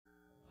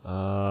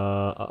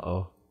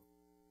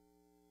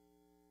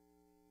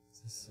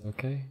Is this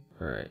okay?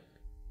 Alright.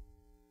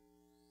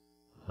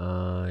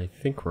 I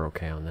think we're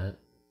okay on that.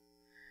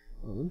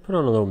 Let me put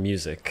on a little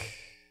music.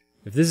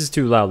 If this is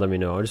too loud, let me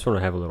know. I just want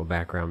to have a little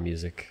background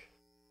music.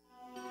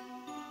 There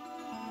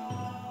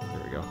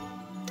we go.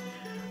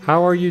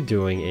 How are you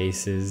doing,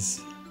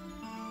 Aces?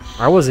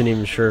 I wasn't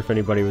even sure if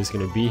anybody was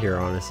going to be here,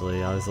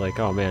 honestly. I was like,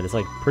 oh man, it's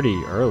like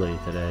pretty early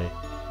today.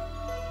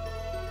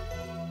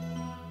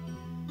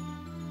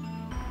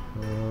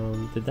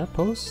 Did that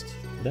post?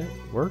 Did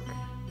that work?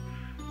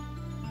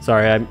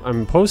 Sorry,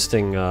 I'm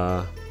posting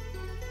to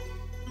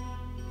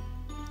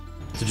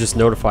just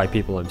notify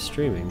people I'm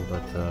streaming,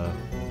 but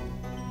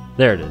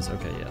there it is.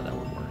 Okay, yeah, that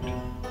one worked.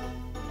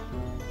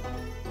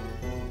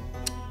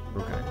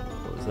 Okay,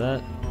 close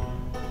that.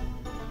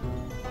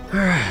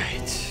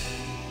 Alright.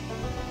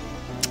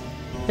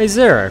 Hey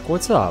Zarek,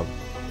 what's up?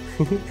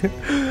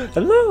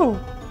 Hello!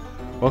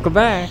 Welcome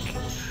back!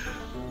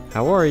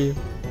 How are you?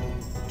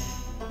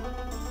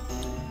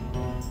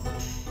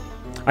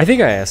 I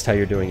think I asked how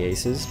you're doing,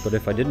 Aces, but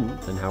if I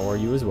didn't, then how are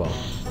you as well?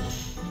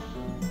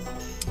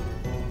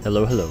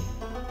 Hello, hello.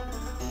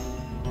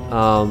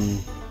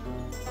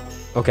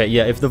 Okay,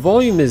 yeah, if the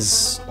volume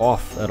is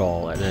off at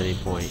all at any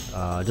point,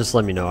 just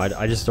let me know.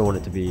 I just don't want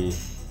it to be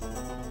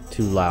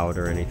too loud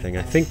or anything.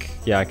 I think,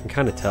 yeah, I can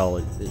kind of tell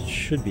it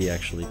should be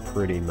actually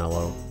pretty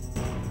mellow.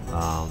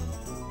 I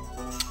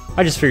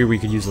just figured we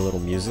could use a little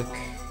music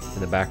in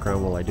the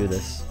background while I do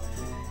this.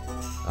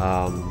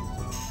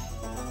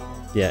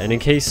 Yeah, and in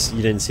case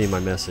you didn't see my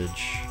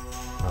message,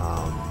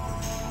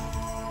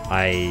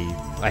 I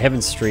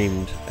haven't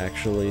streamed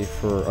actually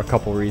for a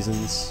couple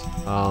reasons.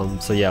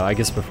 So yeah, I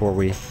guess before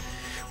we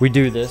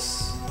do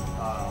this,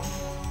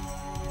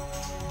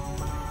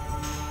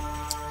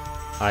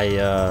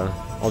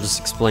 I'll just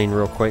explain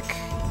real quick.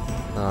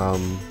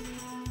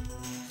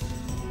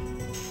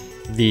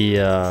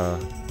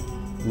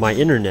 My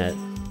internet.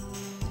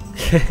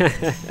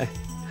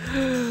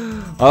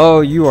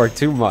 Oh, you are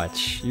too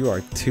much. You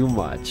are too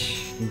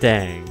much.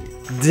 Dang.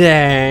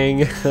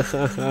 Dang.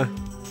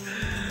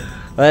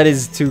 That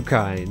is too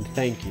kind.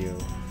 Thank you.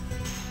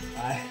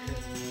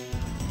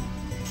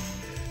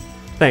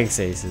 Thanks,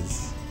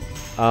 Aces.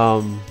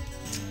 Yo,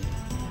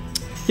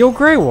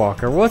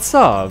 Greywalker, what's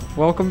up?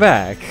 Welcome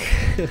back.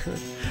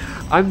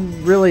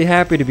 I'm really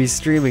happy to be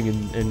streaming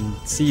and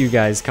see you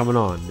guys coming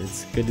on.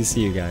 It's good to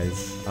see you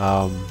guys.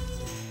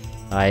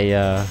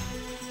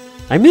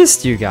 I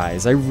missed you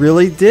guys. I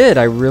really did.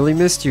 I really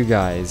missed you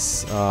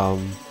guys. I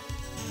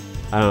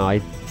don't know.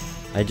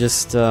 I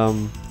just I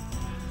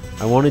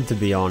wanted to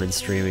be on and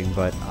streaming,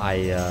 but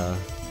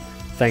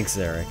thanks,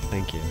 Eric.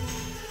 Thank you.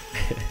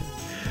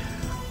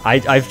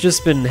 I've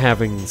just been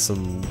having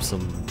some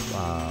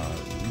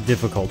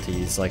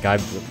difficulties. Like I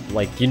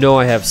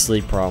have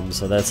sleep problems,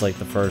 so that's like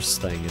the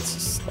first thing. It's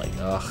just like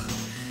ugh.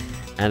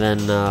 And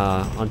then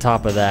on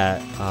top of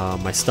that,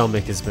 my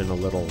stomach has been a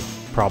little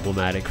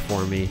problematic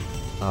for me.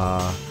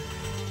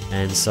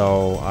 And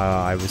so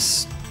I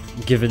was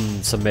given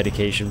some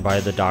medication by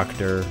the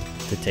doctor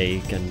to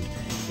take, and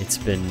it's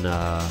been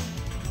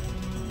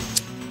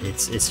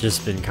it's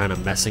just been kind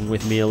of messing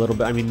with me a little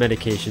bit. I mean,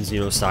 medications, you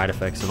know, side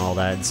effects and all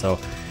that, and so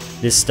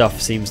this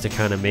stuff seems to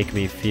kind of make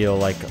me feel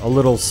like a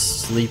little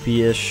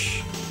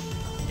sleepy-ish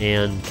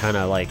and kind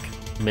of like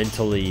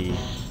mentally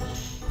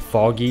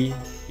foggy,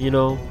 you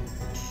know.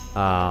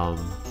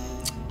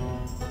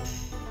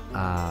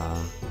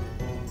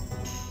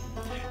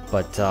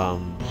 But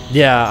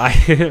yeah,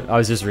 I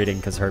was just reading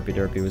because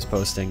HerpyDerpy was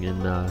posting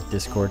in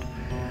Discord.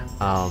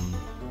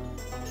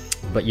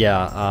 But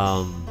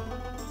yeah,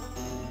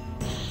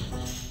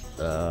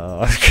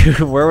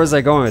 where was I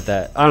going with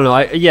that? I don't know.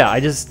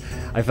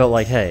 I felt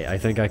like, hey, I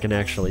think I can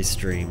actually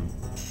stream.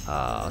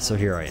 So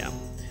here I am.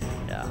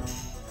 Yeah.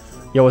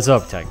 Yo, what's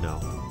up, Techno?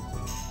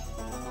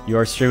 You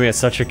are streaming at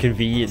such a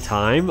convenient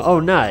time? Oh,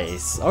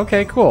 nice.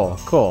 Okay, cool,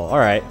 cool. All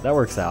right, that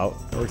works out.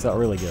 That works out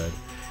really good.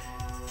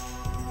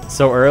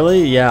 So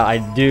early? Yeah,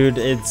 dude,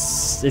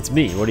 it's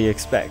me. What do you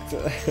expect?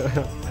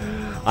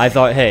 I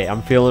thought, hey,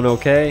 I'm feeling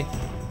okay.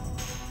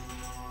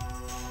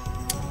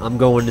 I'm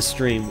going to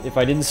stream. If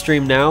I didn't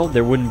stream now,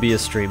 there wouldn't be a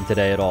stream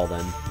today at all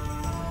then.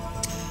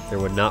 There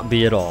would not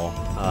be at all.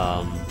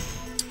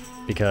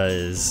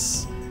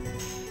 Because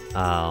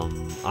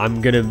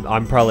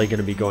I'm probably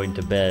gonna be going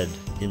to bed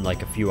in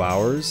like a few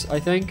hours,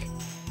 I think.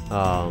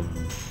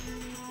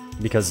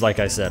 Because like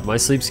I said, my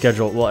sleep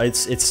schedule, well,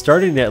 it's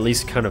starting to at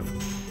least kind of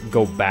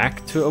go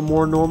back to a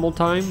more normal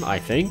time, I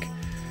think.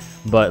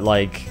 But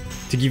like,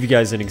 to give you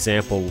guys an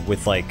example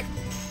with like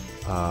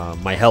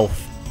my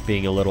health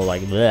being a little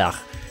like bleh,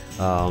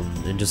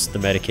 and just the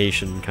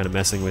medication kind of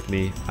messing with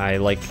me, I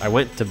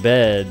went to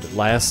bed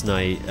last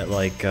night at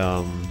like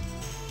or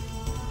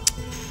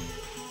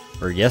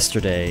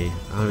yesterday,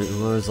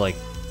 it was like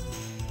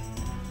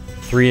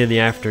 3 in the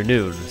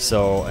afternoon.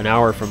 So an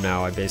hour from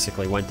now, I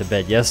basically went to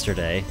bed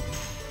yesterday,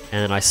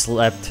 and then I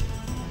slept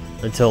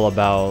until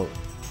about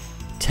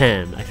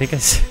 10. I think I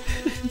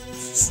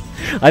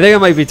think I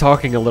might be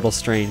talking a little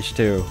strange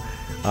too.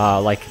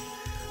 Like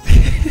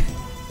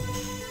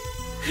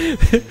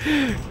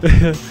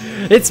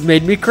It's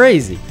made me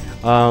crazy.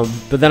 But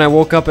then I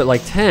woke up at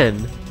like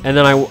 10, and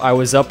then I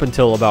was up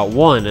until about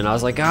 1, and I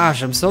was like,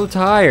 gosh, I'm so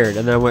tired.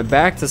 And then I went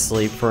back to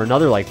sleep for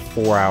another like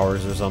 4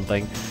 hours or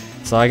something.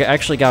 So I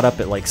actually got up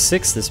at like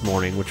 6 this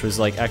morning, which was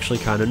like actually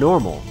kind of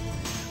normal.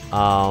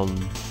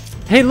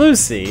 Hey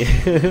Lucy!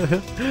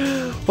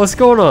 What's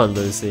going on,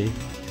 Lucy?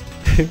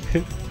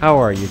 How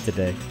are you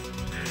today?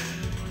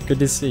 Good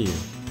to see you.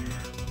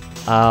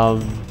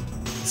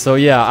 So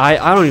yeah,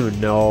 I don't even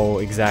know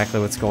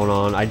exactly what's going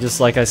on. I just,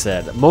 like I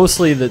said,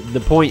 mostly the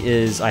point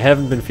is I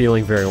haven't been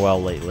feeling very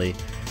well lately.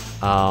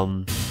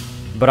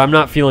 But I'm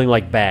not feeling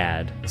like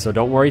bad, so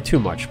don't worry too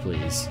much,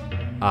 please.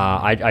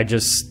 I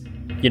just,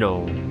 you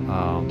know,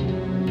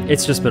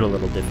 it's just been a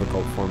little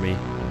difficult for me.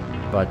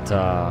 But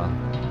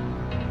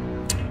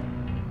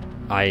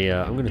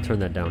I'm gonna turn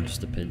that down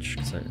just a pinch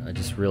because I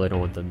just really don't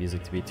want the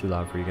music to be too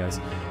loud for you guys.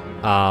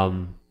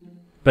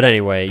 But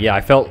anyway, yeah,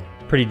 I felt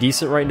pretty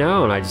decent right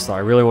now, and I just thought I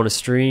really want to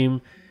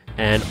stream.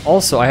 And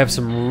also, I have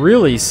some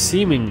really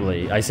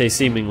seemingly, I say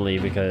seemingly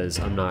because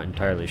I'm not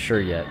entirely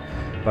sure yet,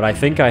 but I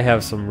think I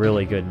have some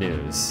really good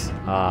news,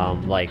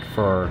 like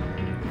for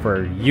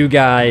you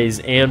guys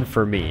and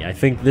for me. I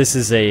think this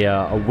is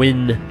a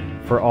win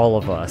for all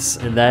of us,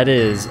 and that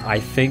is, I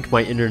think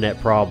my internet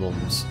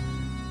problems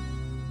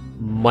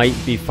might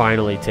be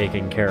finally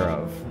taken care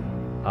of.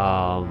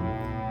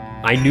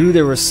 I knew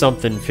there was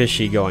something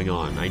fishy going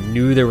on. I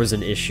knew there was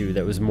an issue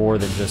that was more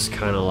than just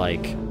kind of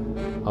like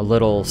a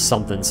little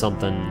something,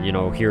 you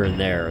know, here and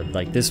there.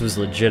 Like, this was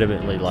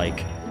legitimately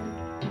like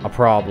a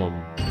problem.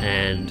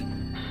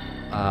 And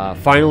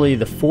finally,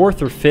 the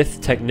 4th or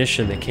 5th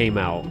technician that came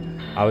out,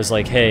 I was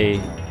like, hey,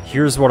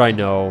 here's what I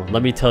know.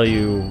 Let me tell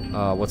you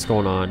what's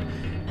going on.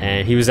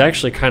 And he was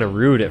actually kind of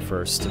rude at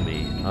first to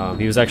me.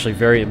 He was actually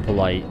very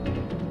impolite.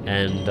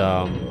 And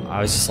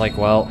I was just like,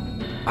 well,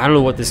 I don't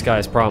know what this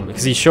guy's problem,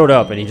 because he showed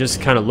up and he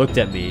just kind of looked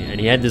at me and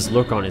he had this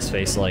look on his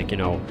face like, you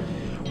know,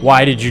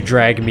 why did you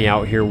drag me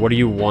out here? What do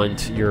you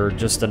want? You're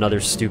just another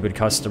stupid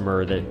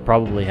customer that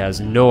probably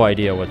has no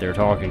idea what they're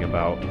talking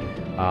about.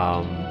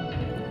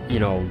 You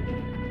know,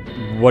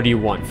 what do you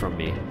want from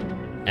me?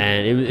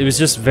 And it was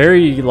just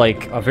very,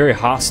 like, a very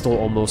hostile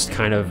almost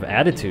kind of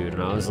attitude.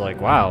 And I was like,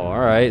 wow,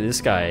 all right,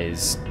 this guy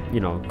is, you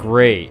know,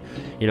 great.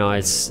 You know,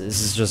 this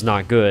is just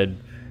not good.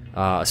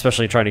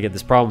 Especially trying to get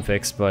this problem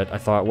fixed, but I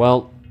thought,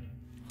 well,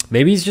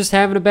 maybe he's just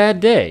having a bad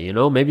day, you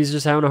know, maybe he's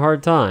just having a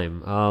hard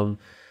time.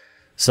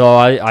 So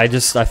I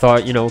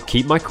thought, you know,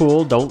 keep my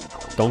cool,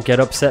 don't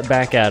get upset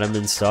back at him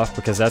and stuff,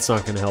 because that's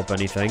not going to help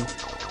anything.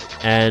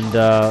 And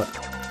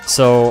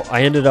so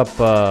I ended up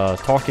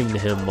talking to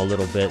him a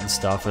little bit and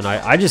stuff, and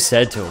I just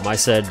said to him, I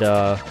said,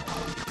 well,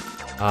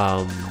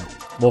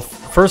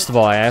 first of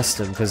all, I asked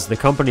him, because the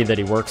company that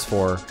he works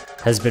for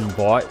has been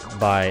bought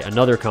by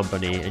another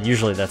company, and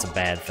usually that's a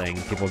bad thing.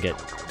 People get,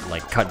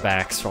 like,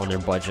 cutbacks on their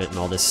budget and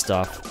all this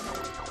stuff.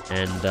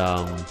 And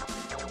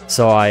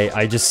so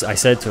I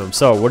said to him,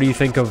 so what do you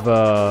think of,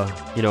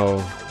 you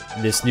know,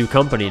 this new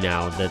company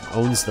now that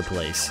owns the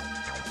place?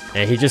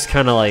 And he just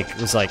kind of, like,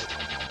 was, like,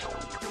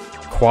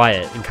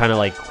 quiet and kind of,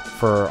 like,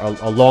 for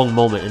a long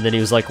moment, and then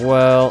he was like,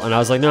 well, and I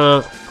was like,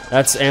 no,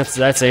 that's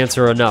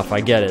answer enough. I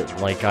get it.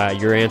 Like,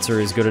 your answer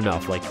is good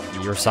enough. Like,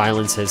 your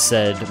silence has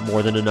said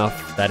more than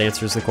enough. That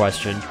answers the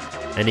question.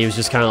 And he was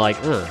just kind of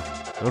like,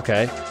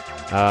 okay,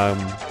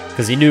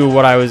 because he knew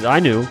what I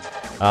knew.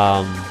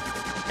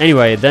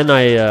 Anyway, then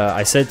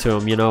I said to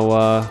him, you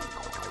know,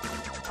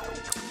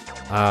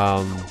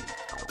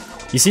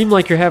 you seem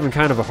like you're having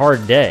kind of a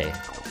hard day.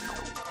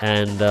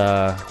 And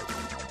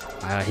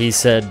he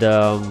said,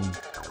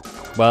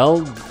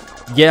 well,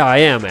 yeah, I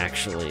am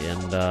actually.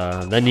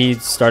 And then he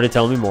started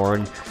telling me more,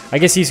 and I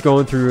guess he's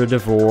going through a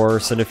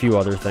divorce and a few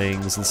other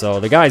things, and so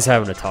the guy's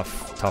having a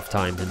tough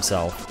time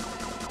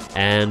himself.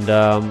 And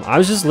I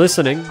was just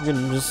listening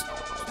and just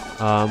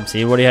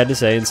seeing what he had to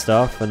say and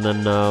stuff. And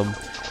then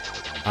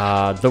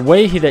the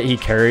way that he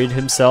carried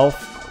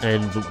himself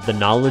and the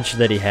knowledge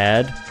that he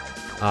had,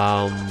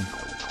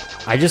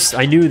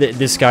 I knew that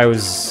this guy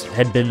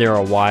had been there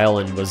a while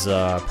and was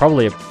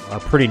probably a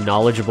pretty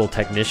knowledgeable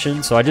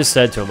technician. So I just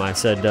said to him, I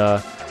said,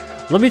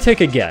 let me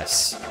take a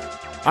guess.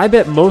 I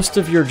bet most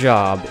of your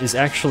job is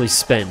actually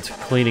spent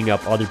cleaning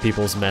up other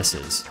people's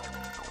messes.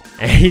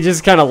 And he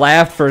just kind of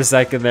laughed for a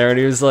second there, and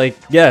he was like,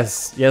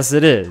 yes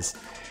it is.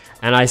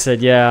 And I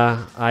said,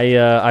 yeah,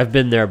 I've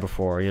been there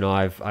before. You know,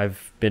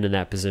 I've been in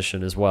that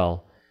position as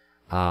well.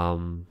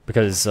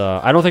 Because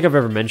I don't think I've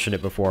ever mentioned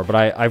it before, but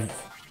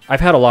I've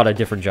had a lot of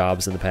different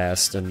jobs in the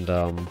past, and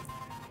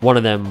one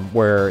of them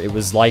where it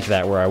was like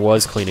that, where I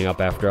was cleaning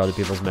up after other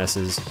people's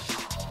messes,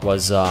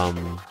 was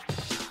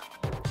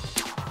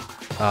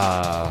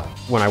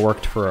when I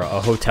worked for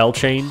a hotel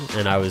chain,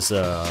 and I was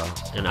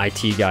an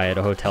IT guy at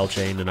a hotel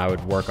chain, and I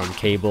would work on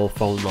cable,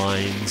 phone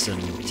lines,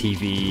 and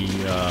TV,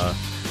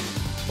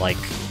 like,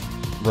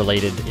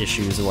 related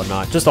issues and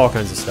whatnot, just all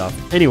kinds of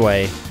stuff.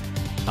 Anyway,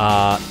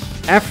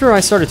 after I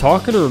started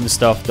talking to him and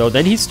stuff, though,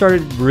 then he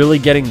started really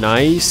getting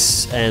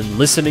nice and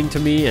listening to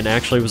me, and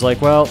actually was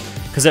like, well,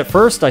 because at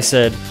first I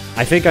said,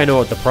 I think I know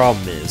what the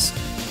problem is.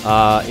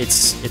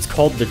 It's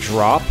called the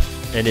drop,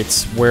 and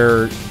it's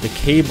where the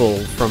cable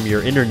from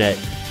your internet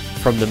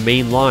from the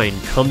main line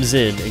comes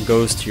in and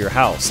goes to your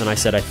house. And I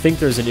said, I think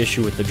there's an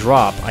issue with the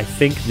drop. I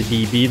think the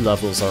dB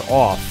levels are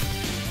off,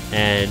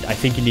 and I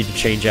think you need to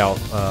change out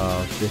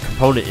the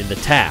component in the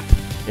tap,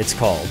 it's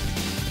called.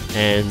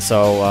 And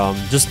so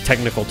just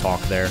technical talk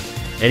there.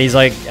 And he's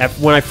like,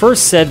 when I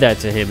first said that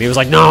to him, he was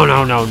like, no,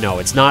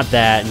 it's not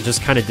that, and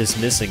just kind of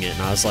dismissing it.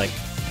 And I was like,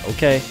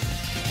 okay.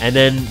 And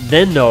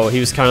then no,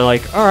 he was kind of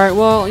like, all right,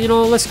 well, you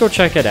know, let's go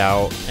check it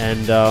out.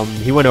 And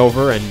he went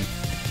over and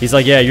he's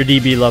like, yeah, your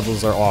dB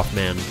levels are off,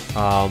 man.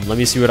 Let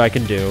me see what I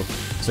can do.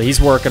 So he's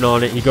working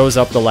on it. He goes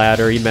up the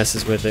ladder. He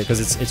messes with it because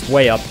it's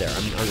way up there.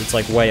 It's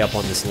like way up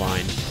on this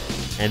line.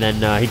 And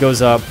then he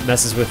goes up,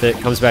 messes with it,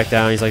 comes back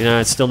down. He's like, nah,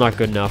 it's still not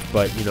good enough,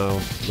 but, you know,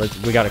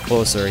 we got it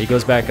closer. He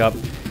goes back up.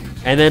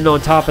 And then on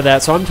top of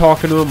that, so I'm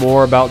talking to him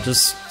more about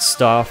just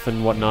stuff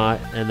and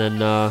whatnot. And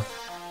then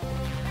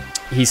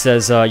he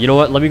says, you know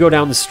what, let me go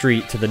down the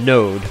street to the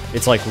node.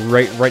 It's like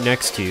right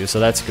next to you, so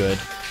that's good.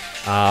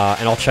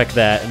 And I'll check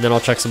that, and then I'll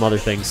check some other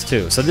things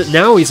too. So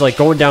now he's like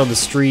going down the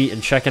street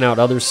and checking out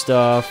other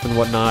stuff and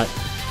whatnot.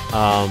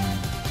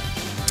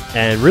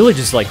 And really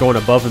just like going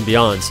above and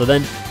beyond. So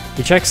then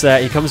he checks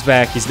that, he comes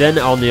back, he's then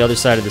on the other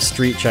side of the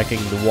street checking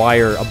the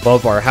wire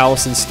above our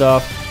house and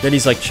stuff. Then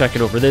he's like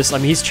checking over this. I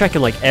mean, he's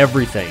checking like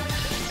everything.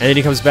 And then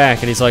he comes back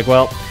and he's like,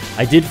 well,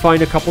 I did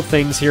find a couple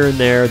things here and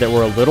there that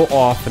were a little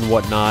off and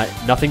whatnot.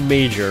 Nothing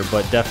major,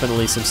 but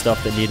definitely some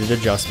stuff that needed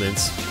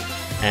adjustments.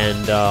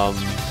 And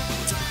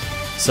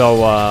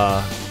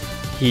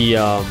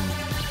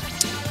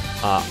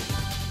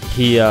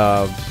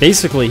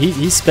basically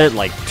he spent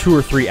like 2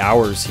 or 3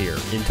 hours here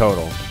in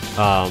total.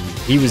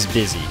 He was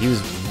busy. He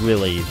was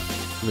really. I'm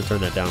gonna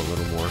turn that down a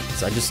little more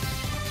because I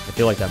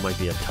feel like that might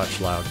be a touch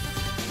loud.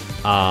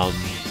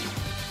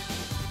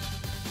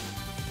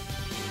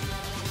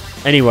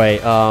 Anyway,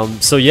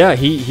 so yeah,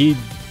 he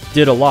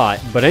did a lot.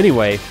 But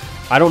anyway,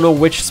 I don't know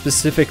which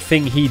specific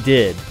thing he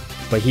did,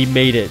 but he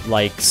made it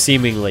like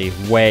seemingly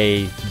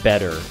way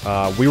better.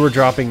 We were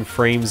dropping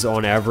frames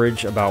on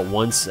average about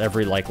once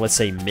every, like, let's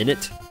say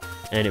minute,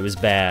 and it was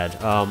bad.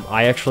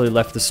 I actually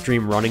left the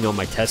stream running on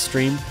my test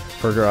stream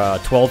for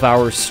 12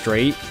 hours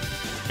straight,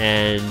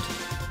 and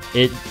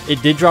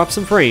it did drop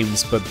some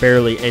frames, but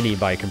barely any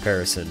by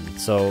comparison.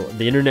 So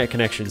the internet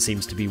connection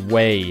seems to be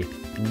way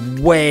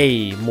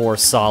more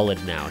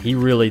solid now. He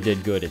really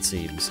did good, it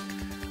seems.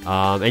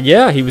 And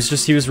yeah, he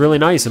was really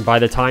nice, and by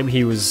the time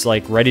he was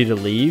like ready to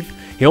leave,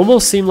 he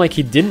almost seemed like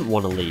he didn't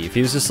want to leave.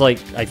 He was just like,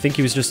 I think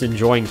he was just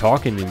enjoying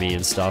talking to me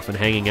and stuff and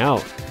hanging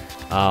out.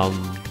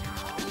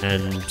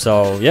 And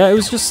so yeah, it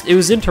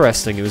was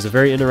interesting. It was a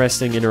very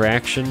interesting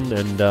interaction,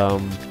 and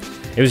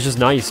it was just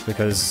nice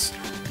because,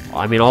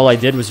 I mean, all I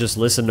did was just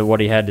listen to what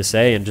he had to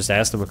say and just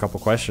asked him a couple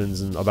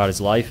questions about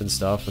his life and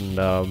stuff, and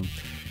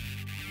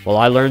well,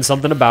 I learned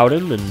something about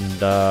him, and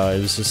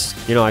it was just,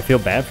 you know, I feel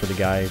bad for the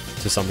guy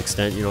to some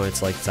extent. You know,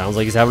 it's like, sounds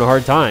like he's having a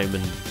hard time,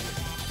 and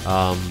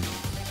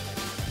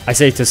I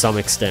say to some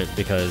extent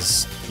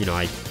because, you know,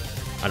 I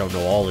don't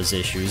know all his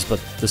issues, but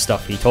the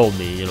stuff he told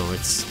me, you know,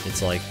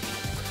 it's like,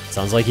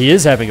 sounds like he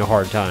is having a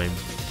hard time.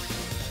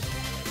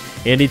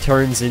 Andy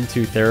turns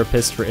into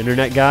therapist for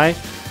internet guy.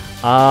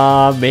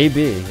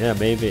 Maybe. Yeah,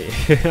 maybe.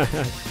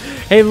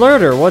 Hey,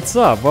 Learner, what's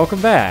up?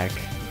 Welcome back.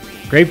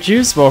 Grape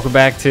Juice, welcome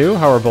back too.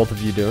 How are both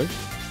of you doing?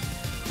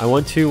 I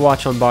want to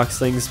watch unbox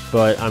things,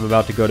 but I'm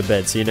about to go to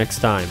bed. See you next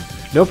time.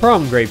 No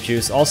problem, Grape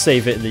Juice. I'll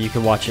save it and then you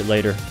can watch it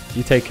later.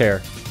 You take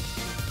care.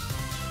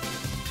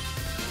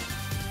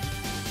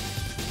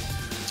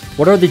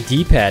 What are the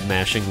D-pad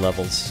mashing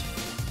levels?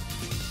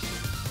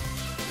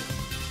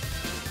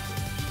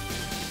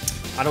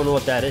 I don't know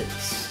what that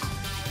is.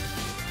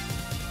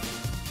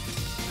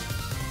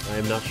 I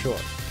am not sure.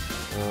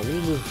 Let me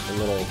move a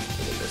little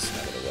of this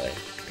out of the way.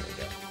 There we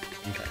go.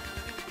 Okay.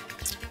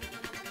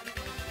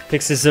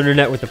 Fix this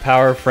internet with the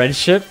power of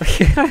friendship?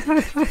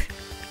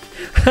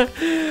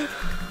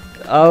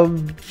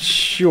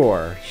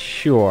 Sure.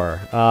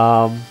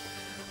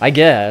 I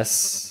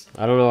guess.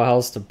 I don't know how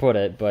else to put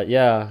it, but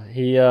yeah,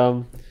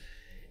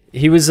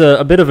 he was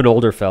a bit of an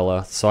older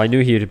fella, so I knew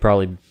he had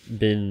probably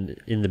been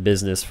in the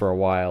business for a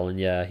while, and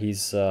yeah, he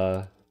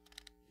said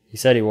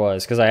he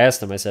was, because I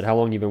asked him, I said, how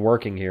long have you been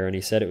working here? And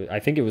he said, I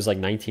think it was like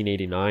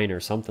 1989 or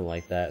something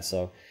like that,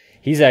 so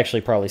he's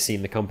actually probably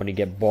seen the company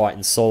get bought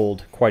and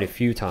sold quite a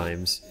few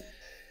times.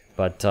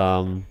 But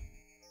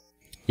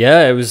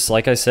yeah, it was,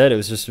 like I said, it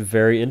was just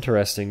very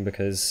interesting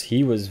because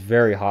he was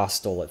very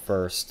hostile at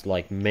first.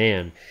 Like,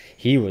 man,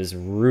 he was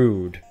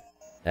rude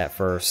at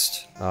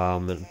first.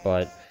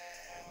 But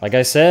like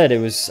I said,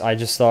 I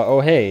just thought,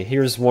 oh hey,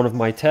 here's one of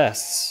my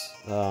tests.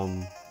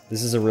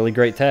 This is a really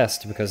great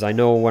test because I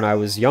know when I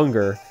was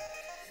younger,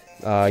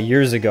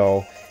 years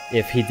ago,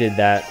 if he did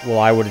that, well,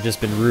 I would have just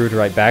been rude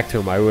right back to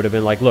him. I would have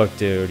been like, look,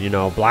 dude, you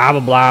know, blah,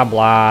 blah, blah,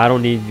 blah, I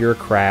don't need your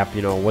crap,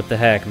 you know, what the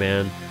heck,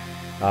 man.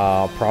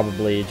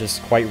 Probably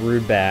just quite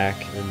rude back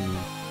and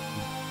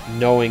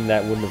knowing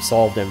that wouldn't have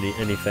solved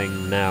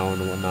anything now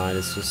and whatnot.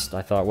 It's just,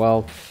 I thought,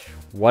 well,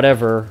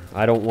 whatever.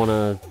 I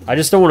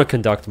just don't want to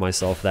conduct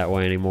myself that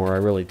way anymore. I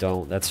really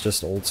don't. That's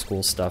just old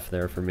school stuff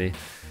there for me.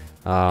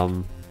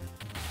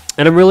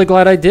 And I'm really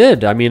glad I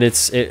did. I mean,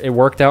 it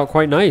worked out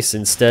quite nice.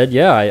 Instead,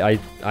 yeah,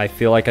 I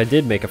feel like I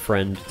did make a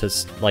friend to,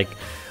 like,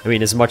 I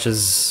mean, as much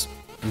as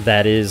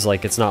that is,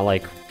 like, it's not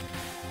like,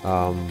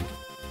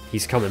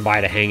 he's coming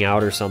by to hang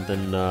out or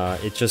something.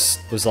 It just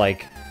was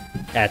like,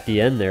 at the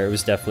end there, it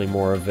was definitely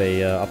more of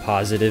a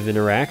positive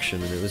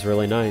interaction, and it was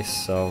really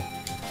nice. So,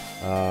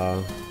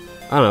 I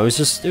don't know, it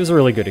was a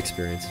really good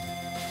experience.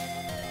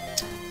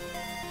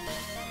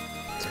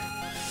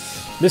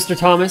 Mr.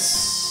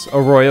 Thomas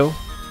Arroyo,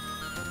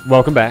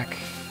 welcome back.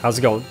 How's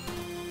it going?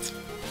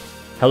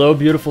 Hello,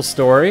 beautiful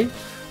story.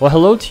 Well,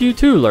 hello to you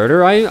too,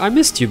 Lurder. I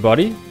missed you,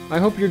 buddy. I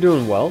hope you're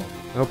doing well.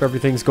 I hope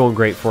everything's going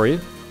great for you.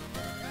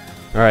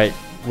 All right.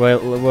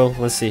 Well,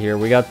 let's see here.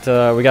 We got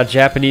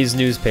Japanese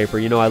newspaper.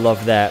 You know, I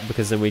love that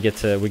because then we get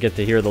to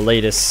hear the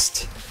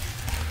latest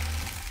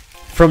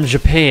from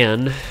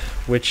Japan,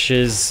 which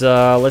is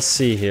let's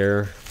see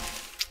here.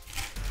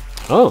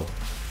 Oh,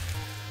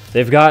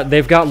 they've got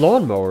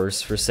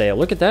lawnmowers for sale.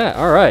 Look at that.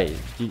 All right.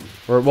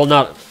 Or well,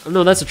 not.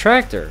 No, that's a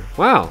tractor.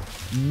 Wow,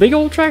 big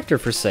old tractor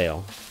for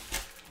sale.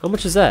 How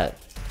much is that?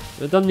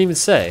 It doesn't even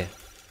say.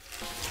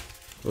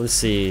 Let's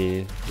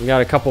see. We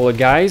got a couple of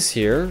guys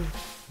here.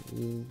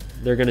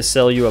 They're gonna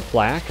sell you a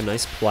plaque, a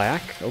nice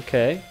plaque.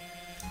 Okay,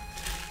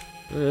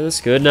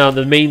 that's good. Now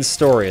the main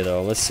story,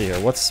 though. Let's see here.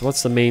 What's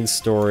the main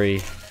story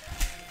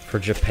for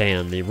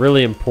Japan? The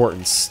really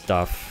important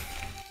stuff.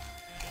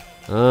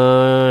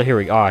 Here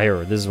we go. Ah,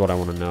 here. This is what I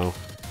want to know.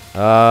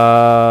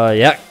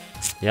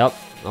 Yep.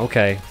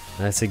 Okay,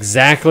 that's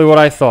exactly what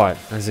I thought.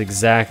 That's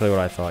exactly what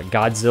I thought.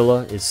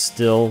 Godzilla is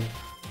still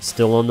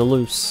on the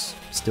loose,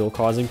 still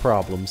causing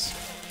problems.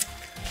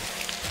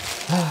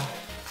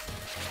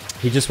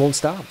 He just won't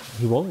stop.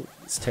 He won't.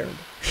 It's terrible.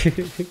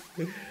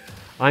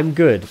 I'm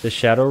good. The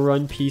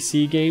Shadowrun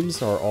PC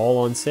games are all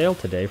on sale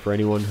today for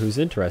anyone who's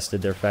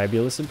interested. They're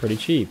fabulous and pretty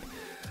cheap.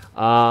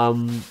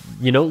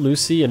 You know,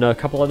 Lucy and a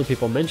couple other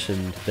people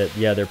mentioned that,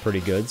 yeah, they're pretty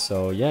good.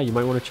 So, yeah, you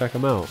might want to check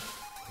them out.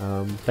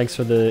 Thanks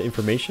for the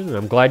information, and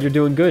I'm glad you're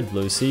doing good,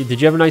 Lucy.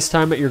 Did you have a nice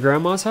time at your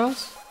grandma's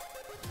house?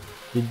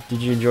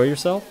 Did you enjoy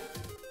yourself?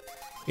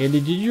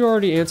 Andy, did you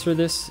already answer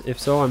this? If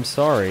so, I'm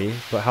sorry,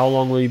 but how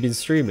long will you be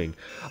streaming?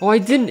 Oh, I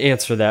didn't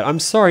answer that. I'm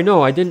sorry.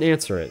 No, I didn't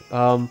answer it.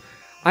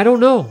 I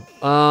don't know.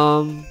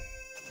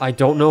 I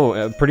don't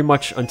know. Pretty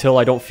much until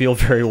I don't feel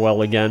very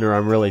well again or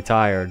I'm really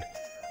tired.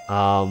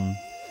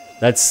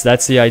 That's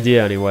the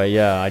idea anyway.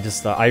 Yeah, I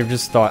just thought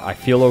I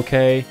feel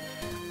okay.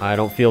 I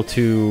don't feel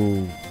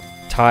too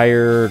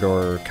tired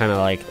or kind of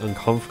like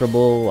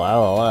uncomfortable.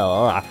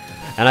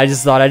 And I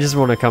just thought I just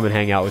want to come and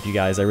hang out with you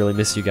guys. I really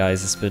miss you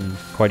guys. It's been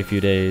quite a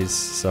few days,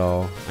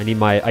 so I need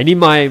my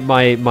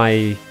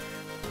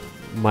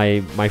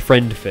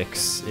friend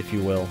fix, if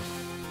you will.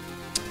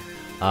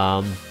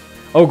 Oh,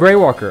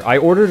 Greywalker, I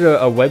ordered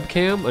a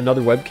webcam,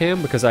 another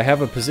webcam, because I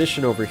have a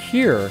position over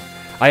here.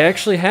 I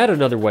actually had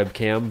another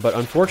webcam, but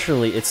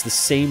unfortunately it's the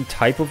same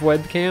type of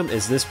webcam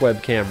as this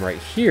webcam right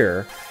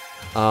here.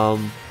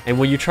 And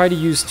when you try to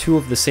use two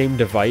of the same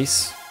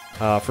device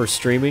for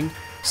streaming,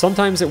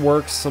 sometimes it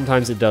works,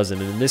 sometimes it doesn't,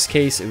 and in this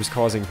case it was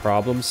causing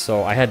problems,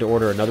 so I had to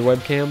order another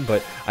webcam.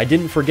 But I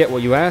didn't forget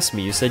what you asked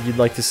me. You said you'd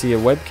like to see a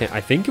webcam.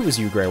 I think it was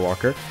you,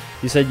 Greywalker.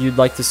 You said you'd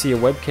like to see a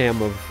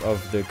webcam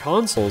of the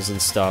consoles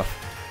and stuff,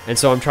 and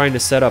so I'm trying to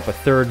set up a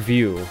third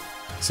view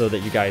so that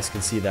you guys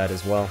can see that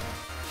as well.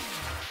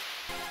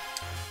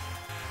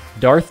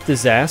 Darth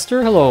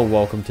Disaster, hello and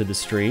welcome to the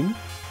stream.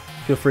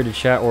 Feel free to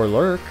chat or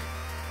lurk.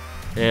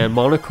 And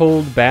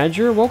Monocled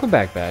Badger, welcome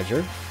back,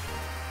 Badger.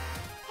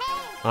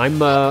 I'm,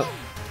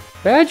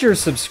 Badger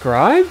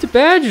subscribed?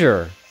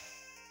 Badger!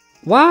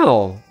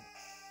 Wow!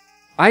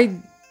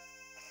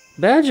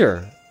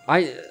 Badger,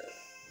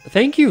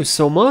 thank you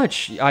so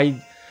much.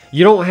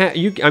 You don't have,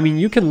 I mean,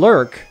 you can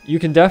lurk. You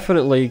can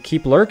definitely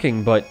keep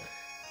lurking, but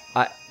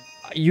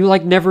you,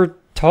 like, never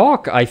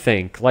talk, I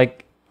think.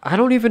 Like, I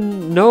don't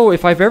even know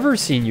if I've ever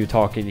seen you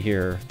talk in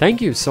here.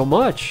 Thank you so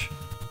much.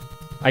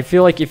 I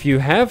feel like if you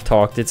have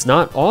talked, it's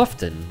not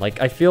often.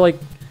 Like, I feel like...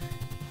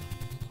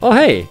 Oh,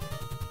 hey!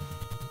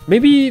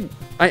 Maybe...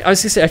 I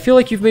was gonna say, I feel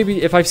like you've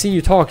maybe... If I've seen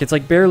you talk, it's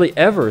like barely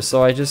ever,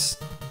 so I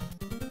just...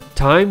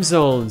 Time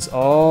zones.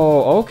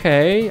 Oh,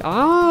 okay.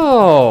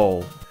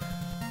 Oh!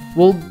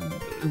 Well,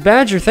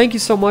 Badger, thank you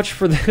so much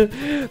for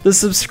the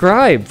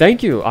subscribe.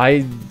 Thank you.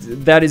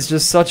 That is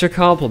just such a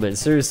compliment.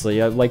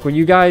 Seriously. Like, when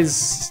you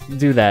guys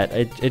do that,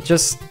 it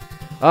just...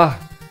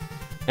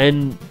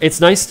 And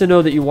it's nice to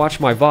know that you watch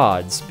my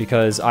VODs,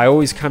 because I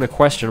always kind of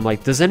question, I'm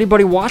like, does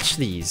anybody watch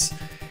these?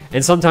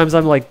 And sometimes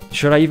I'm like,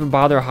 should I even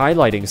bother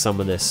highlighting some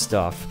of this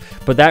stuff?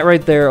 But that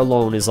right there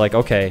alone is like,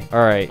 okay,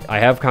 alright, I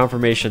have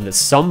confirmation that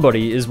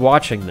somebody is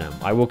watching them.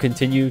 I will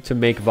continue to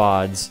make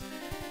VODs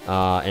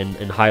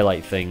and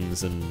highlight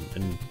things and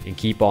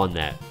keep on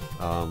that.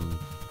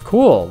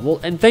 Cool.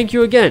 Well, and thank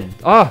you again.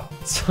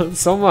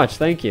 So much.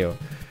 Thank you.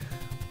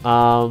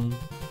 Throw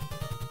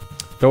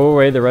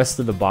away the rest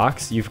of the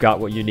box. You've got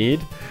what you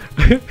need.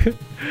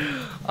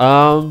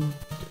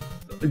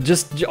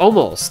 Just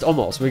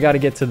almost. We got to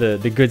get to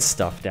the good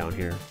stuff down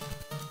here.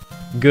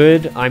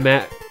 Good. I'm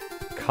at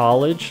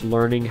college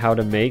learning how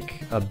to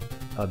make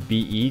a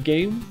BE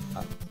game.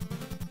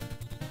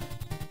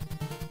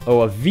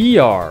 Oh, a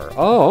VR.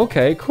 Oh,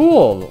 okay,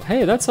 cool.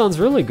 Hey, that sounds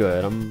really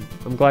good.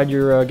 I'm glad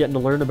you're getting to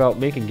learn about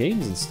making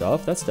games and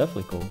stuff. That's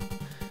definitely cool.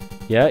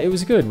 Yeah, it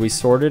was good. We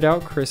sorted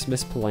out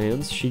Christmas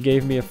plans. She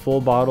gave me a full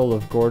bottle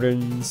of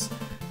Gordon's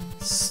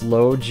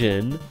Slow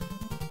Gin.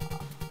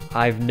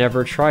 I've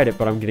never tried it,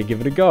 but I'm gonna give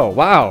it a go.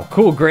 Wow,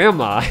 cool,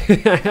 Grandma.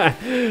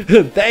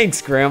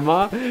 Thanks,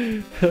 Grandma.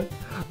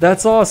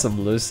 That's awesome,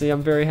 Lucy.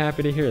 I'm very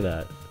happy to hear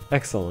that.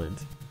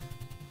 Excellent.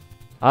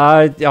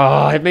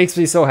 Oh, it makes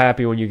me so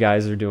happy when you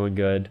guys are doing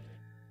good.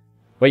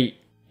 Wait,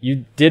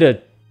 you did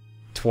a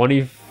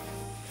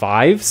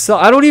 25 sub?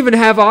 I don't even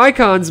have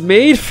icons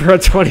made for a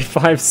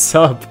 25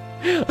 sub.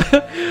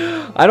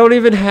 I don't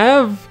even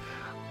have.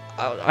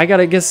 I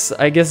gotta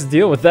I guess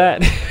deal with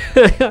that.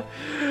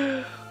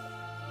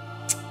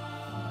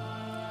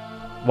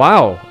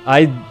 Wow.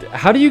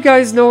 How do you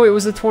guys know it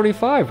was a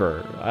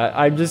 25er?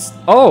 I just.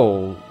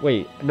 Oh,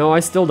 wait. No,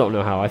 I still don't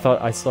know how. I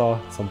thought I saw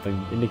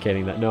something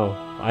indicating that. No,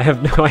 I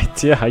have no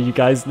idea how you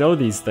guys know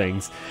these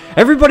things.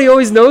 Everybody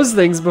always knows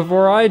things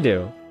before I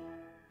do.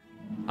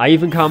 I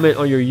even comment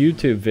on your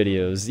YouTube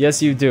videos.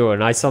 Yes, you do,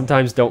 and I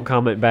sometimes don't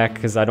comment back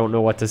because I don't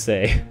know what to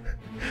say.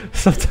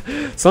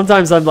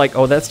 Sometimes I'm like,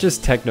 oh, that's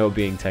just techno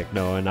being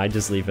techno, and I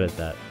just leave it at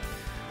that.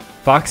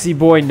 Foxy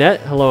Boy Net,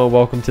 hello and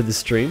welcome to the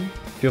stream.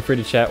 Feel free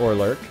to chat or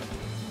lurk.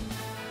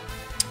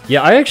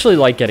 Yeah, I actually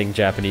like getting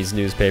Japanese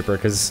newspaper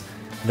because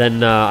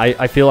then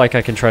I feel like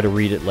I can try to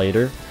read it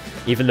later.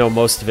 Even though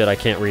most of it I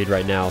can't read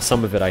right now,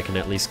 some of it I can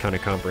at least kind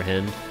of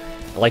comprehend.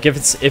 Like if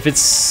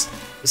it's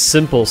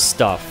simple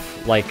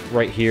stuff, like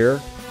right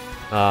here,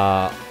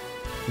 that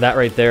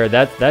right there,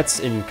 that's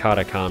in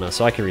katakana,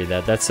 so I can read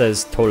that. That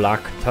says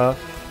tolakta,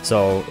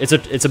 so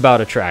it's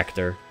about a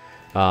tractor.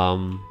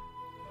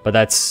 But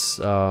that's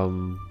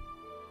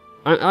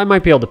I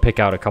might be able to pick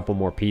out a couple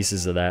more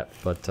pieces of that,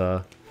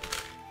 but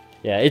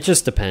yeah, it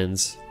just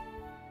depends.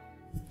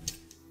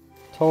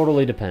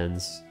 Totally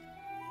depends.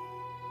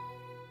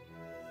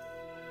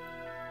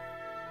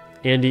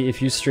 Andy,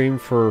 if you stream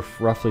for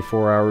roughly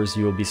 4 hours,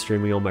 you will be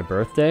streaming on my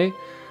birthday.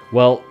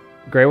 Well,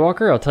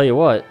 Greywalker, I'll tell you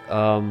what,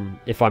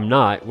 if I'm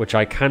not, which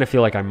I kind of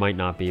feel like I might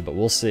not be, but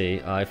we'll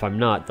see. If I'm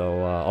not,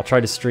 though, I'll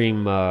try to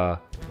stream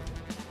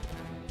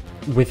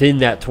within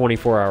that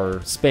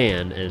 24-hour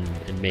span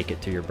and make it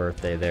to your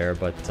birthday there.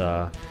 But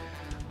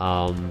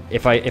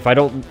if I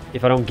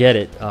don't get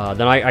it,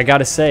 then I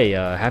gotta say,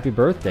 happy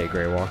birthday,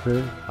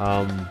 Greywalker.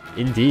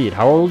 Indeed.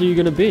 How old are you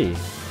gonna be?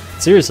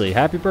 Seriously,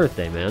 happy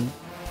birthday, man.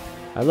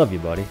 I love you,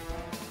 buddy.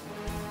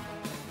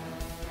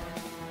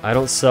 I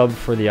don't sub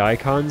for the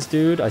icons,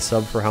 dude. I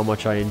sub for how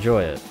much I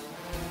enjoy it.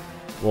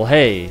 Well,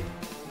 hey.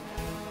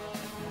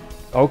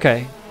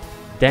 Okay.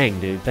 Dang,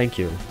 dude. Thank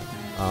you.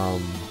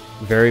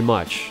 Very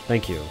much.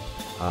 Thank you.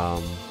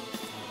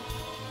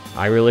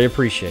 I really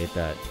appreciate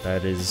that.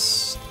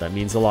 That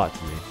means a lot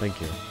to me.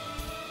 Thank you.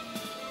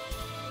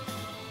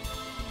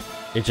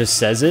 It just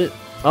says it?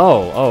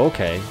 Oh,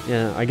 okay.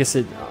 Yeah, I guess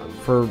it,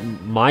 for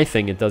my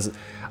thing, it doesn't.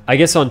 I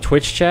guess on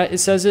Twitch chat it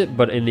says it,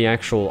 but in the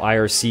actual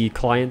IRC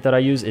client that I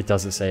use, it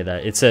doesn't say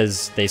that. It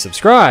says they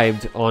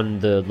subscribed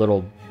on the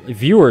little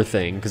viewer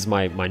thing, because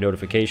my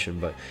notification,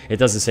 but it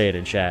doesn't say it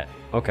in chat.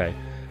 Okay,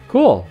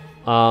 cool.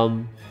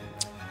 Well,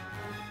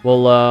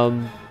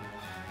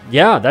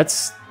 yeah,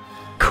 that's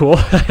cool.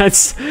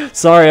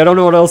 Sorry, I don't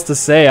know what else to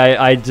say.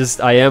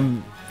 I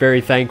am very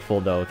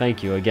thankful, though.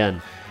 Thank you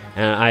again.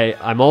 And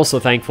I'm also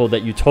thankful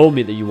that you told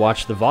me that you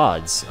watched the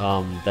VODs.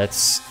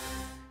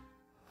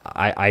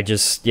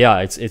 Yeah,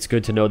 it's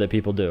good to know that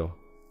people do.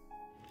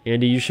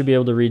 Andy, you should be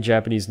able to read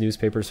Japanese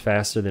newspapers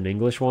faster than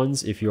English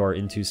ones if you are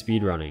into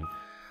speedrunning.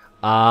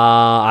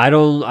 I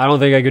don't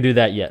think I could do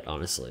that yet,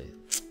 honestly.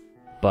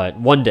 But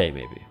one day,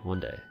 maybe. One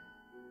day.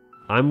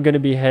 I'm going to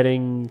be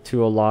heading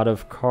to a lot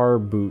of car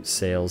boot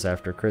sales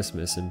after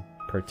Christmas, in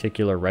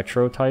particular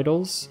retro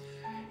titles.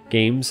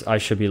 Games I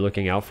should be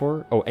looking out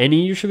for. Oh,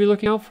 any you should be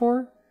looking out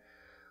for?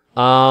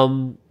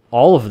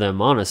 All of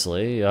them,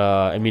 honestly.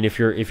 I mean, if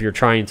you're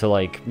trying to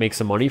like make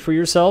some money for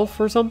yourself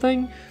or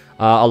something,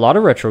 a lot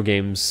of retro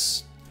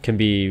games can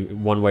be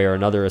one way or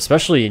another,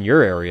 especially in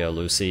your area,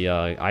 Lucy.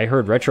 I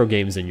heard retro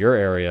games in your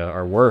area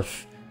are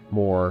worth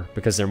more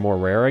because they're more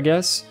rare, I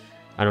guess.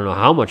 I don't know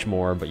how much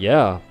more, but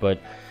yeah. But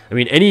I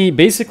mean,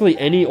 basically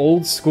any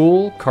old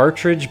school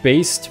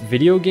cartridge-based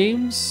video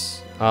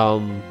games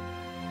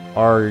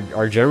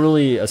are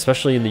generally,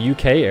 especially in the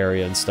UK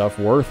area and stuff,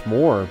 worth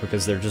more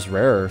because they're just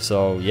rarer.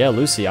 So yeah,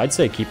 Lucy, I'd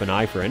say keep an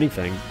eye for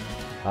anything.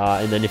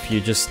 And then if you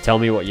just tell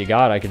me what you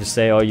got, I could just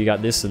say, oh, you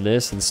got this and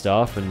this and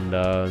stuff, and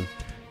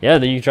yeah,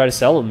 then you can try to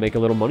sell them and make a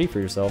little money for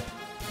yourself.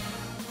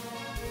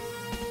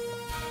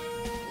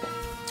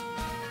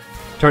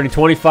 Turning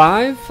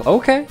 25?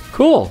 Okay,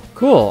 cool,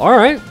 all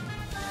right.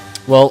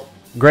 Well,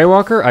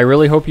 Greywalker, I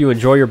really hope you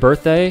enjoy your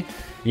birthday.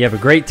 You have a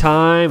great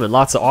time and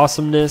lots of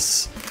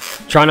awesomeness.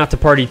 Try not to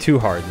party too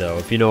hard, though,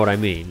 if you know what I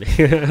mean.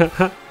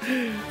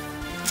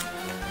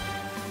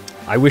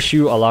 I wish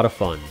you a lot of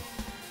fun.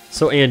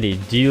 So, Andy,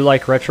 do you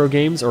like retro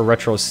games or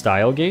retro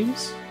style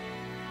games?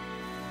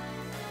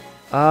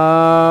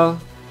 I'm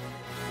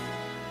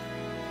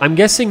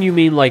guessing you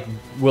mean, like,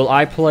 will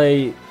I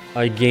play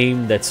a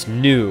game that's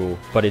new,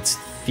 but it's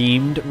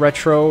themed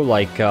retro?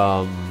 Like,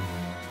 I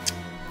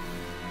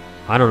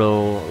don't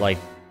know, like,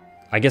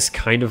 I guess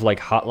kind of like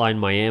Hotline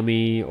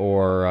Miami,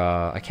 or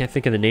I can't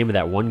think of the name of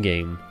that one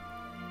game.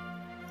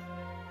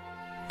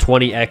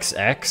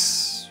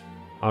 20XX?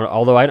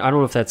 Although I don't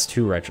know if that's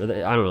too retro.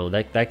 I don't know,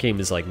 that game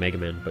is like Mega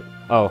Man, but...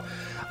 Oh.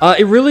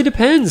 It really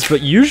depends,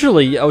 but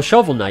usually... Oh,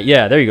 Shovel Knight.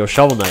 Yeah, there you go,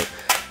 Shovel Knight.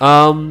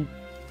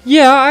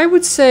 Yeah, I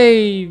would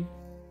say...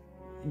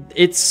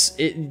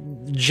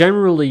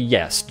 Generally,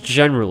 yes,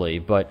 generally,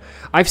 but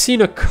I've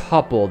seen a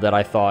couple that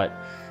I thought...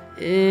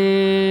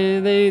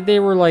 they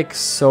were like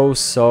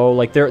so-so.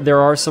 Like there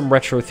are some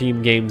retro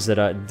themed games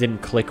that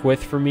didn't click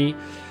with for me,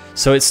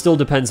 so it still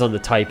depends on the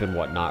type and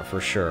whatnot for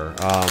sure.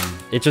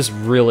 It just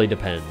really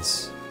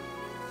depends.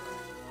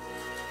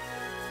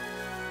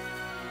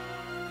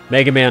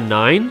 Mega Man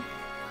 9.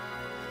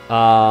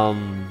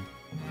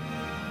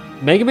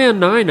 Mega Man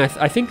 9.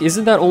 I think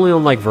isn't that only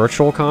on like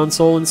Virtual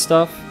Console and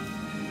stuff?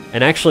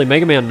 And actually,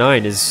 Mega Man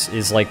 9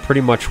 is like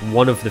pretty much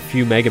one of the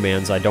few Mega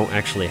Mans I don't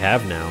actually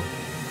have now.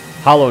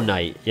 Hollow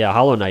Knight. Yeah,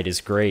 Hollow Knight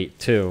is great,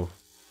 too.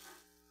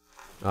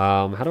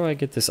 How do I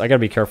get this? I gotta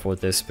be careful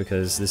with this,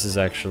 because this is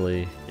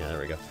actually... Yeah,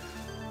 there we go.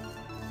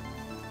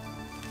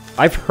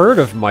 I've heard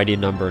of Mighty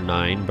Number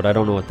 9, but I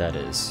don't know what that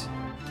is.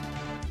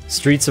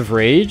 Streets of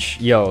Rage?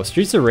 Yo,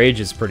 Streets of Rage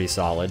is pretty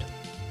solid.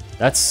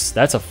 That's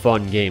a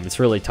fun game. It's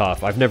really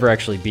tough. I've never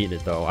actually beaten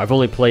it, though. I've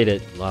only played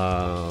it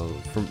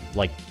from,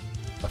 like,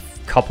 a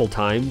couple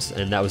times,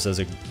 and that was as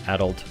an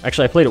adult.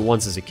 Actually, I played it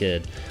once as a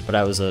kid, but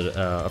I was at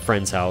a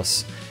friend's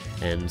house,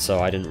 and so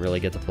I didn't really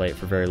get to play it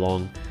for very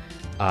long.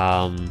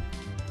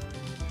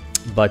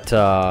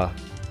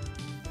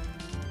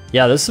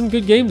 Yeah, there's some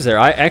good games there.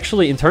 I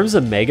actually, in terms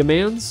of Mega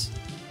Mans,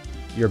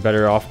 you're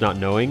better off not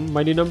knowing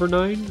Mighty Number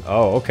 9?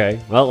 Oh,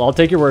 okay. Well, I'll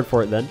take your word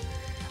for it then.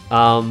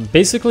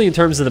 Basically, in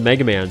terms of the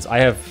Mega Mans, I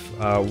have...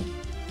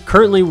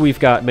 currently,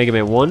 we've got Mega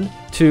Man 1,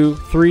 2,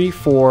 3,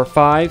 4,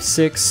 5,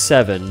 6,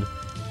 7,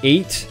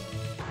 8,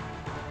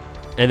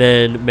 and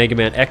then Mega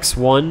Man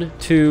X1,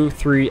 2,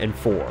 3, and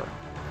 4.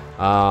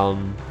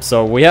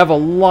 So we have a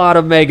lot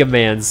of Mega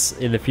Mans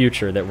in the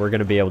future that we're going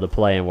to be able to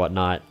play and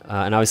whatnot.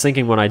 And I was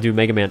thinking when I do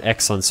Mega Man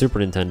X on Super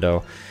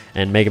Nintendo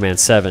and Mega Man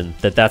 7,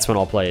 that's when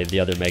I'll play the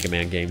other Mega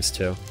Man games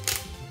too.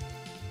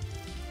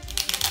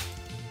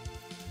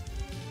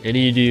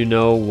 Any of you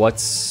know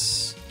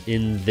what's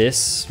in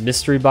this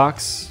mystery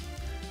box?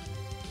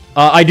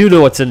 I do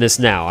know what's in this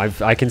now.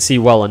 I can see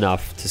well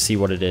enough to see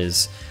what it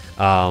is.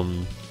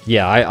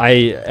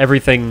 Yeah,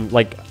 everything,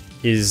 like...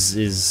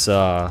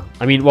 I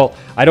mean, well,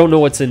 I don't know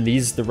what's in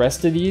the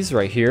rest of these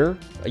right here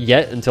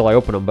yet until I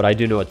open them, but I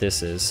do know what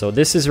this is. So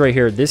this is right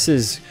here. This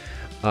is,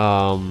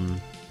 I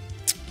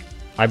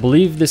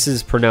believe this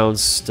is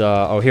pronounced,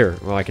 oh, here.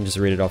 Well, I can just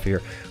read it off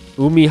here.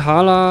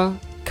 Umihala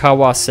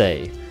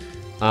Kawase.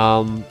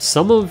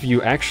 Some of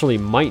you actually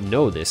might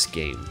know this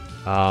game.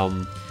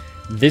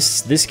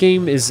 This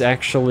game is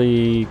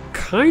actually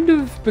kind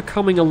of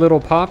becoming a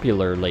little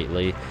popular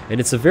lately, and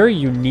it's a very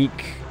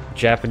unique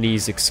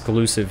Japanese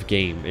exclusive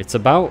game. It's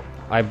about,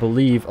 I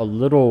believe, a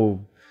little...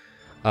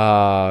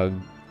 I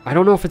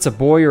don't know if it's a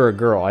boy or a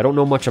girl. I don't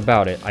know much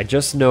about it. I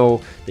just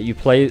know that you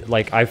play...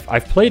 Like,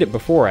 I've played it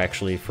before,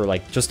 actually, for,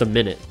 like, just a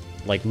minute.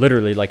 Like,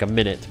 literally, like, a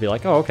minute to be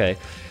like, oh, okay.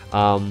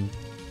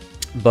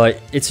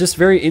 But it's just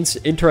very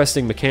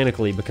interesting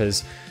mechanically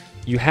because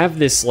you have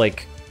this,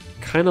 like,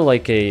 kind of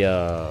like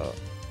a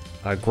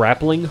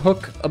grappling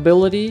hook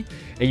ability,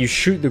 and you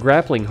shoot the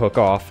grappling hook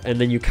off, and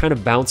then you kind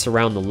of bounce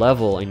around the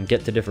level and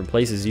get to different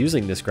places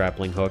using this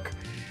grappling hook,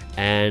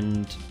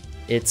 and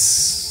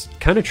it's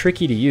kind of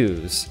tricky to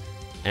use,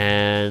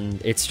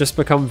 and it's just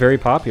become very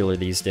popular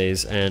these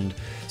days. And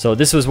so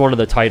this was one of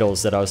the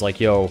titles that I was like,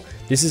 yo,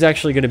 this is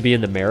actually going to be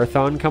in the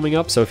marathon coming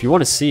up, so if you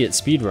want to see it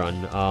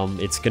speedrun,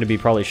 it's going to be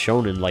probably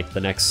shown in like the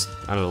next,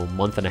 I don't know,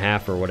 month and a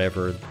half or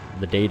whatever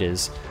the date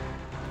is.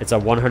 It's a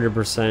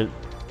 100%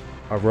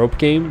 a rope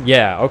game?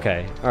 Yeah,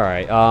 okay,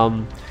 alright.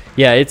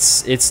 Yeah,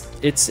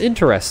 it's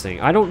interesting.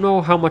 I don't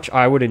know how much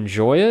I would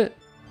enjoy it,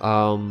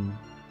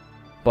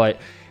 but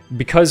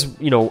because,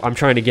 you know, I'm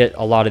trying to get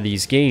a lot of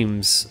these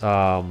games,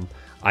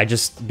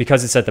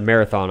 because it's at the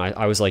marathon,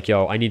 I was like,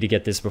 yo, I need to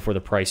get this before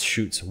the price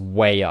shoots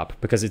way up,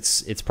 because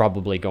it's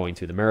probably going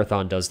to. The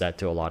marathon does that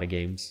to a lot of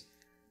games.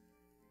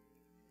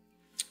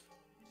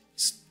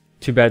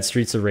 Too bad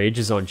Streets of Rage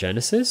is on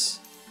Genesis?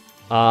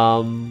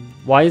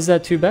 Why is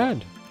that too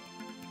bad?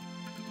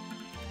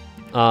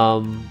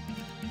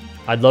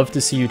 I'd love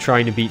to see you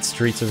trying to beat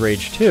Streets of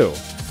Rage 2.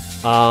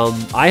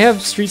 I have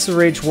Streets of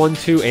Rage 1,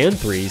 2, and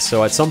 3,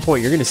 so at some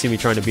point you're going to see me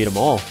trying to beat them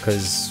all,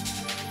 because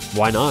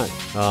why not?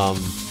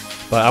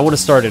 But I want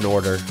to start in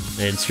order,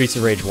 and Streets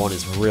of Rage 1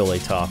 is really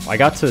tough. I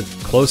got to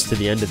close to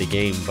the end of the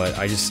game, but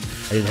I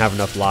didn't have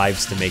enough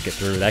lives to make it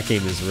through. That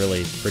game is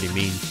really pretty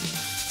mean.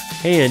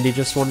 Hey Andy,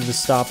 just wanted to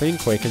stop in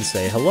quick and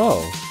say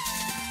hello.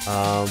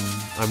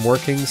 I'm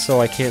working,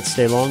 so I can't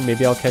stay long.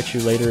 Maybe I'll catch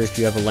you later if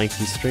you have a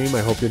lengthy stream.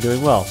 I hope you're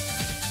doing well.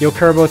 Yo,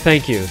 Kerbo,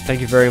 thank you.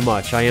 Thank you very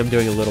much. I am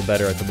doing a little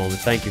better at the moment.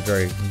 Thank you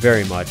very,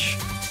 very much.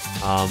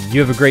 You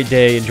have a great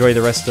day. Enjoy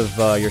the rest of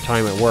your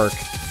time at work.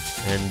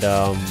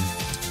 And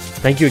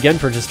thank you again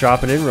for just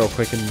dropping in real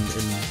quick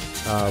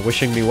and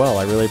wishing me well.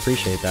 I really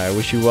appreciate that. I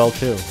wish you well,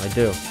 too. I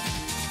do.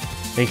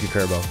 Thank you,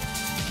 Kerbo.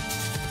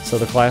 So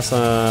the class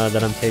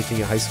that I'm taking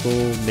at high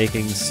school,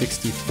 making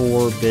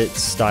 64-bit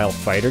style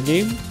fighter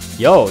game?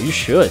 Yo, you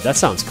should. That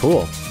sounds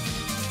cool.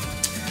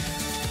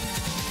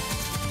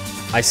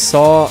 I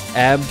saw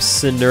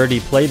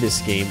AcesAway play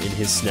this game in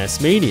his SNES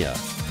Mania.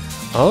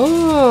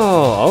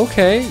 Oh,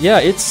 okay. Yeah,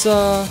 it's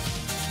oh,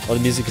 the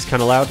music is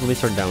kind of loud. Let me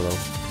turn it down a little.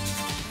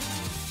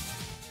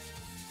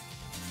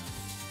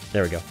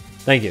 There we go.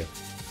 Thank you.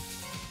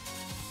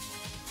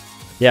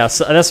 Yeah,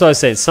 so that's what I was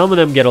saying. Some of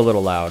them get a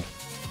little loud.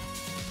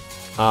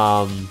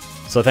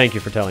 So thank you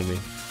for telling me.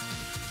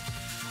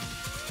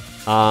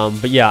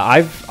 But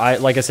yeah,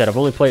 like I said, I've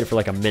only played it for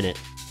like a minute,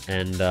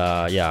 and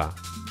yeah.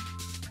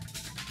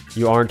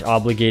 You aren't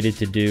obligated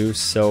to do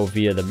so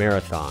via the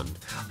marathon.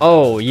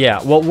 Oh,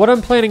 yeah. Well, what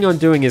I'm planning on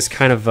doing is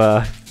kind of,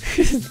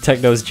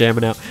 Techno's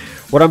jamming out.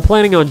 What I'm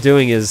planning on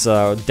doing is,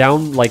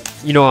 like,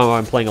 you know how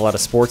I'm playing a lot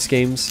of sports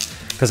games,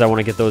 because I want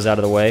to get those out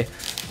of the way.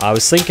 I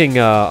was thinking,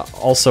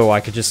 also, I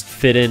could just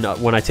fit in,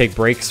 when I take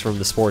breaks from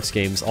the sports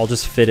games, I'll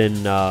just fit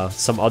in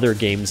some other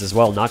games as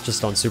well, not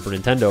just on Super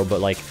Nintendo, but,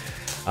 like,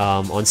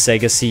 on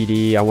Sega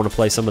CD, I want to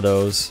play some of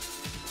those,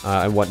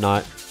 and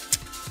whatnot.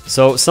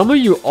 So, some of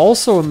you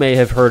also may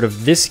have heard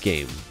of this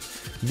game.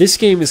 This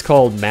game is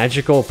called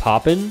Magical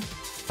Poppin'.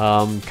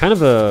 Kind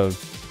of a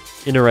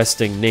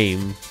interesting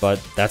name,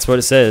 but that's what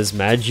it says,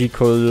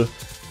 Magical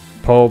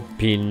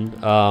Poppin'.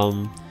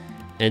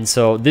 And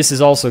so, this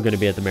is also going to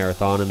be at the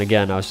marathon, and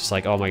again, I was just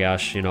like, oh my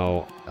gosh, you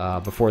know,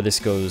 before this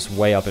goes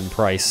way up in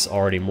price,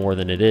 already more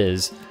than it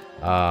is,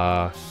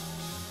 gotta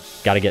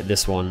get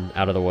this one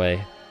out of the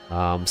way.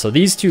 So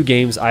these two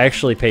games I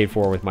actually paid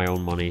for with my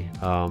own money,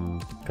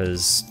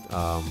 because,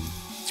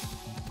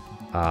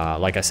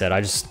 like I said,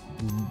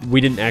 we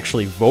didn't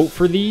actually vote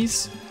for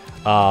these,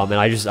 and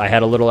I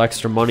had a little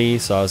extra money,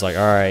 so I was like,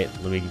 all right,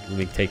 let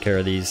me take care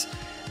of these,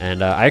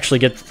 and I actually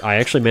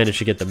managed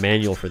to get the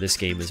manual for this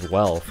game as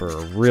well for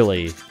a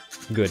really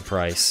good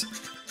price.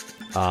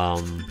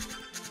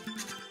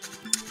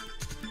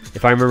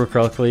 If I remember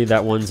correctly,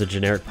 that one's a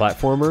generic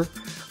platformer.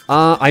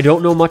 I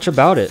don't know much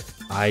about it.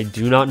 I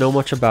do not know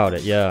much about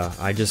it, yeah.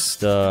 I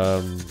just,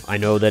 I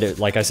know that it,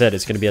 like I said,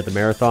 it's going to be at the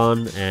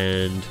marathon,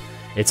 and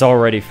it's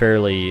already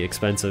fairly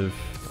expensive,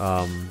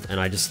 and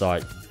I just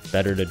thought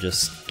better to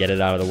just get it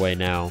out of the way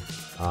now.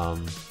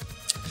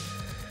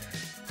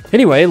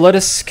 Anyway, let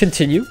us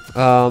continue.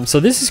 So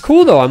this is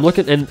cool, though. I'm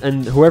looking,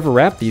 and whoever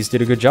wrapped these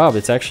did a good job.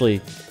 It's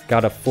actually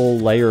got a full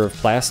layer of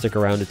plastic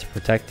around it to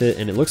protect it,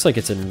 and it looks like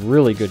it's in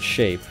really good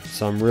shape,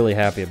 so I'm really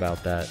happy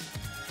about that.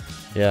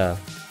 Yeah.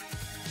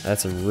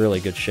 That's in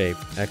really good shape.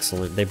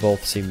 Excellent. They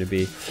both seem to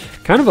be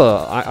kind of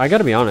a. I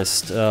gotta be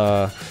honest.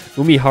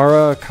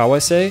 Umihara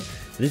Kawase.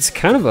 It's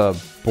kind of a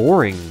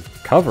boring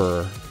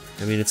cover.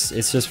 I mean, it's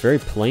just very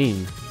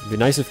plain. It'd be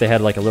nice if they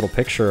had like a little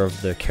picture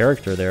of the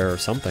character there or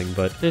something.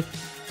 But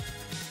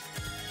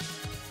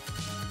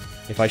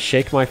if I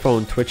shake my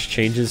phone, Twitch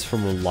changes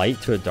from a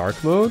light to a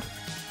dark mode.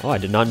 Oh, I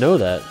did not know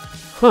that.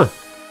 Huh.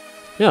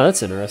 Yeah,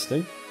 that's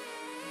interesting.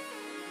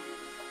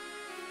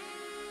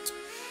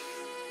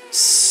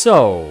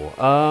 So,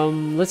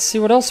 let's see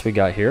what else we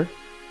got here.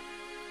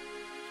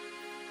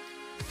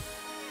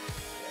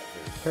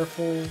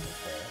 Careful. Okay.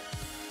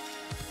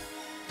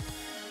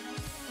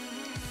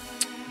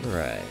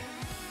 Alright.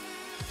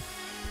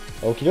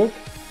 Okie doke.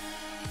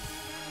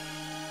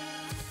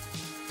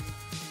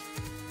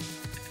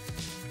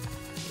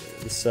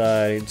 This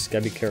side, just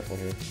gotta be careful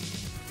here.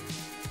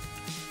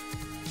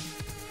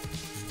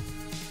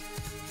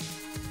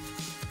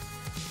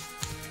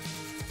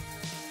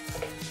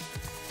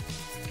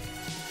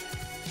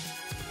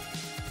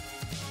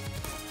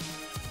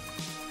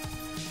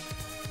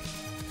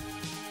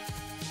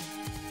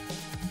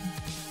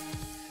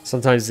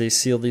 Sometimes they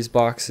seal these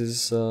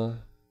boxes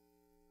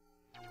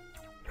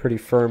pretty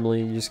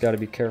firmly. You just got to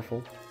be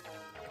careful.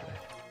 Okay.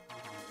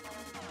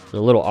 A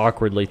little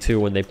awkwardly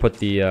too when they put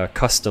the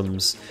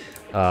customs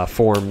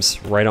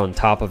forms right on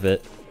top of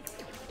it.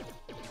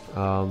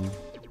 Yeah,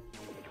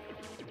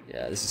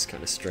 this is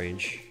kind of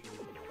strange.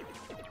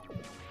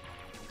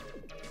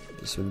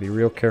 Just want to be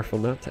real careful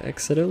not to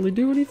accidentally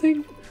do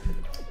anything.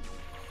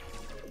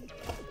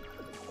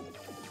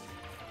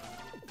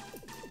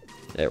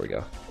 There we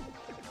go.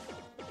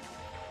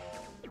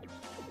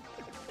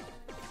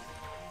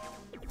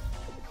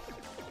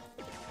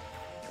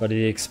 But at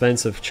the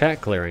expense of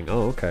chat clearing.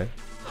 Oh, okay.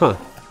 Huh.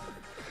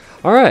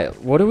 Alright,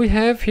 what do we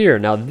have here?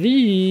 Now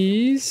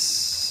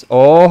these...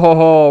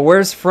 Oh,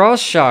 where's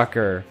Frost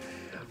Shocker?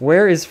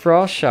 Where is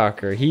Frost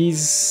Shocker? He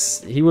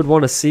would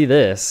want to see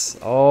this.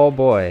 Oh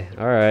boy.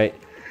 All right.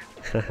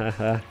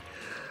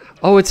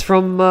 Oh, it's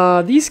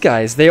from these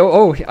guys.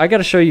 Oh, I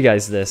gotta show you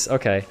guys this.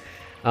 Okay.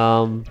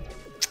 I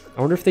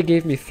wonder if they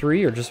gave me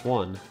 3 or just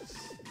 1.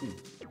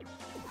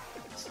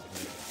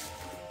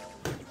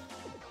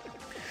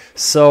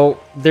 So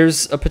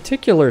there's a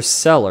particular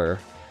seller.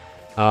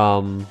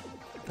 I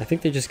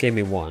think they just gave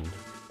me 1.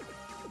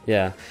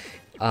 Yeah.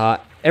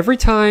 Every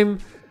time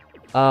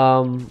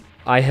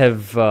I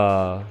have.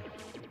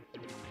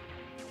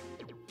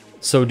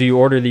 So do you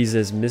order these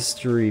as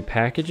mystery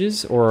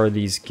packages or are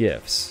these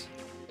gifts?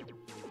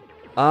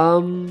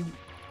 I'm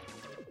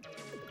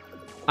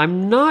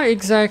not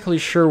exactly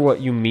sure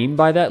what you mean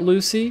by that,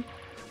 Lucy.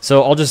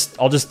 So I'll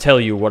just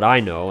tell you what I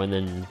know, and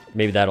then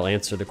maybe that'll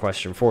answer the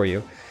question for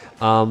you.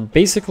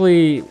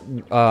 Basically,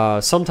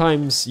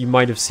 sometimes you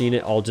might have seen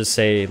it. I'll just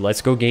say,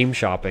 "Let's go game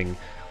shopping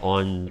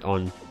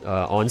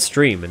on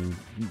stream," and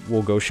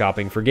we'll go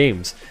shopping for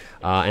games.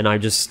 And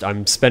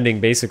I'm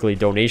spending basically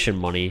donation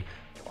money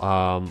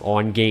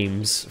on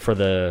games for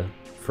the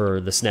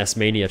SNES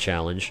Mania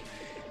challenge.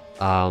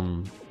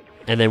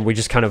 And then we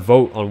just kind of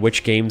vote on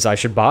which games I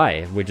should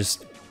buy.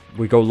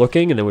 We go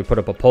looking, and then we put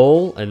up a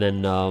poll, and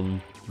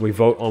then we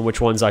vote on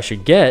which ones I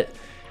should get,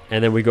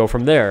 and then we go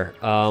from there.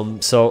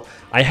 So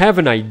I have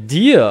an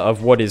idea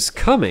of what is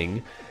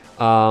coming,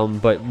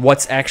 but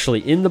what's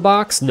actually in the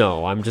box,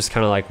 no. I'm just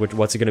kind of like,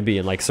 what's it going to be?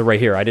 And like, so right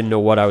here, I didn't know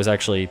what I was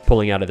actually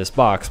pulling out of this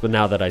box, but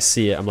now that I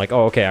see it, I'm like,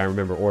 oh, okay, I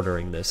remember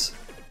ordering this.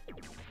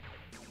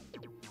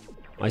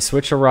 My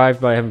Switch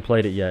arrived, but I haven't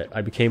played it yet.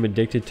 I became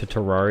addicted to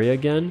Terraria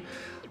again.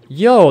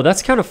 Yo,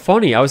 that's kind of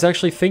funny. I was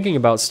actually thinking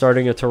about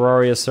starting a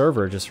Terraria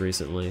server just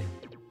recently.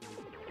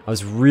 I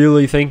was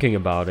really thinking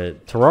about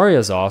it. Terraria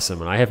is awesome,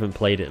 and I haven't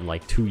played it in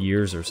like 2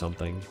 years or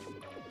something.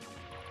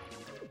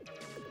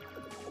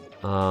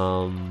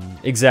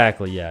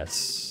 Exactly,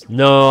 yes.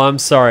 No, I'm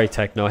sorry,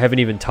 Techno. I haven't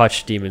even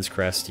touched Demon's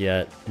Crest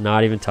yet.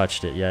 Not even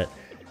touched it yet.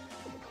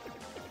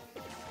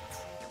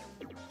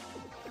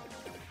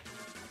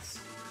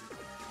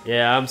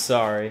 Yeah, I'm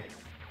sorry.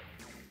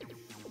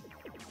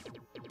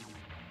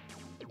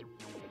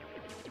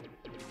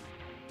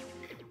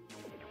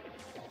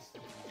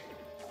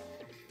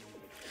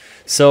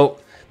 So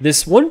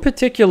this one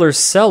particular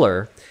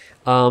seller,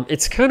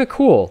 it's kind of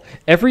cool.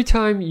 Every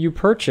time you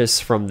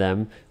purchase from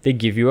them, they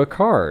give you a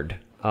card.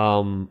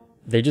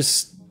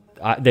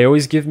 They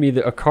always give me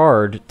a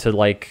card to,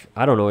 like,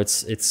 I don't know,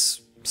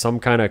 it's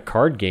some kind of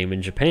card game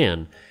in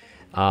Japan.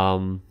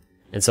 And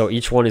so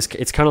each one it's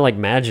kind of like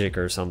Magic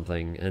or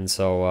something. And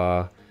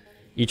so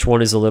each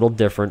one is a little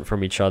different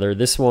from each other.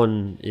 This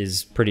one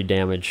is pretty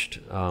damaged.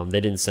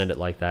 They didn't send it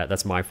like that.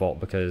 That's my fault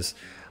because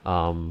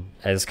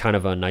as kind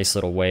of a nice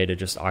little way to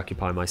just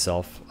occupy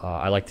myself,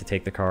 I like to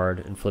take the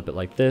card and flip it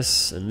like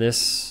this, and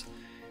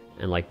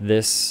like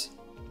this.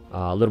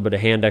 A little bit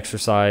of hand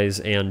exercise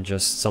and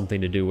just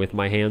something to do with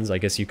my hands. I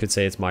guess you could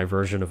say it's my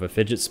version of a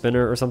fidget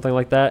spinner or something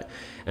like that.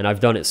 And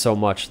I've done it so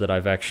much that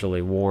I've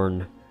actually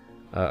worn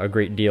a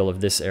great deal of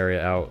this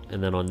area out,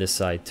 and then on this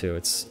side too.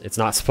 It's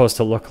not supposed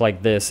to look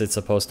like this. It's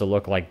supposed to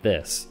look like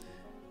this.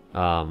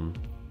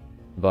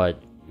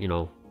 But you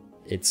know,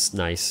 it's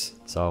nice.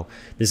 So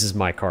this is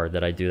my card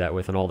that I do that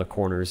with, and all the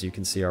corners you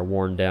can see are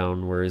worn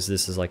down, whereas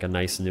this is like a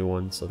nice new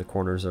one, so the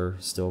corners are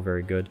still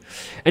very good.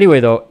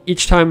 Anyway, though,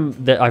 each time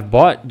that I've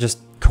bought,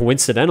 just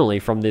coincidentally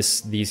from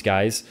these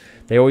guys,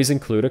 they always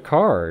include a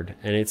card,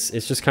 and it's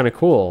just kind of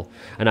cool.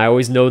 And I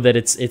always know that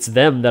it's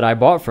them that I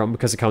bought from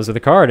because it comes with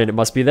a card, and it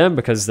must be them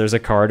because there's a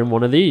card in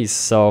one of these.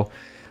 So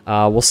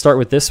we'll start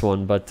with this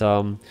one, but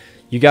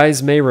you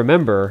guys may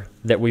remember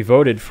that we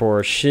voted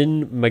for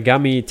Shin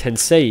Megami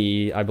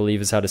Tensei, I believe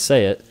is how to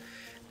say it.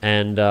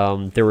 And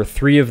there were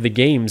 3 of the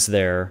games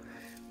there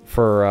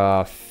for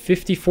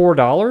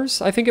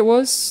 $54, I think it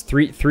was.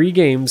 Three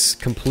games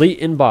complete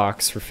in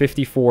box for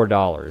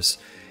 $54.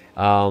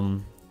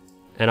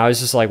 And I was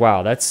just like,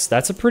 wow,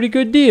 that's a pretty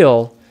good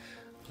deal.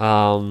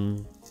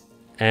 And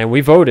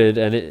we voted,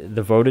 and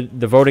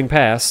the voting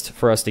passed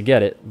for us to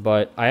get it.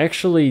 But I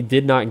actually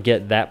did not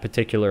get that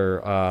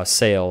particular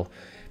sale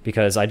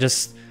because I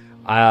just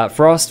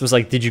Frost was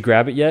like, did you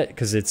grab it yet?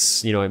 Because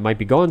it's, you know, it might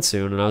be gone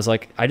soon. And I was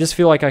like, I just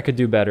feel like I could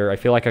do better. I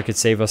feel like I could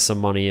save us some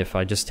money if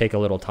I just take a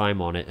little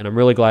time on it. And I'm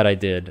really glad I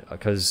did,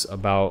 because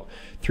about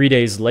 3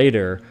 days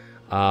later,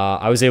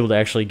 I was able to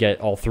actually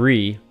get all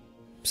 3,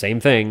 same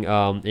thing,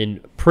 in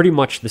pretty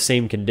much the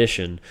same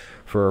condition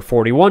for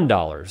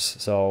 $41.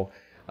 So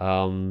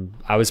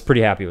I was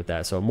pretty happy with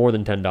that. So more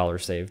than $10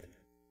 saved.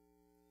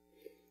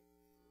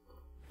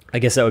 I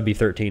guess that would be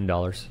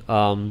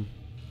 $13.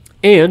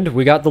 And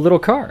we got the little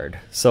card,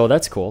 so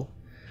that's cool.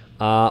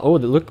 Oh,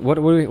 look! What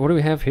do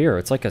we have here?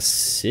 It's like a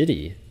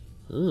city.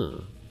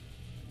 Oh.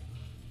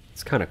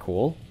 It's kind of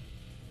cool.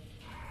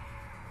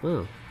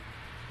 Oh.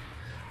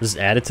 Just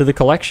add it to the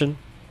collection.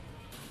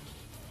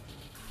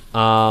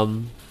 I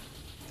think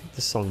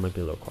this song might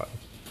be a little quiet.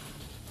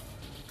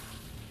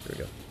 There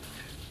we go.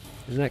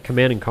 Isn't that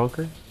Command and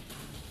Conquer?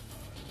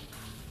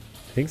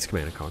 I think it's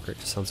Command & Conquer. It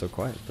just sounds so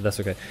quiet, but that's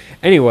okay.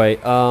 Anyway,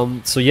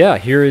 so yeah,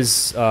 here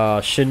is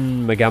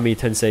Shin Megami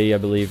Tensei, I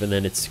believe, and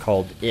then it's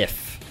called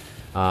If,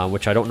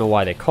 which I don't know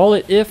why they call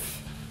it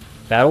If.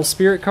 Battle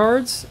Spirit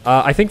cards?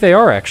 I think they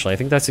are, actually. I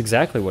think that's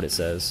exactly what it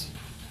says.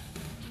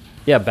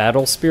 Yeah,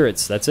 Battle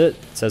Spirits. That's it.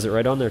 It says it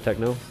right on there,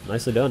 Techno.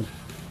 Nicely done.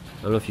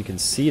 I don't know if you can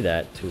see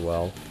that too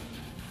well.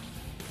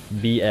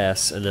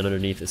 BS, and then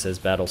underneath it says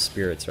Battle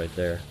Spirits right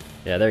there.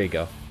 Yeah, there you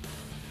go.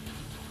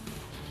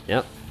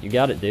 Yep, you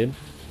got it, dude.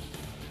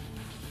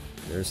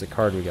 There's the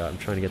card we got. I'm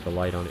trying to get the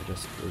light on it.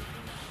 Just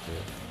yeah.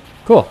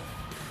 Cool.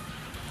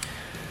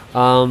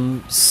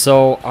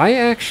 So I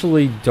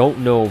actually don't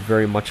know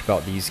very much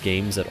about these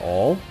games at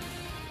all.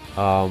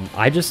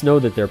 I just know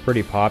that they're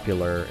pretty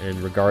popular and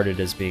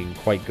regarded as being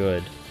quite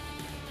good.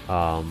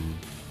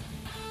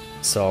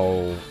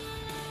 So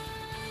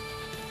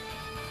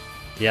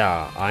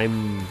yeah,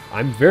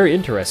 I'm very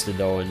interested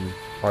though, and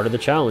part of the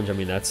challenge, I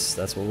mean, that's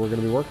what we're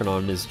going to be working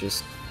on, is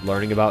just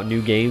learning about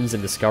new games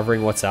and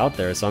discovering what's out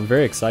there. So I'm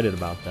very excited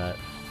about that.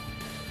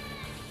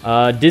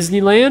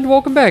 Disneyland,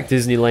 welcome back,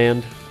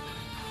 Disneyland.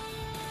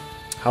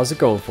 How's it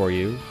going for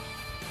you?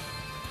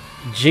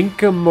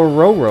 Jinka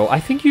Mororo,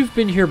 I think you've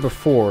been here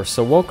before,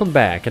 so welcome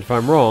back. If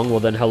I'm wrong, well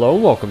then hello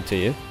and welcome to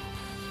you.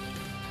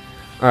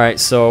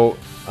 Alright, so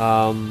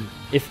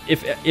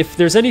if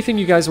there's anything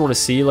you guys want to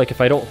see, like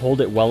if I don't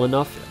hold it well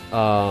enough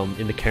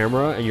in the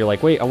camera and you're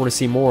like, wait, I want to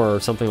see more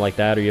or something like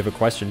that, or you have a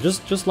question,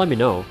 just let me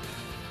know.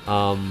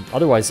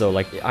 Otherwise though,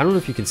 like, I don't know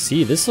if you can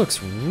see, this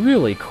looks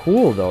really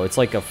cool though. It's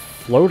like a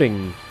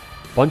floating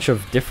bunch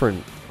of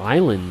different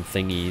island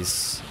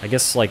thingies. I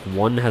guess like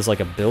one has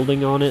like a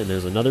building on it and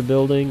there's another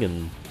building,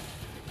 and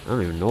I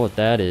don't even know what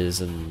that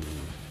is, and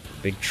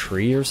a big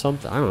tree or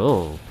something. I don't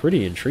know.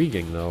 Pretty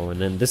intriguing though.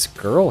 And then this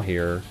girl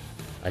here,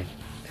 I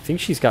think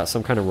she's got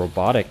some kind of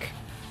robotic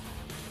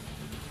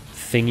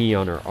thingy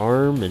on her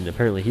arm, and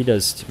apparently he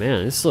does too.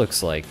 Man, this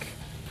looks like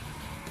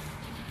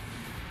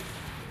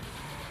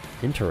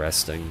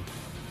interesting.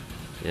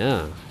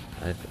 Yeah,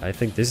 I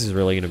think this is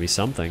really going to be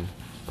something,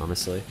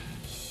 honestly.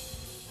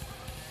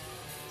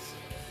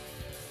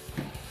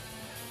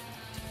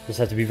 Just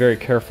have to be very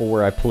careful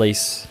where I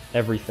place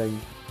everything,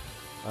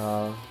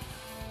 because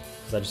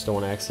I just don't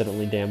want to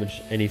accidentally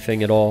damage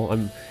anything at all.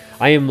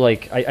 I am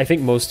like, I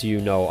think most of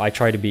you know, I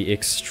try to be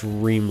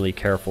extremely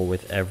careful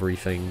with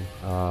everything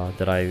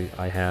that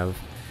I have.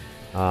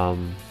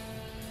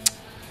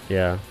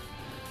 Yeah.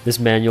 This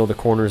manual, the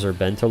corners are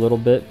bent a little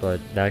bit, but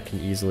that can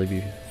easily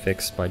be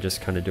fixed by just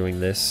kind of doing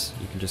this.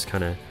 You can just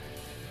kind of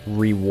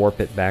re-warp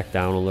it back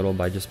down a little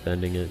by just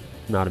bending it.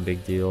 Not a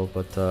big deal,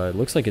 but it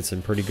looks like it's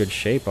in pretty good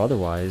shape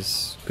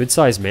otherwise. Good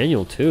size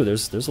manual too.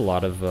 There's a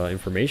lot of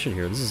information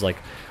here. This is like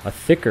a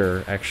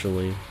thicker,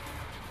 actually,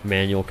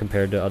 manual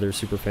compared to other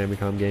Super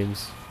Famicom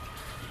games.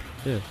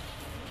 Yeah.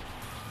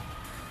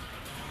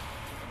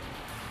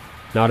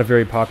 Not a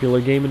very popular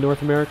game in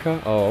North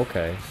America? Oh,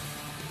 okay.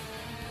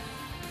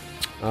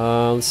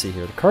 Let's see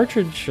here. The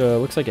cartridge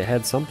looks like it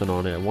had something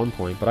on it at one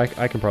point, but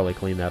I can probably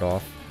clean that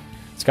off.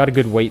 It's got a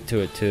good weight to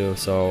it too,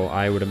 so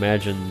I would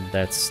imagine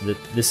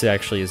this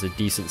actually is a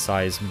decent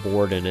sized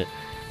board in it,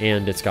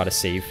 and it's got a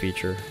save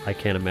feature. I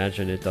can't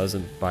imagine it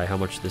doesn't by how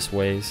much this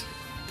weighs.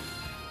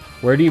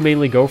 Where do you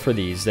mainly go for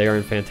these? They are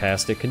in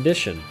fantastic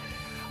condition.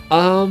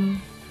 I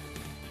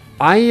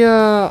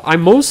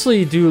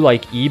mostly do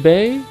like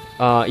eBay.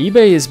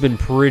 eBay has been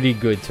pretty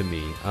good to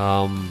me.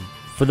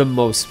 For the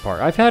most part.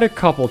 I've had a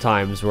couple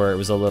times where it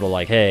was a little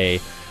like, hey,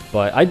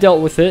 but I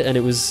dealt with it and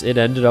it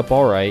ended up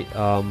alright.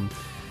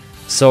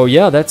 So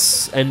yeah,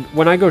 and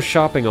when I go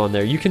shopping on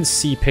there, you can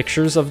see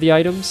pictures of the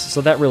items,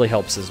 so that really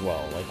helps as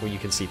well, like when you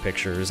can see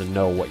pictures and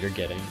know what you're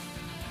getting.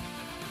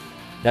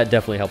 That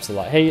definitely helps a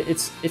lot. Hey,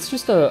 it's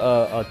just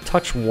a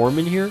touch warm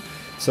in here,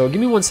 so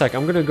give me 1 sec.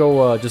 I'm gonna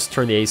go just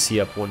turn the AC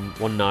up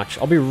one notch.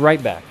 I'll be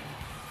right back.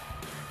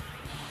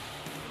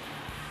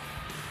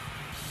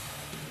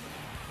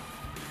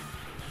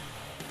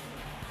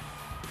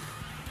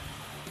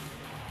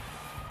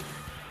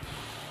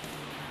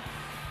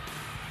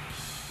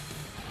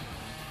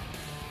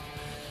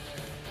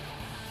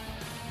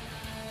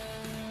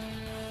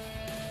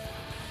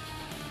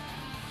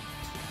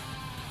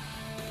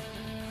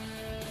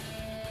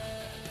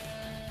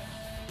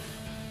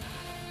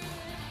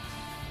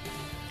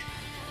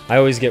 I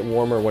always get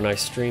warmer when I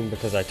stream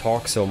because I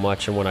talk so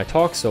much, and when I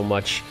talk so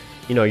much,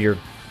 you know, you're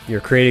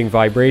creating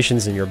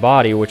vibrations in your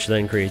body, which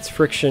then creates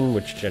friction,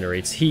 which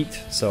generates heat,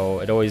 so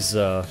it always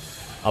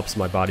ups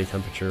my body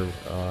temperature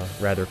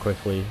rather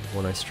quickly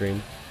when I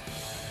stream.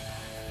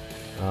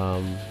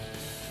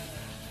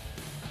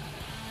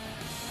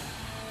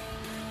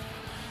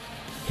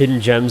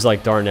 Hidden gems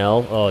like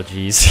Darnell, oh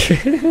jeez.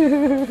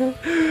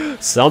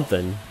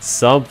 something.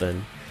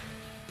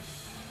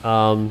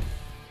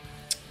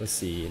 Let's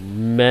see,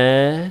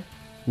 Mehmet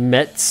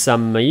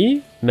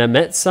Sami,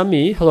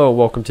 hello and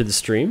welcome to the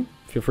stream.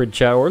 Feel free to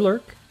chat or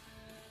lurk.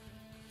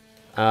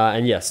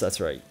 And yes,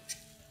 that's right.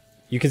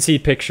 You can see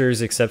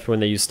pictures except when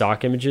they use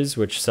stock images,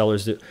 which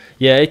sellers do.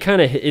 Yeah,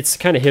 it's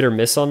kind of hit or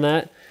miss on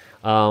that.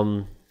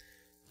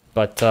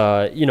 But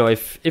you know,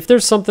 if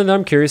there's something that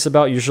I'm curious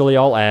about, usually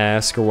I'll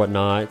ask or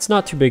whatnot. It's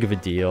not too big of a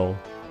deal.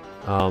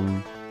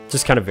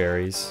 Just kind of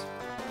varies.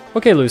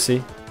 Okay,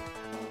 Lucy.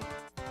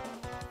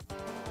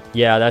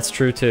 Yeah, that's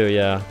true too.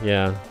 Yeah,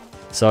 yeah.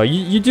 So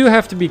you do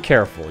have to be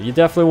careful. You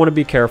definitely want to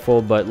be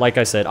careful. But like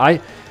I said, I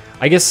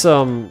guess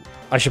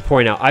I should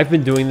point out I've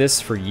been doing this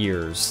for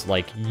years,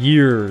 like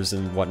years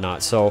and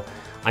whatnot. So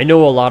I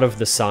know a lot of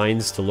the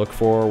signs to look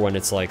for when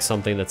it's like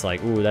something that's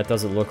like, ooh, that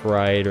doesn't look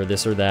right, or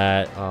this or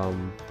that.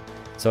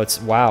 So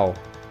it's, wow.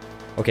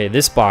 Okay,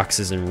 this box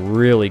is in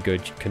really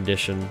good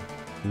condition.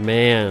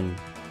 Man,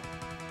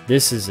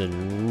 this is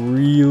in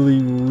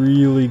really,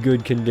 really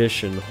good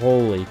condition.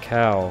 Holy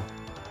cow.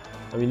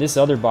 I mean, this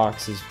other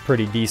box is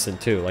pretty decent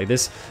too. Like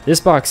this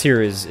box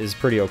here is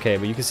pretty okay,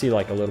 but you can see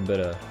like a little bit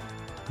of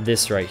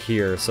this right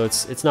here. So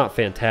it's not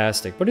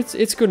fantastic, but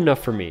it's good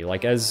enough for me.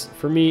 Like, as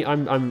for me,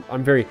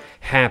 I'm very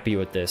happy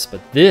with this.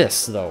 But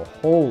this though,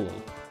 holy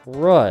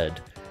crud.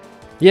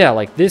 Yeah,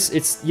 like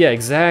this, yeah,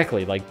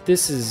 exactly. Like,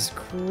 this is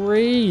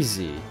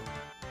crazy.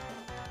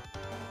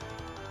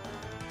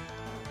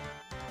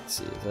 Let's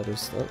see, is that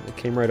just, oh, it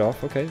came right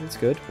off. Okay, that's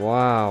good.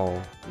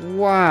 Wow.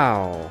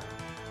 Wow.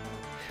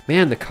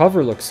 Man, the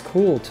cover looks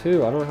cool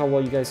too. I don't know how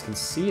well you guys can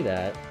see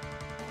that.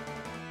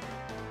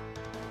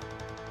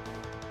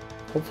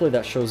 Hopefully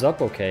that shows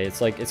up okay. It's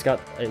like,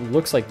 it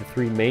looks like the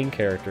 3 main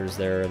characters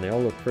there, and they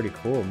all look pretty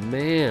cool.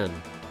 Man.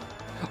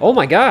 Oh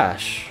my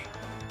gosh.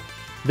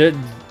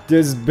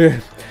 There's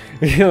been,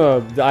 you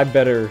know, I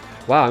better,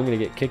 wow, I'm gonna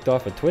get kicked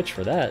off of Twitch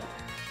for that.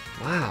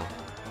 Wow.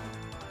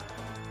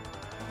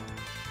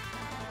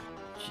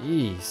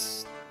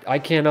 Jeez. I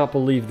cannot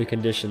believe the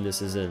condition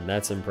this is in.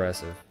 That's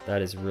impressive.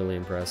 That is really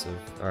impressive.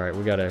 Alright,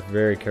 we gotta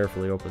very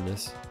carefully open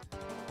this.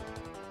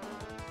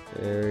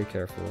 Very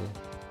carefully.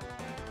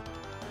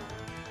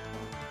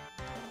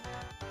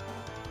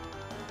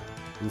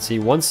 And see,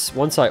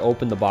 once I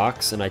open the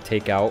box and I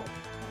take out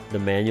the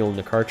manual and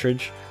the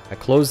cartridge, I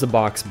close the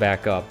box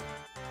back up,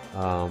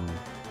 and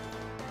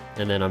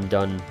then I'm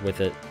done with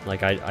it.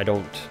 Like, I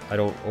don't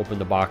open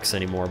the box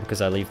anymore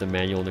because I leave the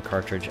manual and the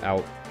cartridge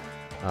out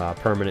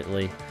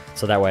permanently,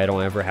 so that way I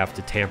don't ever have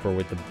to tamper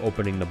with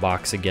opening the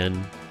box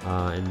again,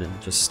 and then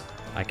just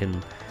I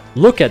can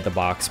look at the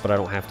box, but I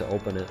don't have to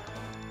open it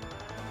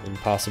and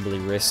possibly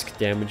risk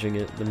damaging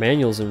it. The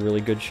manual's in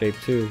really good shape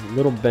too. A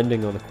little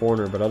bending on the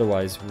corner, but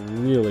otherwise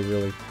really,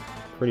 really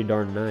pretty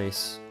darn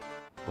nice.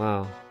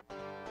 Wow.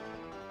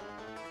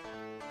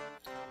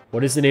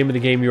 What is the name of the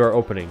game you are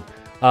opening?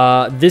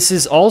 This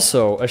is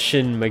also a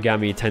Shin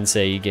Megami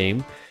Tensei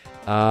game.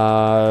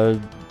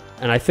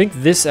 And I think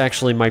this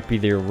actually might be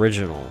the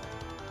original.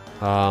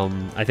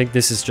 I think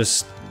this is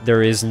just,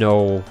 there is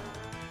no,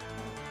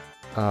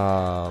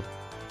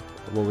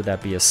 what would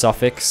that be, a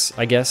suffix,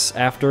 I guess,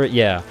 after it?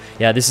 Yeah,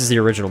 this is the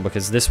original,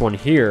 because this one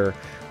here,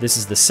 this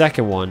is the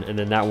second one, and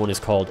then that one is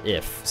called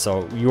If.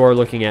 So you are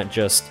looking at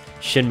just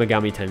Shin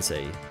Megami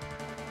Tensei.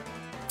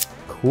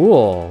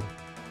 Cool.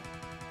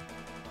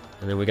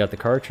 And then we got the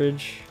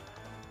cartridge.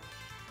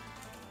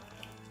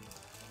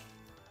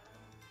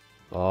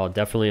 Oh,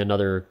 definitely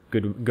another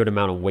good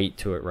amount of weight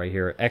to it right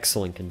here.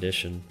 Excellent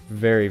condition.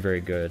 Very,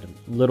 very good.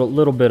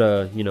 Little bit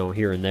of, you know,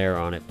 here and there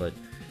on it, but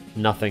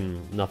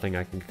nothing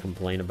I can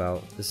complain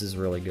about. This is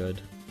really good.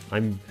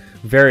 I'm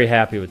very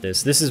happy with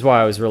this. This is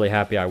why I was really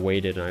happy I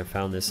waited and I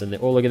found this. And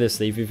oh, look at this.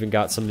 They've even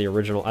got some of the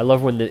original. I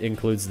love when it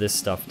includes this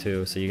stuff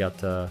too. So you got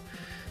the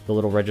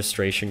little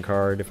registration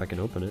card, if I can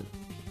open it.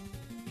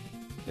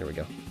 There we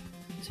go.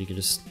 So you can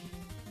just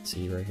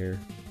see right here.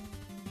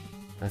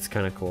 That's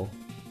kind of cool.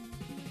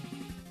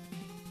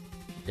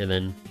 And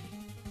then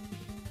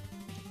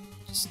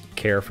just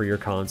care for your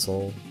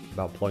console,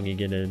 about plugging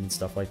it in,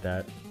 stuff like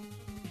that.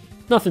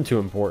 Nothing too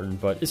important,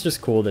 but it's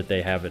just cool that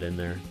they have it in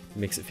there. It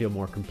makes it feel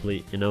more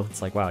complete, you know?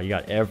 It's like, wow, you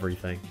got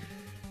everything.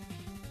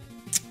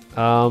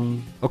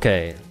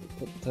 Okay.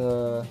 Put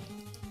that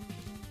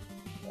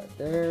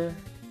there.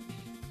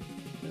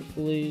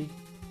 Hopefully.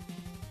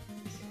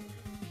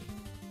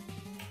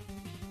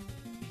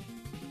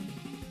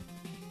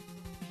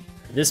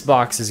 This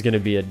box is going to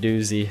be a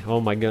doozy.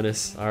 Oh my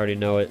goodness, I already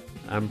know it.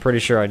 I'm pretty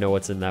sure I know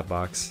what's in that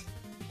box.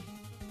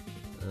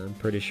 I'm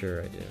pretty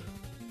sure I do.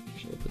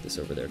 Actually, I'll put this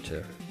over there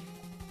too.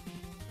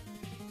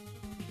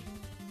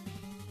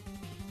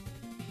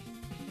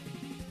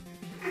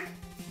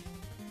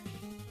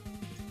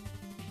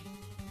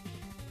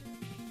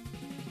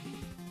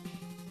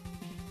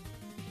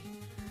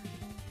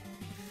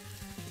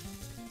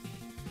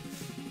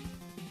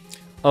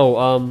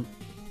 Oh,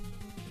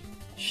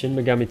 Shin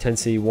Megami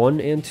Tensei 1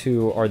 and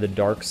 2 are the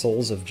Dark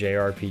Souls of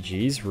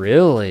JRPGs?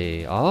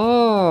 Really?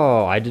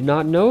 Oh, I did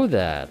not know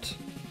that.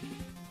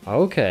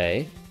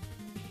 Okay.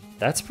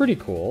 That's pretty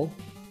cool.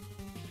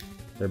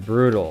 They're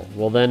brutal.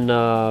 Well then,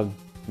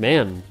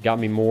 man, got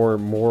me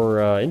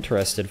more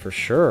interested for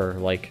sure.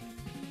 Like,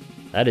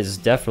 that is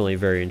definitely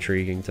very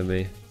intriguing to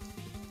me.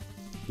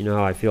 You know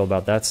how I feel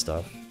about that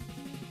stuff.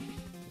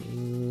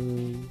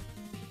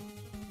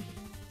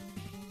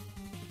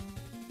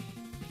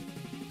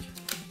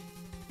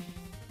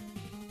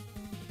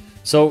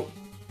 So,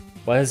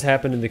 what has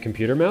happened in the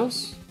computer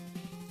mouse?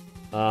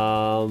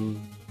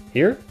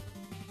 Here?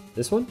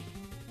 This one?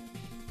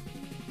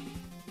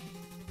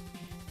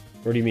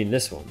 Or do you mean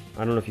this one?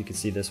 I don't know if you can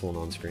see this one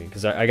on screen,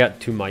 because I got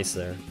two mice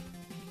there.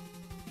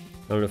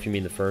 I don't know if you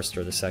mean the first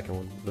or the second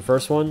one. The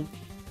first one,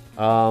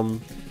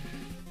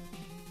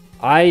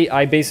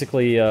 I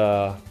basically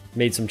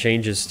made some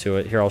changes to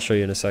it. Here, I'll show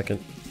you in a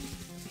second.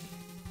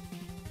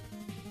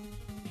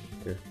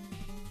 Here.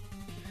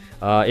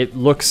 It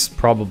looks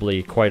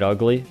probably quite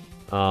ugly.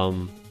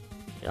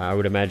 I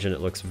would imagine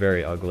it looks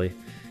very ugly.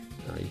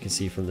 You can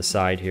see from the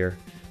side here.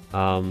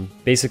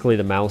 Basically,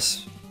 the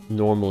mouse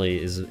normally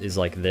is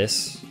like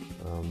this.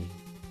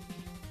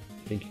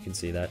 I think you can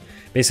see that.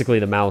 Basically,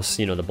 the mouse,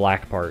 you know, the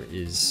black part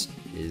is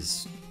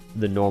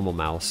the normal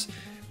mouse,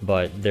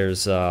 but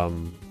there's a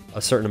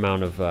certain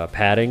amount of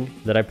padding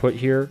that I put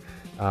here.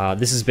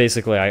 This is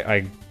basically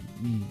I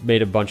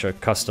made a bunch of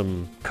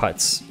custom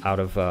cuts out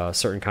of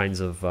certain kinds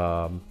of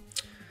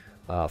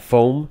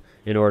foam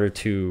in order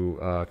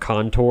to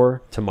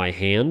contour to my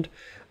hand.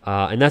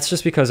 And that's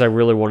just because I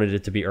really wanted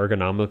it to be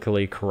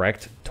ergonomically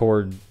correct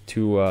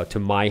to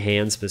my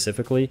hand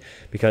specifically,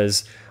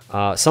 because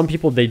some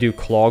people, they do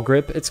claw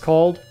grip, it's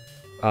called,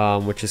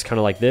 which is kind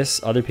of like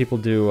this. Other people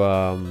do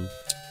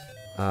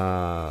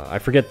I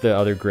forget the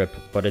other grip,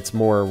 but it's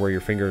more where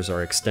your fingers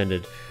are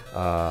extended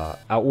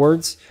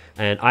outwards,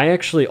 and I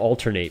actually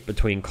alternate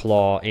between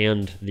claw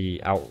and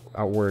the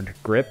outward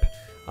grip,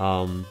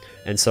 and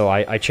so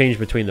I change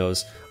between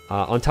those.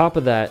 On top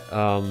of that,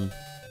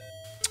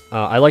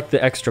 I like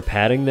the extra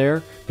padding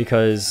there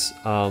because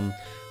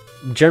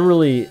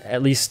generally,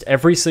 at least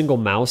every single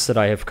mouse that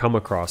I have come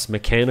across,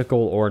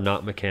 mechanical or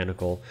not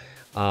mechanical,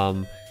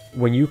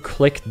 when you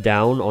click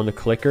down on the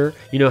clicker,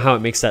 you know how it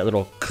makes that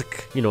little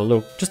click, you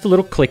know, just a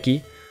little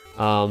clicky.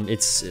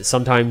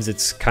 Sometimes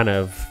it's kind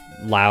of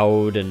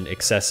loud and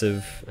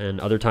excessive, and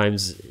other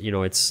times, you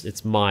know,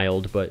 it's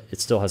mild, but it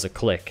still has a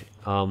click.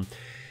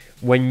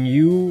 When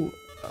you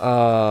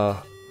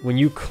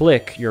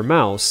click your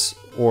mouse,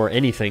 or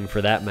anything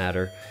for that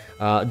matter,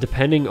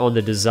 depending on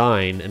the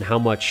design and how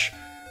much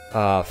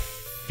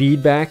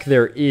feedback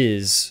there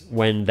is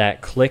when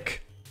that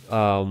click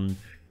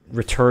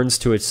returns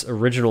to its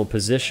original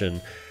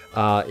position,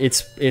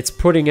 it's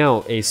putting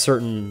out a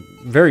certain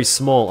very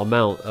small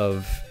amount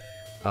of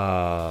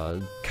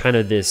kind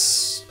of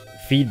this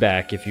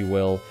feedback, if you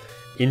will,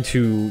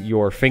 into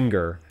your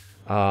finger,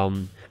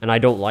 and I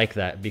don't like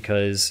that,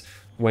 because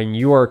when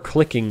you are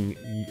clicking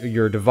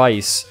your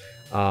device,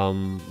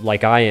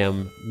 like I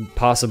am,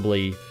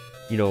 possibly,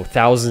 you know,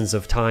 thousands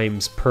of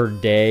times per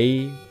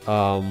day,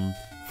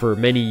 for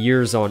many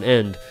years on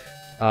end,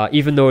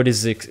 even though it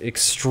is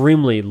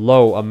extremely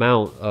low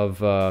amount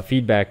of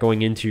feedback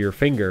going into your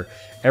finger,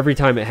 every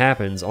time it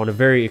happens on a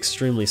very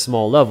extremely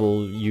small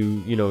level,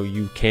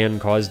 you can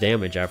cause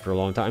damage after a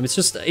long time.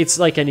 It's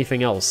like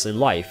anything else in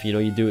life, you know,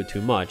 you do it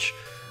too much,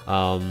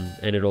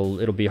 and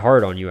it'll be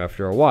hard on you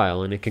after a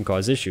while, and it can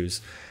cause issues.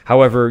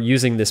 However,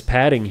 using this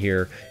padding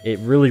here, it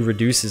really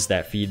reduces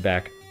that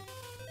feedback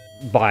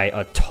by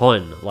a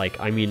ton, like,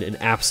 I mean, an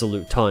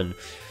absolute ton.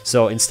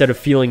 So instead of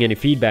feeling any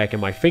feedback in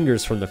my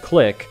fingers from the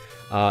click,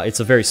 it's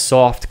a very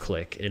soft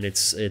click, and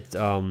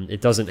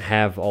it doesn't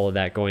have all of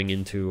that going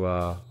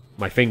into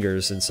my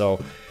fingers, and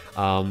so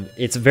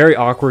it's very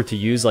awkward to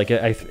use. Like,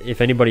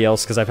 if anybody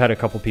else, because I've had a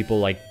couple people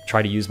like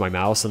try to use my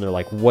mouse, and they're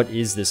like, "What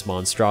is this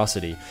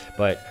monstrosity?"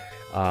 But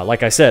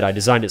like I said, I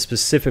designed it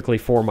specifically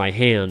for my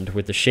hand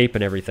with the shape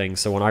and everything,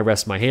 so when I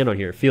rest my hand on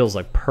here, it feels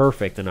like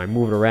perfect, and I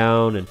move it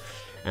around,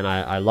 and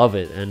I love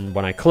it. And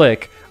when I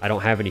click, I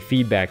don't have any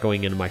feedback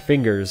going into my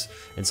fingers,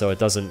 and so it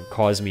doesn't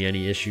cause me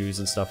any issues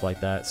and stuff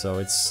like that. So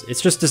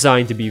it's just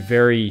designed to be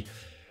very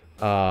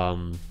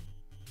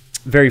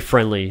very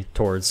friendly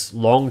towards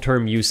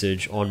long-term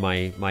usage on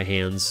my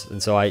hands,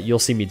 and so you'll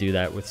see me do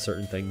that with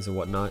certain things and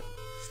whatnot.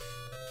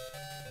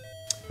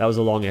 That was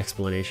a long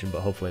explanation,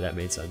 but hopefully that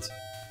made sense.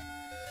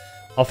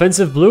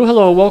 Offensive Blue,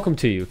 hello and welcome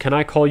to you. Can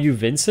I call you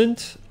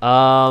Vincent?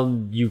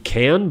 You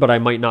can, but I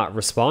might not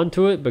respond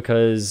to it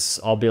because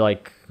I'll be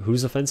like,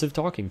 who's Offensive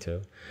talking to?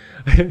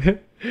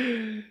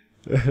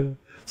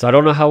 So I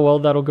don't know how well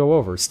that'll go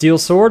over. Steel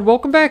Sword,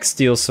 welcome back,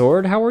 Steel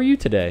Sword. How are you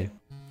today?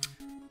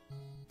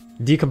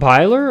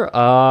 Decompiler,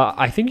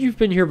 I think you've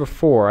been here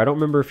before. I don't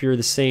remember if you're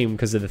the same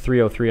because of the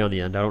 303 on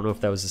the end. I don't know if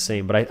that was the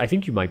same, but I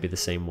think you might be the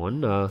same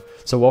one.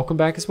 So welcome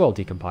back as well,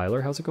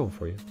 Decompiler. How's it going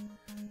for you?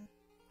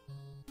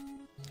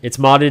 It's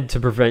modded to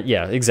prevent,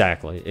 yeah,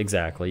 exactly,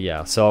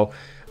 yeah. So,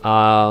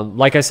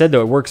 like I said,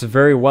 though, it works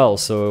very well.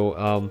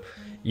 So,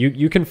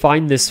 you can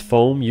find this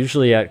foam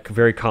usually at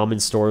very common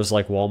stores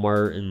like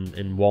Walmart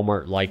and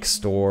Walmart-like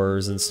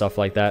stores and stuff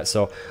like that.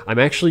 So, I'm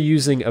actually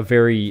using a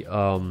very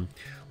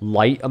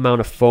light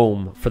amount of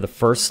foam for the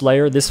first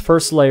layer. This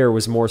first layer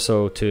was more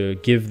so to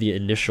give the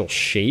initial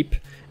shape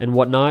and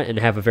whatnot, and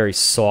have a very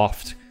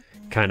soft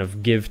kind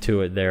of give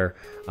to it there.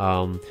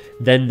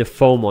 Then the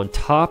foam on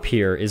top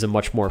here is a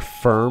much more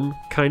firm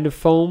kind of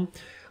foam.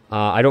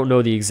 I don't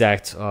know the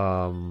exact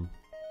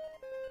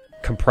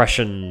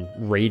compression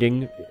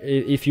rating,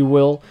 if you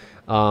will.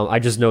 I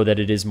just know that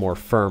it is more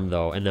firm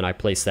though, and then I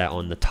place that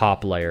on the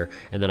top layer,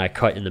 and then I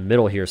cut in the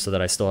middle here so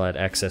that I still had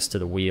access to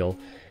the wheel,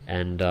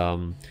 and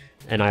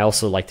I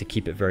also like to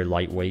keep it very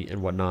lightweight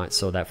and whatnot,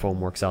 so that foam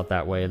works out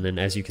that way. And then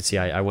as you can see,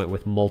 I went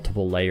with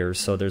multiple layers,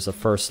 so there's a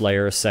first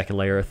layer, a second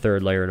layer, a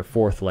third layer, and a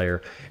fourth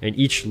layer, and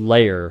each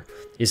layer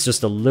is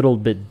just a little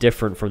bit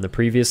different from the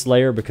previous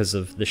layer because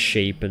of the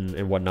shape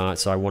and whatnot,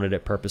 so I wanted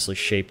it purposely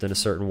shaped in a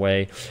certain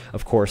way.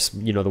 Of course,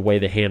 you know, the way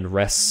the hand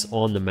rests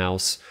on the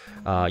mouse,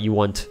 you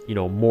want, you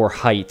know, more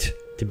height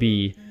to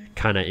be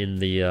kind of in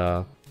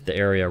the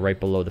area right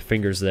below the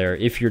fingers there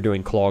if you're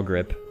doing claw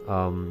grip,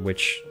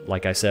 which,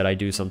 like I said, I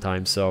do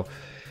sometimes. So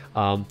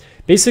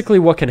basically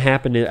what can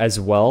happen as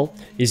well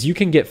is you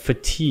can get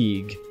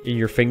fatigue in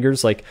your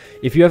fingers. Like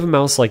if you have a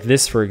mouse like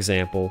this, for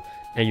example,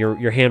 and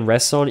your hand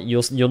rests on it,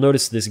 you'll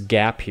notice this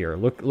gap here.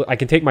 Look, I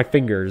can take my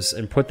fingers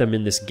and put them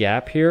in this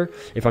gap here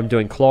if I'm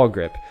doing claw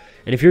grip.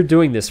 And if you're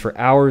doing this for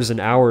hours and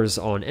hours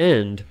on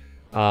end,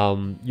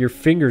 your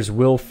fingers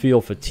will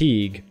feel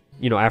fatigue,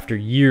 you know, after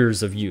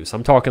years of use.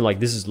 I'm talking like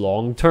this is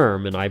long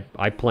term, and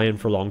I plan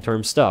for long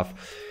term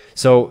stuff.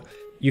 So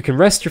you can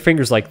rest your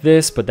fingers like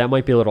this, but that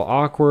might be a little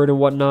awkward and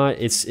whatnot.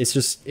 It's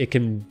just it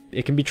can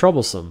be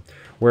troublesome.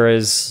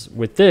 Whereas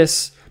with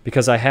this,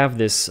 because I have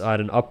this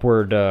at an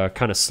upward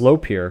kind of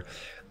slope here,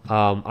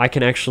 I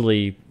can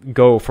actually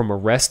go from a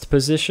rest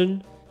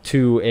position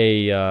to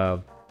a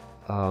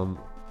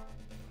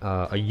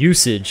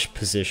usage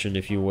position,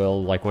 if you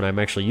will, like when I'm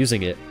actually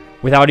using it,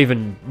 without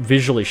even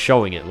visually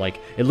showing it. Like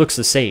it looks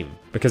the same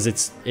because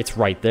it's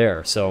right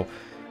there. So,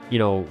 you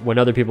know, when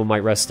other people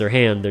might rest their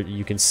hand,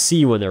 you can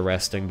see when they're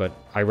resting, but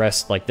I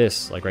rest like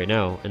this, like right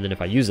now, and then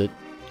if I use it,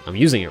 I'm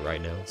using it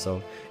right now.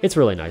 So it's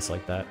really nice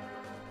like that.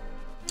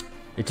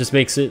 It just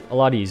makes it a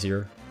lot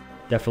easier.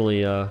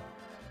 Definitely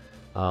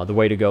the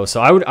way to go.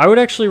 So I would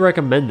actually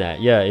recommend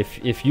that. Yeah,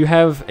 if you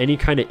have any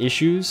kind of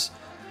issues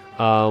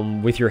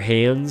with your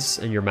hands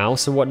and your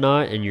mouse and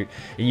whatnot, and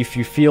if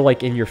you feel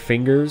like in your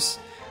fingers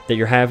that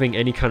you're having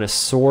any kind of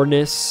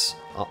soreness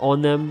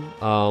on them,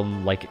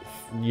 like,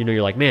 you know,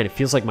 you're like, man, it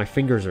feels like my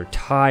fingers are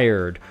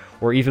tired,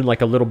 or even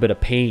like a little bit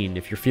of pain.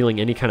 If you're feeling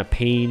any kind of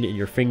pain in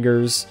your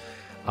fingers,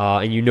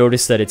 and you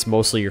notice that it's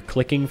mostly your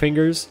clicking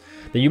fingers,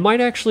 then you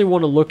might actually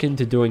want to look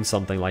into doing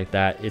something like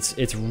that.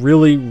 It's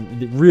really,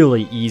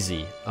 really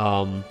easy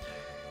to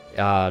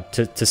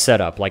set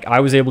up. Like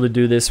I was able to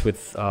do this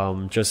with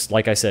just,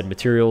 like I said,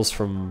 materials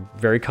from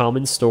very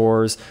common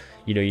stores.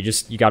 You know,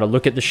 you got to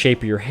look at the shape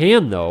of your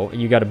hand though, and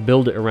you got to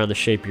build it around the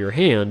shape of your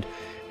hand.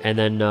 And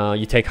then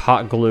you take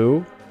hot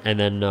glue, and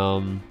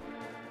then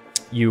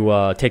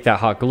you take that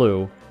hot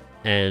glue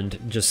and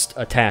just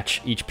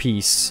attach each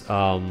piece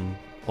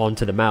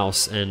onto the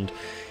mouse. And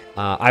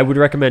I would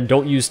recommend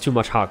don't use too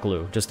much hot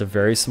glue, just a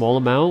very small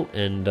amount,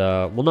 and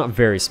well, not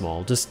very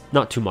small, just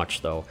not too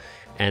much though.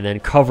 And then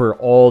cover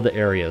all the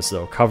areas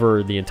though,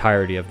 cover the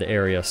entirety of the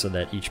area so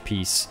that each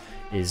piece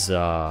is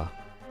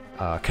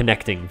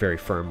connecting very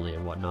firmly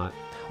and whatnot.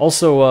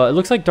 Also, it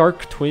looks like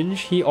Dark Twinge,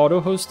 he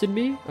auto-hosted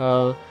me,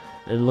 and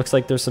it looks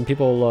like there's some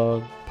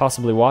people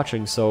possibly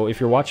watching. So if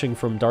you're watching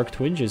from Dark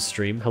Twinge's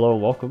stream, hello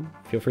and welcome.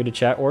 Feel free to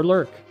chat or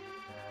lurk.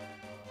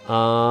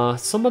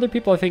 Some other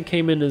people I think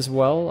came in as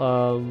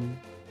well.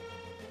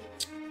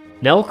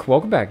 Nelk,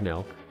 welcome back,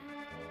 Nelk.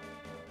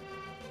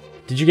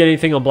 Did you get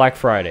anything on Black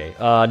Friday?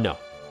 No,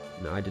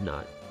 I did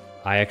not.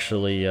 I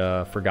actually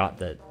forgot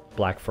that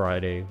Black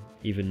Friday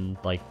even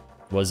like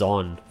was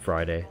on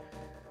Friday.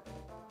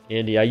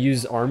 Andy, I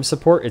use arm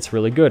support. It's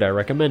really good. I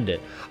recommend it.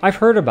 I've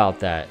heard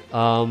about that,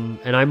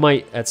 and I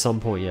might at some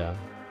point. Yeah,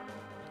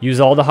 use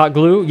all the hot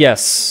glue.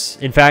 Yes,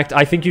 in fact,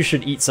 I think you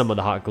should eat some of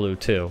the hot glue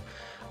too.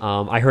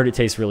 I heard it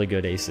tastes really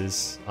good,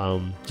 Aces.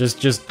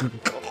 Just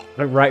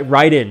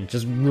right in.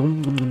 Just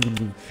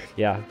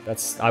yeah.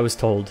 I was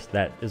told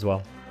that as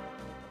well.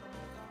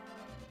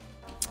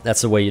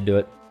 That's the way you do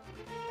it.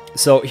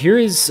 So here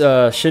is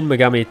Shin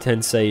Megami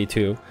Tensei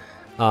 2.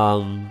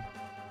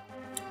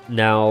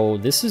 Now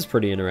this is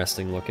pretty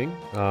interesting looking.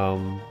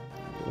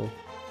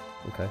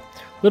 Okay,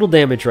 little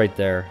damage right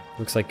there.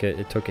 Looks like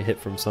it took a hit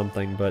from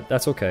something, but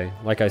that's okay.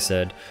 Like I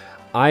said,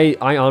 I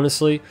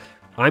honestly,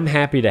 I'm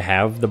happy to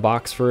have the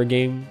box for a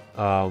game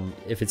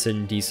if it's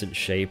in decent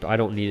shape. I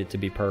don't need it to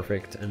be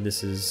perfect, and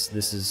this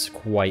is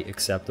quite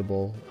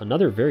acceptable.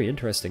 Another very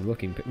interesting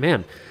looking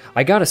man.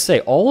 I gotta say,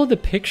 all of the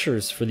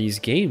pictures for these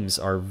games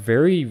are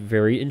very,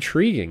 very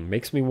intriguing.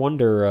 Makes me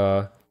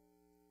wonder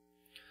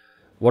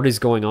what is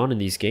going on in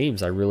these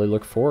games. I really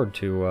look forward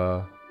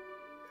to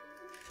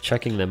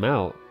checking them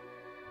out.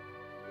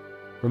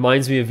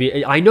 Reminds me of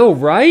I know,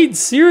 right?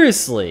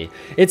 Seriously,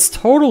 it's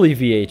totally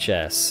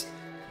VHS.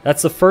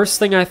 That's the first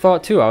thing I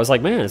thought too. I was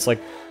like, man,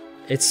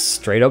 it's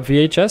straight up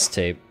VHS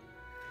tape.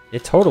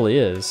 It totally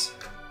is.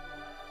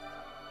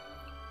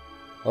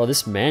 Oh,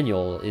 this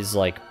manual is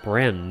like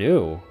brand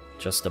new,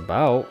 just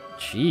about.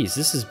 Jeez,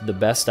 this is the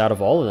best out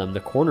of all of them. The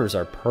corners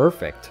are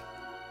perfect.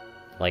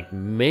 Like,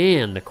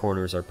 man, the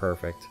corners are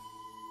perfect.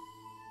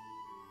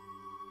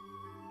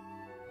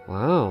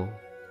 Wow.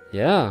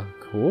 Yeah,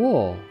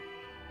 cool.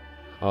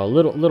 A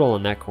little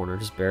on that corner,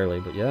 just barely,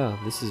 but yeah,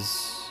 this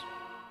is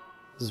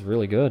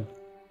really good.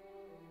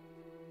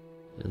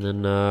 And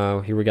then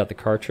here we got the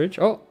cartridge.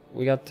 Oh,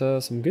 we got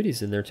some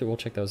goodies in there too. We'll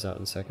check those out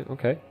in a second.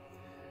 Okay.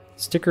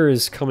 Sticker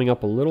is coming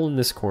up a little in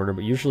this corner,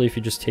 but usually if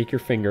you just take your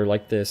finger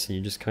like this and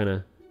you just kind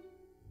of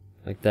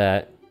like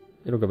that,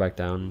 it'll go back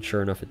down. And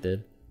sure enough, it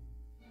did.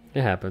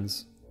 It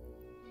happens.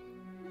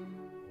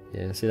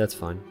 Yeah, see, that's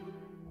fine.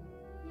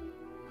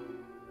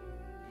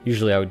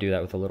 Usually I would do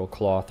that with a little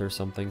cloth or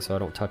something so I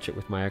don't touch it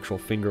with my actual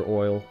finger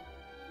oil.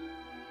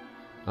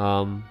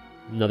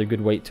 Another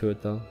good weight to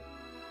it though.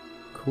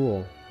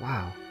 Cool.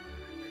 Wow.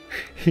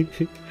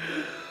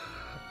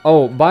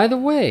 Oh, by the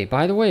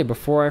way,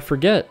 before I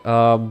forget,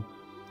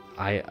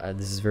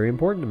 this is very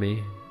important to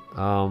me.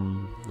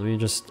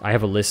 I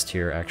have a list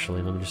here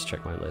actually. Let me just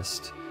check my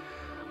list.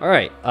 All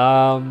right.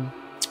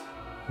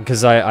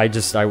 Because I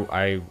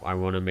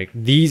want to make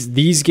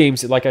these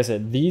games, like I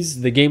said,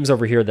 the games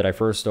over here that I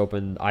first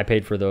opened, I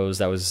paid for those.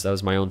 That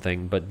was my own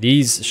thing. But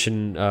these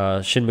Shin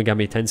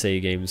Megami Tensei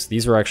games,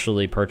 these were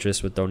actually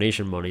purchased with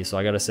donation money. So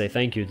I gotta say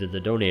thank you to the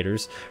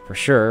donators for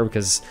sure,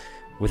 because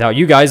without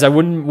you guys, I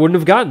wouldn't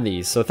have gotten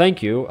these. So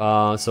thank you.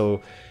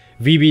 So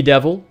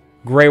VBDevil,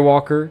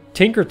 Greywalker,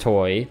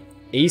 TinkerToy,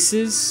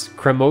 Aces,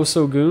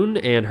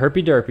 Cremosogoon, and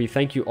HerpyDerpy.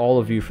 Thank you all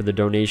of you for the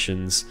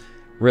donations.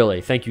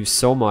 Really, thank you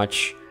so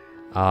much.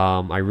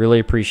 I really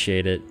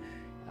appreciate it.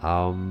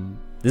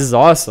 This is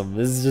awesome.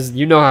 This is just,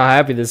 you know how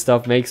happy this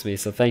stuff makes me.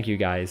 So thank you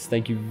guys.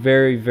 Thank you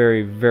very,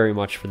 very, very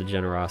much for the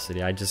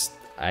generosity.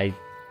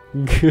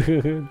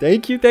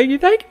 thank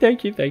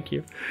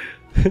you.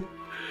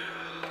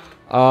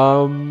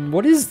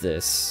 What is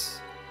this?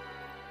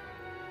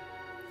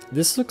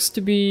 This looks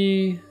to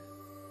be...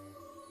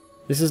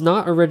 This is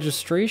not a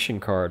registration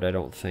card, I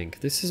don't think.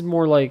 This is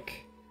more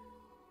like...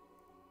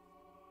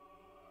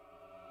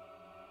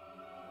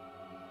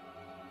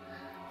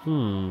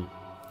 I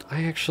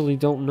actually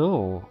don't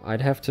know.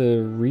 I'd have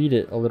to read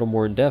it a little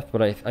more in depth,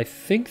 but I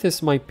think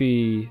this might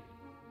be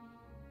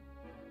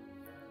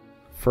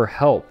for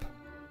help.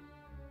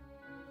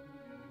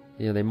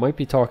 Yeah, they might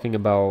be talking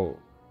about...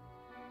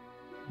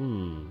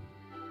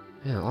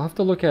 Yeah, I'll have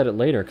to look at it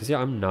later, because yeah,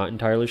 I'm not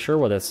entirely sure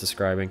what that's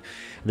describing.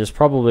 And there's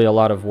probably a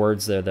lot of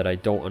words there that I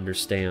don't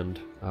understand,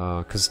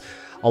 because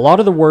a lot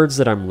of the words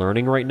that I'm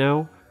learning right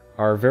now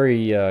are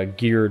very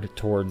geared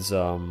towards...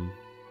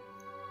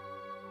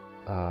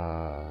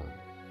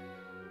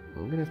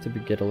 I'm gonna have to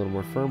get a little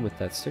more firm with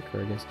that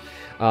sticker, I guess.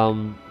 A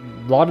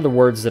lot of the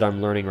words that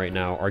I'm learning right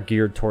now are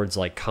geared towards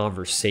like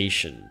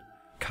conversation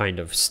kind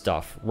of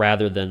stuff,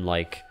 rather than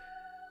like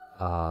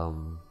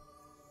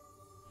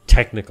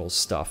technical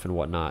stuff and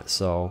whatnot.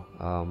 So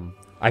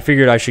I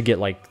figured I should get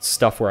like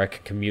stuff where I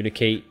could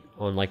communicate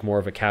on like more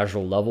of a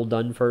casual level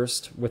done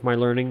first with my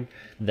learning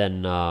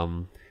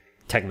than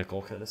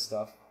technical kind of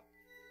stuff.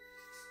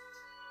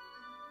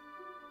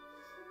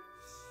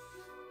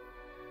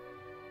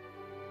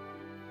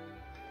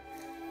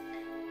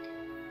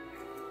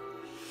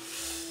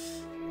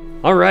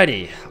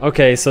 Alrighty.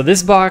 Okay, so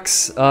this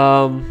box,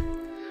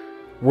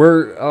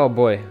 we're... Oh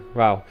boy.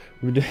 Wow.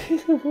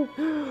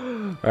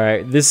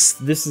 Alright,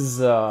 this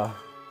is, I'm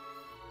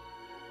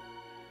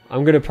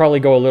gonna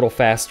probably go a little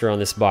faster on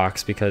this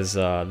box because,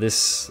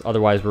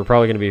 otherwise we're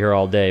probably gonna be here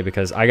all day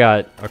because I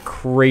got a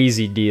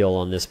crazy deal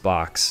on this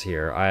box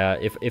here.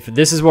 If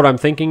this is what I'm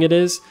thinking it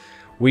is,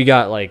 we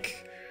got,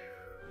 like...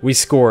 We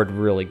scored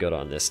really good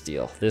on this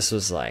deal. This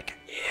was like,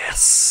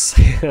 yes!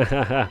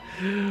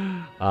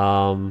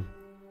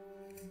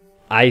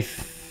 I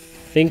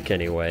think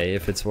anyway,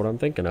 if it's what I'm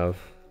thinking of.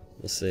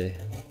 We'll see.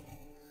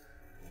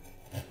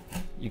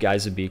 You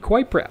guys would be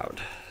quite proud.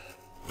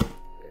 There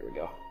we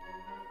go.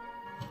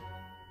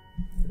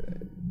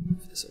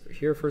 Move this over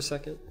here for a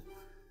second.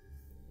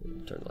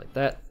 Turn it like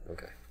that.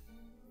 Okay.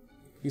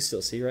 You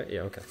still see, right?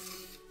 Yeah, okay.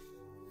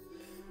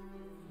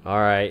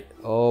 Alright.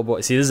 Oh boy.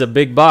 See, this is a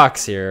big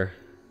box here.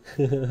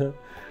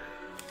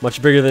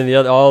 Much bigger than the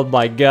other. Oh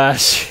my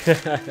gosh.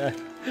 Yeah,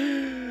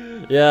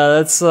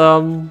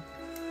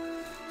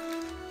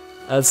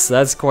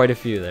 that's quite a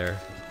few there.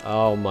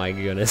 Oh my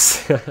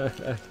goodness.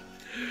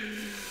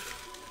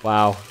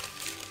 Wow.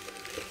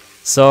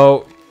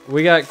 So,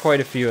 we got quite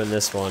a few in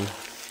this one.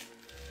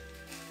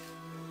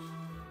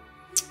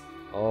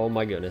 Oh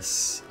my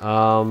goodness.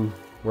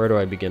 Where do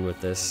I begin with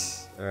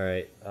this?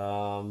 Alright,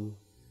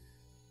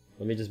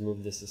 let me just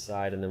move this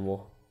aside and then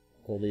we'll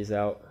pull these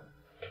out.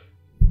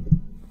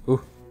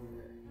 Ooh.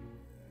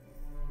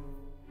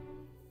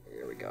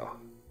 Here we go.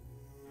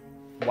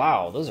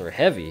 Wow, those are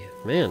heavy.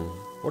 Man,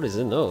 what is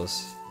in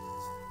those?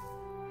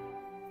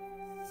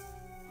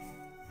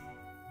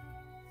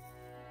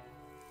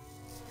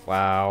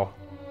 Wow.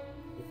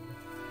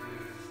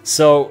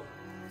 So,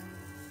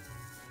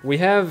 we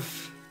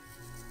have...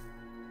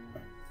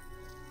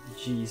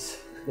 Jeez.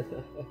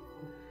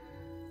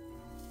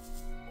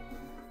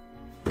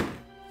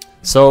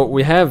 So,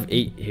 we have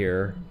 8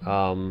 here,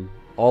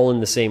 all in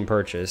the same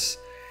purchase.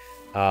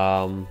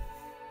 The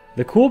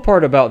cool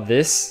part about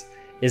this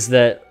is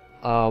that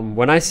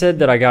when I said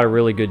that I got a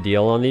really good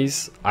deal on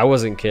these, I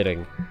wasn't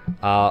kidding.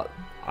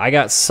 I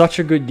got such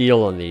a good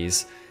deal on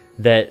these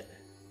that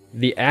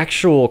the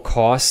actual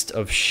cost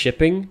of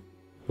shipping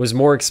was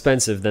more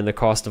expensive than the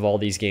cost of all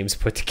these games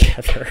put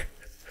together.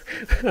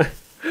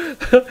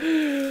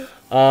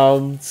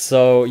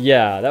 So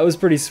yeah, that was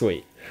pretty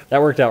sweet.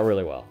 That worked out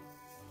really well.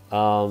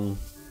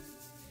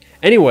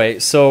 Anyway,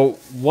 so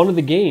one of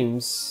the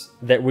games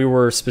that we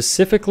were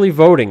specifically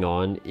voting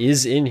on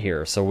is in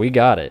here, so we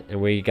got it,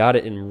 and we got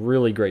it in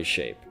really great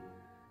shape.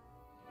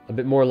 A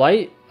bit more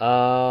light. It's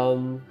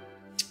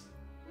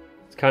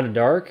kind of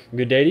dark.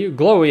 Good day to you,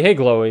 Glowy. Hey,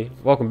 Glowy,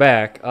 welcome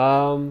back.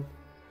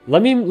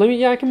 Let me.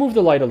 Yeah, I can move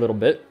the light a little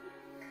bit.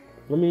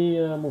 Let me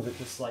move it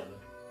just slightly.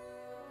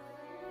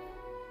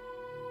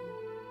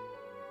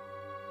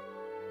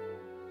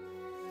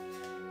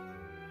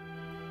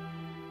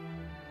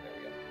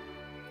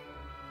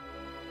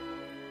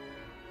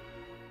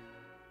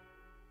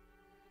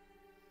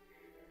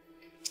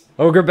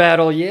 Ogre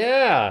battle,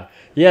 yeah!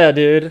 Yeah,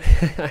 dude.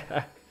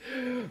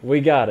 We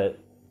got it.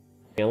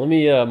 Yeah, let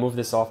me move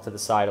this off to the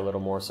side a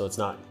little more so it's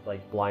not,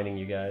 like, blinding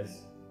you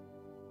guys.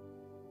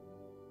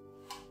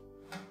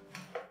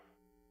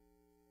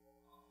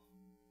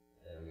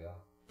 There we go.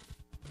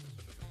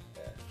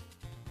 There.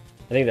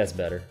 I think that's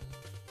better.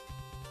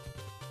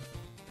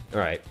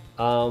 Alright,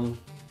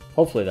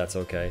 hopefully that's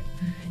okay.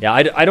 Yeah,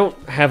 I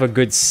don't have a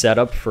good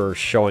setup for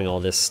showing all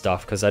this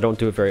stuff because I don't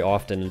do it very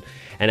often.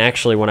 And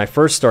actually, when I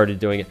first started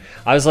doing it,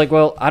 I was like,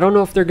 well, I don't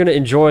know if they're going to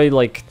enjoy,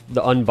 like,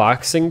 the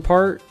unboxing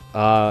part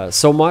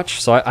so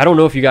much. So I don't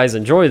know if you guys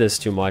enjoy this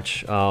too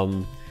much.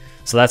 So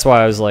that's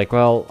why I was like,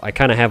 well, I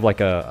kind of have,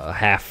 like, a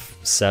half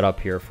setup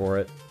here for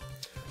it.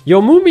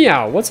 Yo,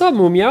 Moomeow! What's up,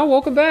 Moomeow?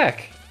 Welcome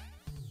back!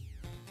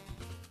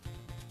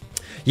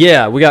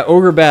 Yeah, we got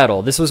Ogre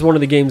Battle. This was one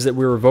of the games that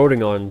we were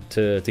voting on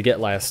to get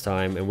last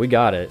time, and we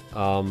got it.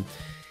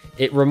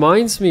 It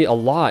reminds me a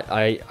lot.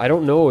 I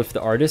don't know if the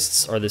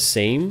artists are the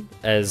same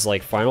as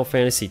like Final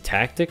Fantasy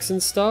Tactics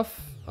and stuff,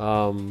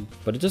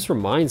 but it just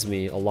reminds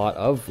me a lot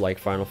of like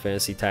Final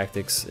Fantasy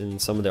Tactics in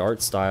some of the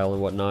art style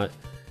and whatnot.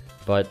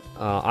 But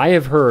I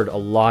have heard a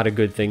lot of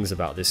good things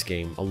about this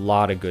game. A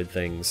lot of good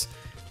things.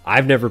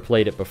 I've never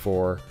played it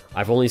before.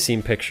 I've only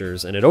seen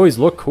pictures, and it always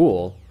looked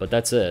cool, but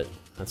that's it.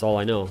 That's all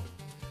I know.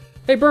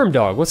 Hey, Berm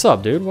Dog, what's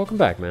up, dude? Welcome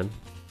back, man.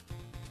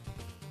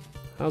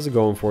 How's it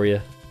going for you?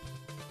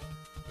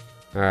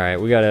 Alright,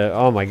 we gotta...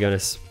 Oh my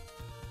goodness.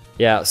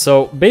 Yeah,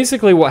 so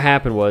basically what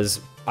happened was,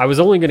 I was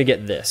only gonna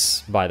get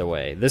this, by the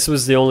way. This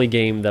was the only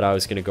game that I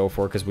was gonna go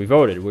for because we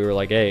voted. We were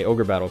like, hey,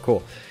 Ogre Battle,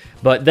 cool.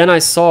 But then I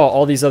saw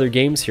all these other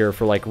games here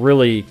for like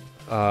really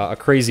a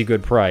crazy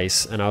good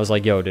price, and I was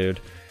like, yo, dude,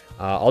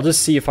 I'll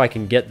just see if I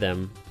can get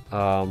them.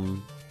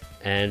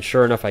 And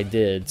sure enough, I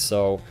did.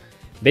 So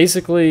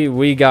basically,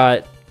 we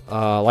got,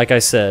 like I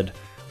said,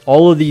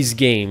 all of these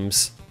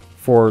games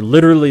for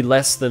literally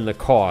less than the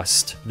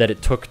cost that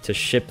it took to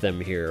ship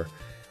them here.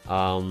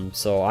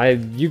 So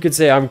you could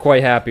say I'm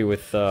quite happy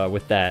with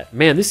that.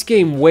 Man, this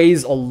game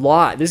weighs a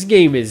lot. This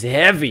game is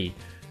heavy.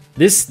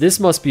 This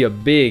must be a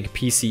big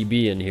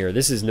PCB in here.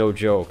 This is no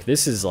joke.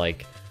 This is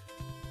like,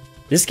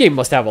 this game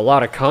must have a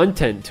lot of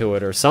content to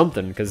it or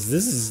something, because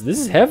this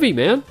is heavy,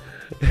 man.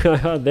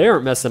 They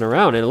aren't messing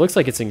around, and it looks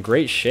like it's in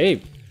great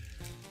shape.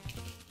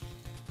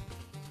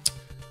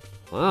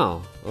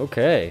 Wow.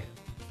 Okay.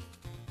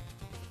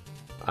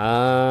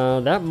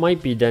 That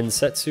might be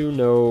Densetsu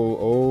no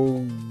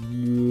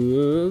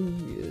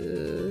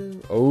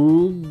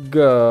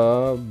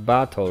Ogre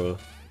Battle.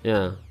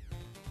 Yeah.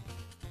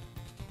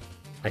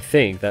 I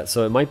think that,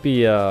 so it might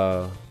be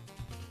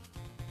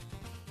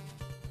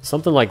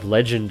something like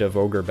Legend of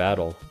Ogre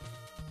Battle.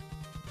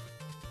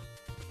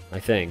 I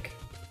think.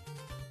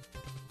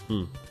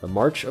 The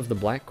March of the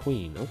Black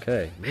Queen.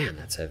 Okay. Man,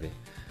 that's heavy.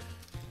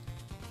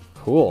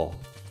 Cool.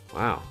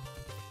 Wow.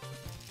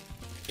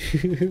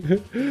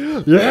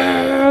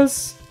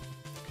 Yes!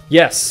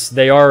 Yes,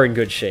 they are in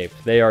good shape.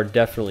 They are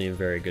definitely in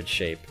very good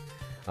shape.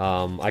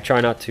 I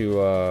try not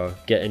to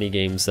get any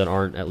games that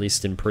aren't at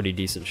least in pretty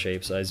decent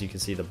shape. So as you can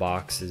see, the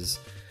box is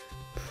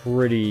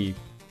pretty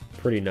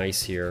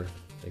nice here.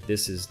 Like,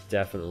 this is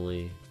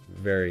definitely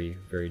very,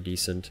 very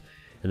decent.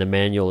 And the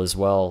manual as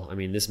well. I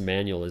mean, this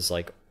manual is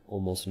like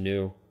almost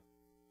new.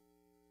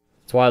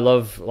 That's why I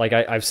love, like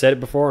I've said it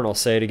before and I'll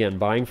say it again,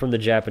 buying from the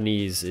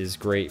Japanese is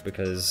great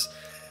because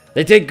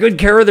they take good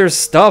care of their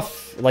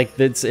stuff. Like,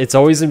 it's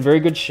always in very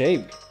good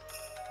shape.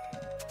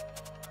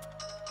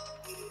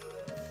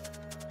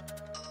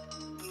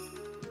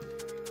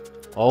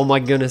 Oh my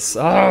goodness.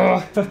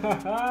 Oh.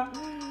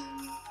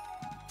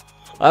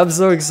 I'm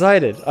so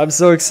excited. I'm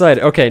so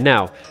excited. Okay,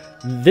 now,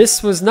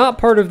 this was not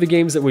part of the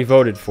games that we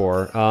voted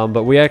for,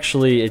 but we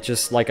actually, it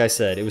just, like I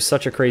said, it was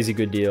such a crazy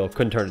good deal,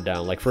 couldn't turn it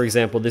down. Like, for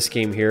example, this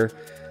game here,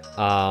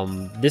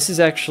 this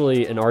is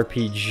actually an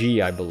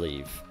RPG, I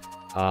believe.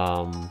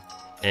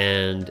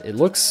 And it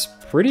looks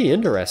pretty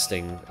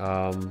interesting.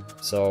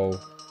 So,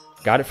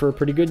 got it for a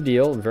pretty good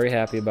deal. I'm very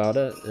happy about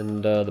it.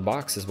 And the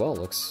box as well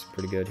looks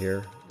pretty good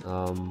here.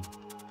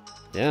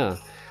 Yeah.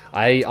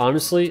 I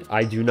honestly,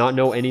 I do not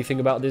know anything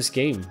about this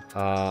game.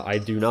 I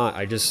do not.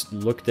 I just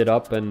looked it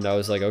up and I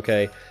was like,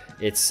 okay,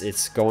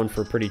 it's going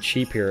for pretty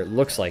cheap here. It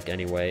looks like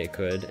anyway it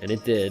could, and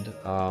it did.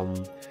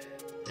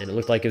 And it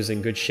looked like it was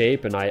in good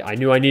shape, and I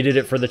knew I needed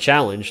it for the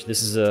challenge.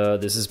 This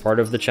is part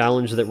of the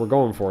challenge that we're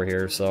going for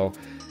here. So,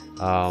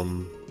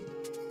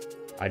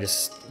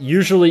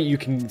 usually you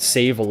can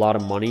save a lot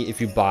of money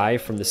if you buy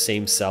from the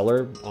same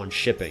seller on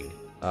shipping.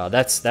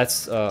 That's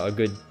a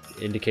good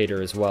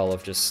indicator as well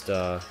of just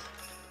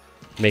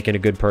making a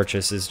good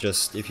purchase. Is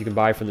just if you can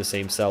buy from the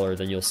same seller,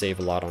 then you'll save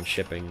a lot on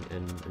shipping,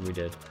 and we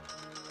did.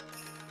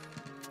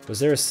 Was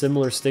there a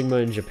similar stigma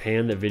in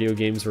Japan that video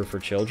games were for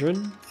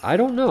children? I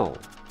don't know.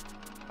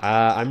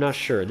 I'm not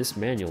sure. This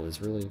manual is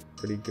really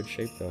pretty good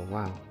shape though.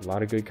 Wow, a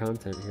lot of good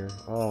content here.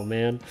 Oh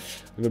man,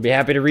 I'm gonna be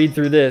happy to read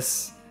through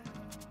this.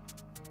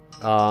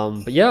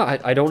 But yeah,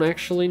 I don't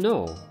actually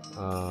know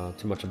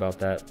too much about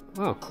that.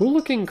 Wow, cool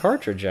looking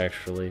cartridge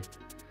actually.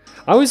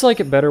 I always like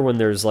it better when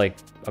there's like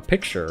a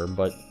picture,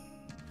 but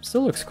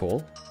still looks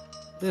cool.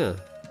 Yeah,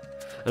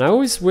 and I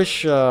always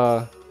wish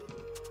that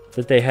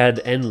they had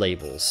end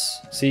labels.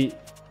 See,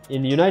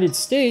 in the United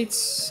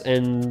States,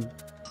 and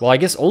well, I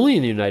guess only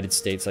in the United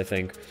States, I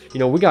think, you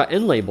know, we got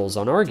end labels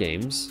on our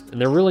games, and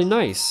they're really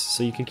nice,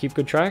 so you can keep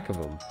good track of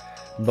them.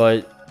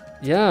 But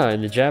yeah,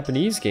 in the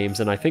Japanese games,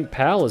 and I think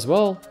PAL as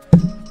well,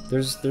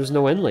 there's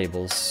no end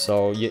labels,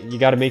 so you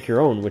got to make your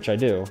own, which I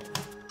do.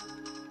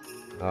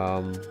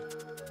 So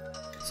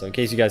in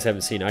case you guys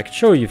haven't seen it, I could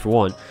show you if you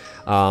want,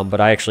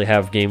 but I actually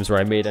have games where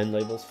I made end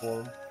labels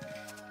for them.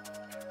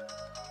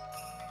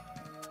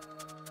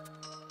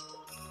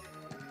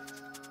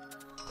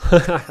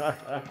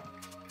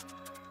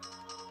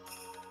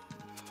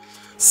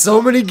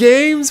 So many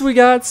games we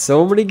got,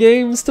 so many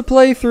games to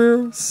play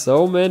through,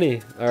 so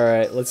many. All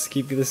right, let's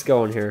keep this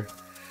going here.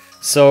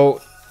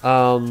 So,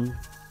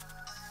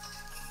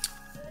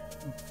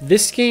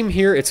 this game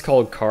here, it's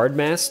called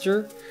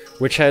Cardmaster,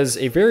 which has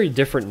a very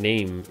different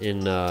name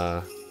in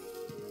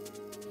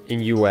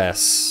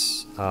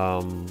US.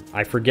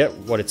 I forget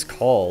what it's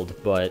called,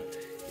 but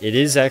it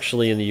is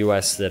actually in the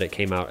US that it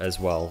came out as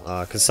well,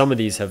 because some of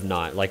these have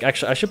not. Like,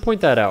 actually, I should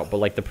point that out, but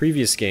like the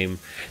previous game,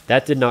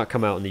 that did not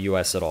come out in the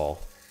US at all.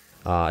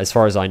 As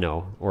far as I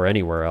know, or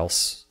anywhere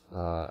else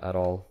at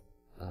all,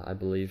 I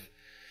believe.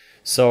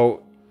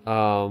 So,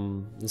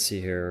 let's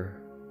see here.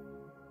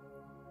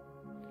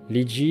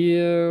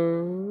 Lijiitsu?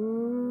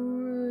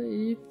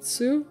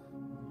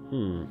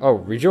 Oh,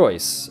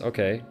 Rejoice.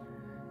 Okay.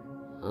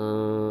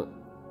 Not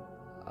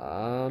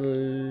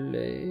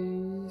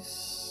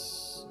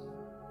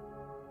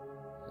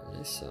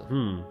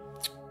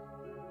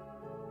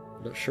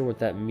sure what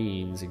that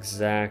means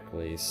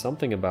exactly.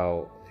 Something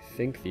about, I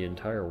think, the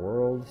entire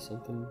world,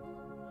 something.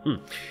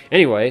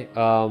 Anyway,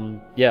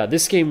 yeah,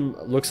 this game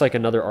looks like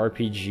another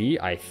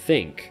RPG, I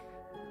think.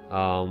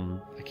 I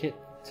can't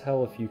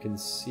tell if you can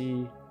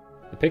see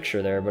the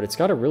picture there, but it's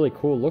got a really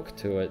cool look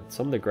to it.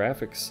 Some of the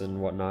graphics and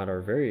whatnot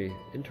are very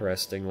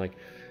interesting. Like,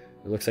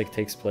 it looks like it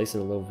takes place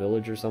in a little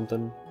village or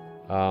something.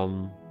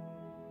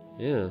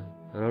 Yeah,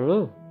 I don't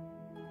know.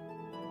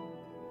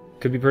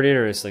 Could be pretty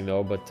interesting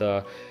though,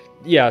 but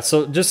yeah,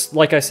 so just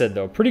like I said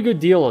though, pretty good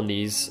deal on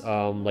these.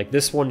 Like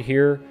this one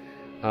here,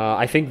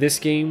 I think this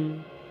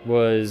game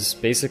was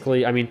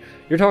basically, I mean,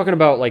 you're talking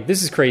about, like,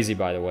 this is crazy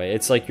by the way.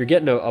 It's like you're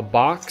getting a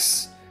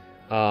box,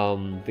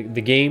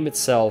 the game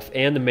itself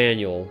and the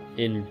manual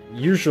in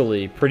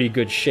usually pretty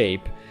good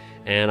shape,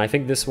 and I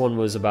think this one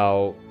was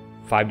about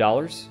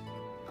 $5.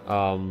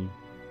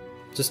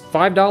 Just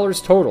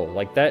 $5 total.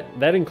 Like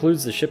that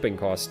includes the shipping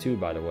cost too,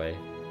 by the way.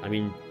 I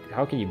mean,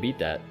 how can you beat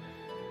that?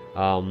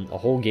 A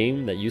whole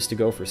game that used to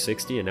go for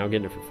 60 and now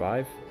getting it for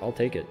 5, I'll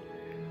take it.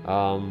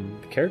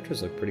 The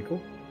characters look pretty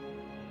cool.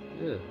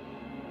 Yeah.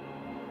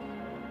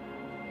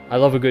 I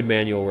love a good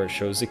manual where it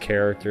shows the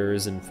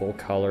characters in full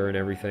color and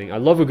everything. I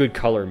love a good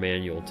color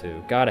manual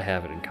too. Gotta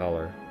have it in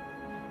color.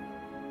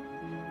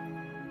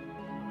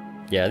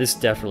 Yeah, this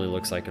definitely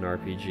looks like an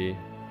RPG.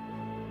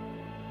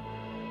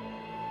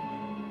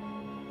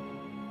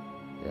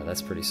 Yeah,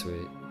 that's pretty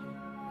sweet.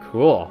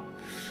 Cool.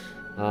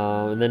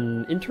 And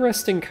then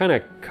interesting kind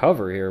of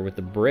cover here with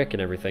the brick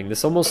and everything.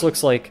 This almost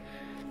looks like,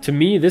 to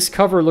me, this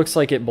cover looks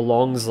like it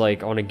belongs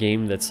like on a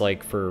game that's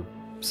like for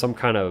some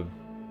kind of,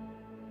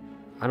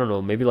 I don't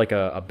know, maybe like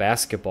a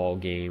basketball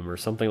game or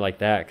something like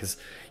that. Because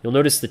you'll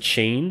notice the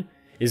chain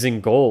is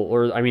in gold,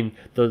 or I mean,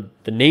 the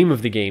name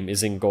of the game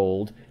is in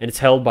gold, and it's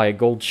held by a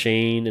gold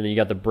chain, and then you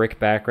got the brick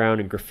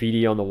background and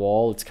graffiti on the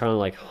wall. It's kind of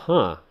like,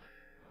 huh,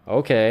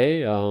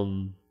 okay,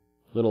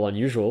 little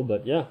unusual,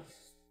 but yeah.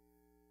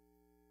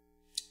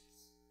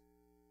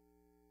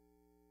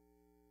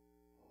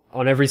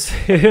 On every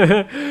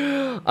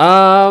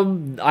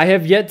I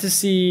have yet to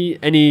see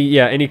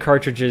any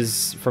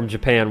cartridges from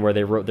Japan where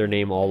they wrote their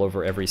name all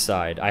over every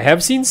side. I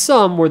have seen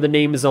some where the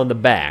name is on the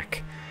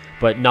back,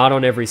 but not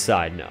on every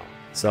side, no.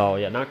 So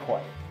yeah, not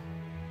quite.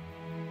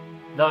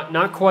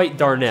 Not quite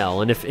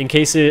Darnell. And if in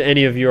case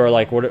any of you are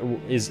like, what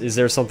is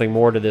there something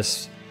more to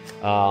this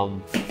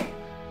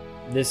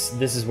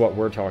This is what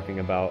we're talking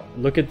about.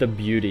 Look at the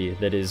beauty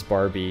that is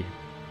Barbie,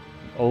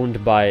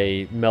 owned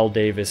by Mel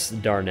Davis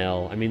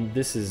Darnell. I mean,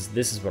 this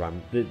is what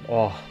I'm.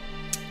 Oh,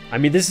 I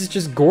mean, this is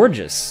just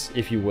gorgeous,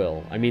 if you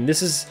will. I mean,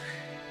 this is,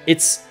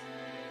 it's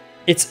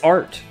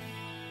art,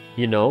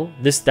 you know.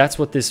 That's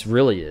what this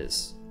really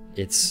is.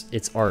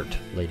 It's art,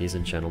 ladies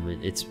and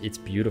gentlemen. It's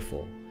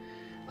beautiful.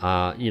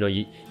 You know,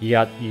 you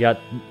got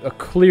a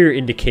clear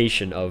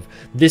indication of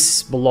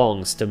this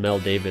belongs to Mel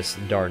Davis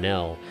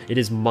Darnell. It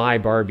is my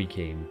Barbie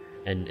game,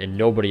 and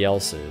nobody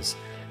else's.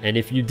 And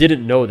if you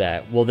didn't know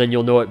that, well, then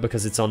you'll know it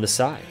because it's on the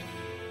side,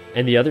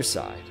 and the other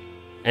side,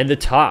 and the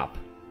top,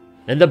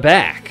 and the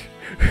back.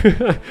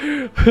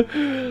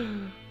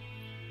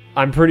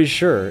 I'm pretty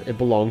sure it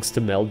belongs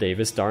to Mel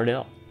Davis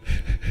Darnell.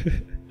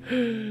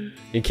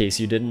 In case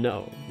you didn't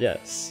know,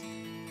 yes,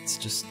 it's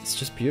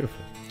just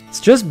beautiful.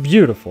 It's just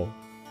beautiful.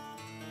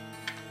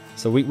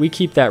 So we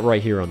keep that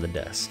right here on the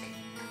desk.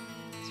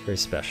 It's very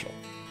special.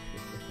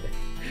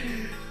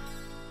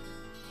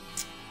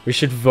 We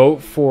should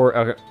vote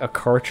for a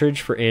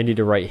cartridge for Andy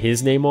to write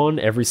his name on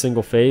every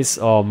single face.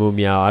 Oh, moo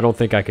meow, I don't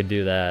think I could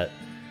do that.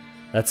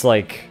 That's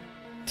like,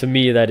 to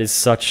me, that is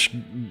such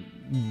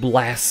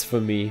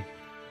blasphemy.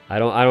 I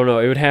don't know.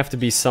 It would have to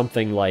be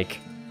something like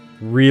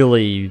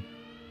really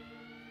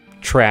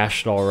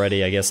trashed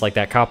already, I guess, like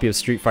that copy of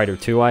Street Fighter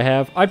 2 I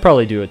have. I'd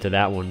probably do it to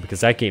that one because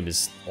that game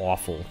is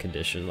awful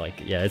condition.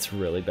 Like, yeah, it's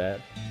really bad.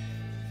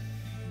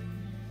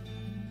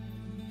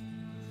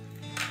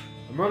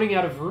 I'm running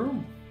out of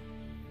room.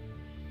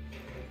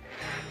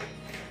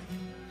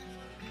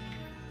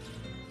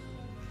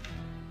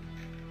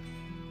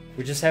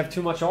 We just have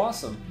too much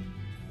awesome.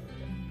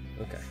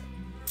 Okay.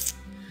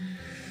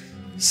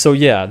 So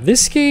yeah,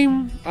 this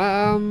game,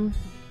 or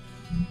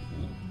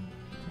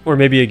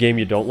maybe a game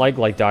you don't like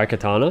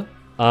Daikatana.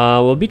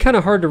 Well, it'd be kind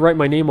of hard to write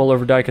my name all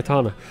over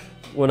Daikatana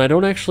when I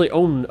don't actually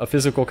own a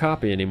physical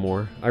copy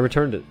anymore. I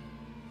returned it.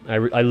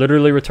 I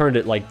literally returned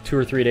it like 2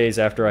 or 3 days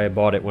after I had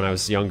bought it when I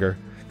was younger,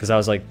 because I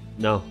was like,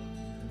 no,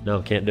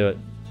 can't do it.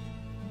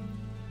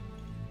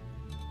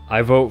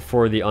 I vote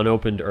for the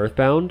unopened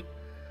Earthbound.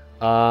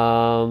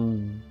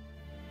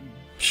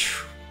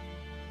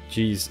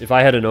 Jeez, if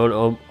I had an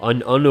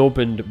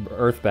unopened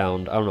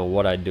Earthbound, I don't know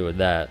what I'd do with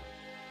that.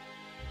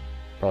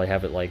 Probably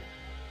have it like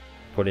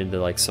put into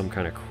like some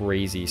kind of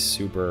crazy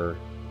super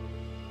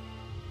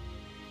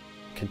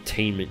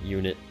containment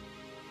unit.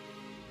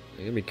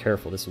 I gotta be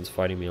careful. This one's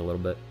fighting me a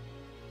little bit.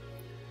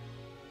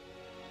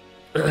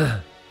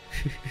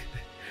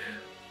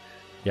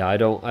 Yeah, I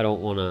don't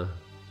wanna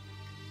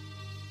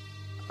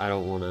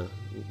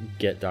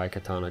get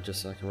Daikatana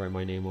just so I can write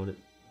my name on it.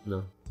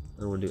 No,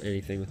 I don't want to do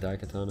anything with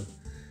Daikatana.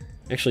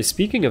 Actually,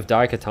 speaking of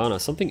Daikatana,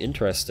 something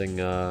interesting.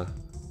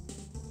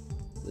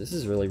 This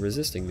is really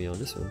resisting me on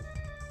this one.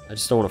 I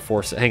just don't want to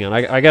force it. Hang on,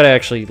 I gotta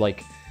actually,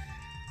 like...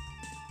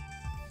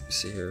 Let's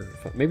see here.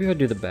 Maybe if I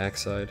do the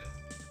backside.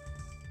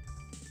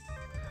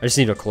 I just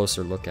need a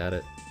closer look at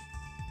it.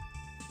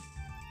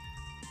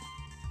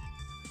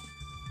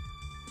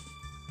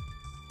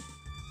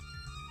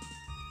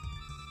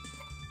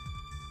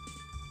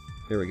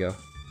 Here we go.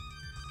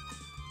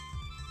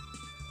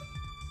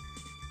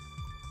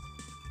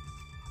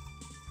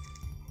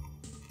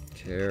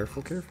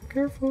 Careful, careful,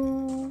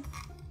 careful.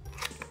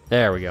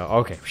 There we go.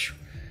 Okay.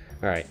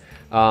 All right.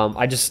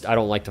 I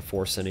don't like to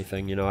force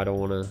anything. You know, I don't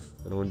want to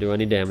do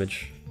any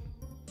damage.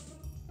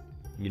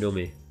 You know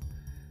me.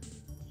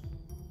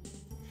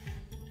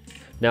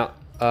 Now,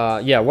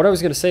 yeah. What I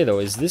was gonna say though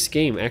is this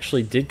game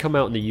actually did come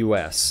out in the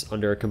U.S.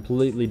 under a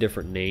completely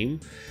different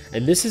name,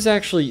 and this is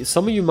actually,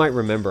 some of you might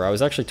remember, I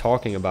was actually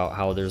talking about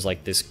how there's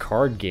like this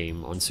card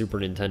game on Super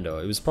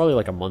Nintendo. It was probably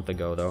like a month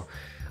ago though.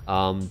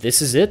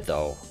 This is it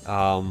though.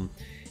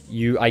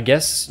 I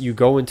guess you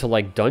go into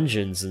like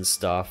dungeons and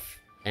stuff,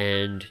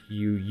 and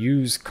you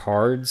use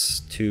cards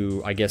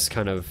to, I guess,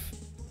 kind of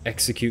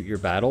execute your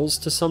battles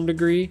to some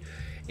degree.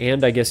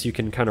 And I guess you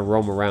can kind of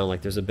roam around,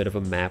 like there's a bit of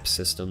a map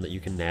system that you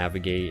can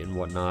navigate and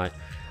whatnot.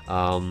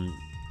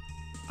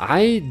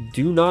 I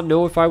do not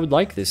know if I would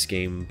like this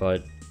game,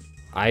 but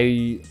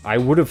I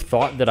would have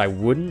thought that I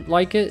wouldn't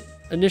like it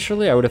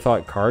initially. I would have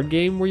thought card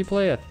game where you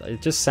play it.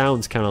 It just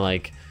sounds kind of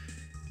like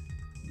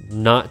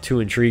not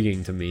too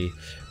intriguing to me.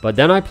 But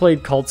then I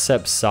played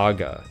Concept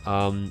Saga.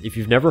 If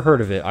you've never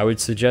heard of it, I would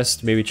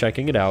suggest maybe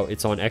checking it out.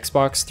 It's on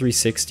Xbox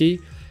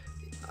 360.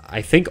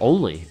 I think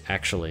only,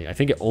 actually. I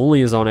think it only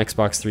is on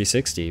Xbox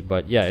 360.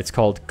 But yeah, it's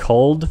called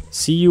Culd,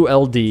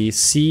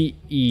 C-U-L-D-C-E-P-T,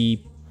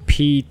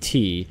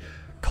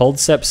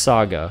 Concept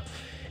Saga.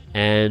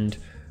 And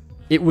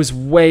it was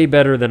way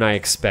better than I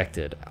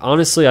expected.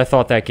 Honestly, I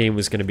thought that game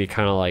was going to be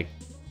kind of like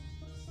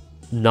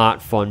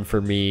not fun for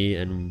me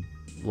and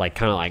like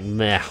kind of like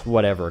meh,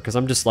 whatever. Because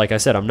I'm just, like I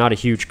said, I'm not a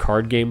huge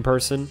card game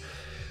person.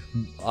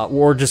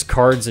 Or just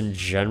cards in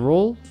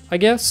general, I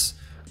guess.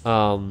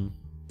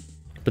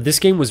 But this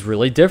game was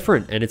really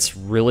different, and it's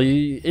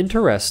really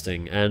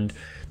interesting. And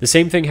the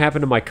same thing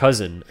happened to my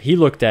cousin. He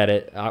looked at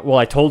it, well,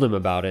 I told him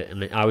about it,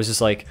 and I was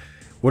just like,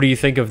 what do you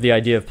think of the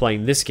idea of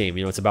playing this game?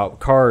 You know, it's about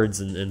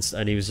cards,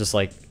 and he was just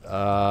like,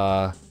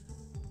 I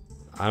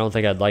don't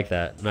think I'd like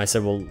that. And I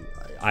said, well,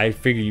 I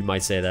figured you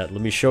might say that.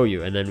 Let me show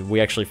you. And then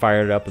we actually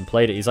fired it up and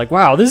played it. He's like,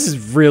 wow, this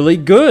is really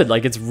good.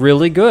 Like, it's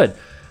really good.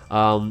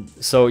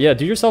 So yeah,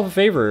 do yourself a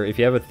favor. If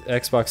you have an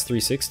Xbox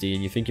 360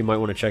 and you think you might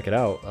want to check it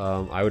out,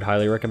 I would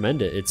highly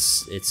recommend it.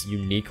 It's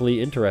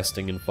uniquely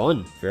interesting and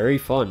fun. Very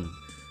fun.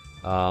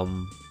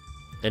 And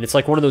it's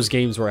like one of those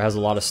games where it has a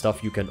lot of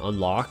stuff you can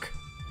unlock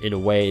in a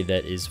way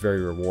that is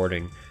very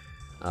rewarding.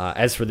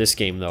 As for this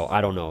game, though,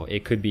 I don't know.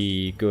 It could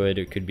be good,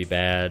 it could be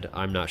bad.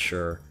 I'm not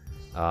sure.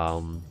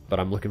 But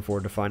I'm looking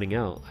forward to finding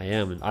out. I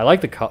am. And I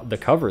like the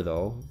cover,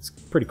 though. It's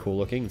pretty cool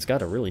looking. It's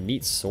got a really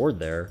neat sword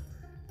there.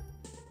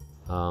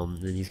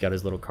 And he's got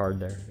his little card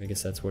there. I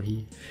guess that's what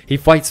he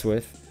fights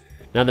with.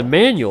 Now, the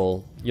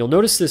manual, you'll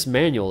notice this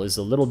manual is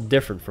a little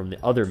different from the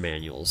other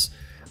manuals.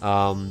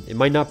 It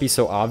might not be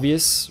so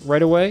obvious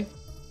right away.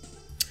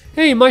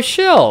 Hey,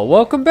 Michelle,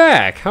 welcome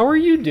back. How are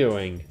you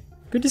doing?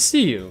 Good to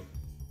see you.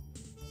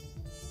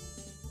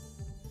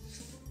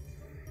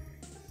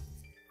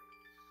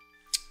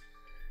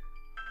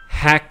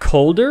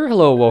 Hackholder,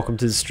 hello, welcome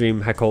to the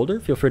stream,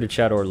 Hackholder. Feel free to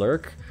chat or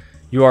lurk.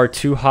 You are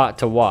too hot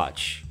to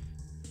watch.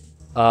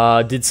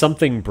 Did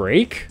something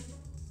break?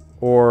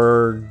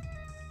 Or,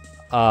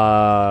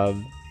 I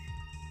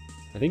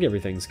think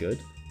everything's good.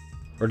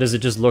 Or does it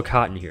just look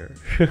hot in here?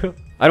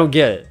 I don't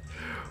get it.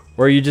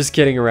 Or are you just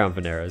kidding around,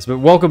 Veneras? But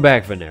welcome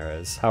back,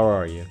 Veneras. How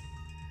are you?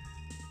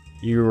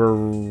 You're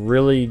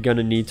really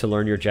gonna need to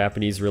learn your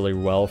Japanese really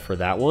well for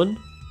that one.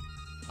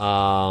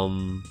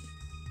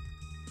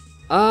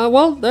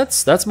 Well,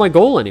 that's my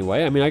goal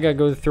anyway. I mean, I gotta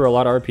go through a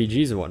lot of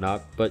RPGs and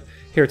whatnot. But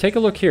here, take a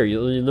look here.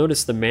 You'll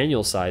notice the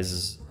manual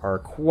sizes are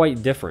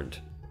quite different.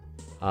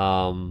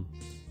 So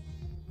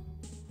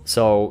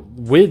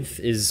width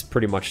is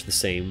pretty much the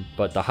same,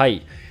 but the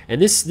height. And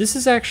this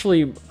is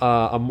actually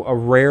a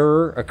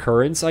rare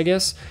occurrence, I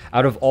guess.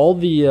 Out of all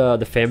the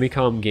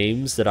Famicom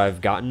games that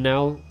I've gotten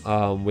now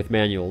with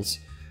manuals,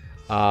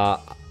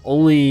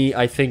 only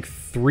I think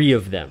 3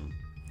 of them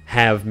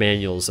have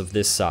manuals of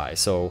this size.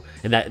 So,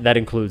 and that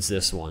includes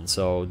this one.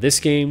 So this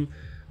game,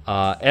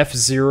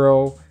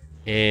 F-Zero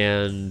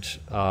and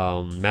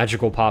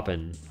Magical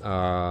Poppin'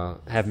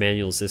 have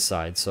manuals this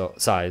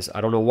size.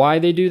 I don't know why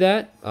they do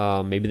that.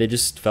 Maybe they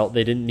just felt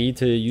they didn't need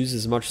to use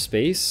as much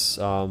space,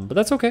 but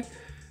that's okay.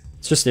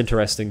 It's just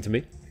interesting to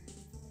me.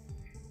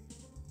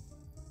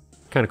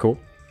 Kind of cool.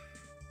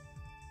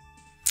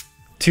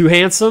 Too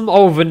handsome?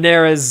 Oh,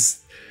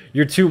 Veneras,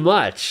 you're too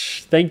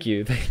much. Thank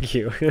you, thank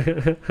you.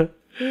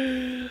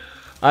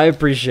 I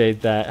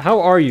appreciate that.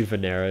 How are you,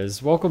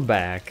 Veneras? Welcome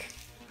back.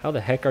 How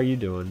the heck are you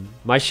doing?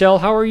 Michelle,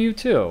 how are you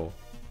too?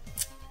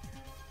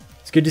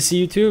 It's good to see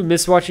you too.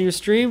 Miss watching your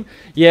stream?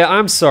 Yeah,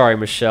 I'm sorry,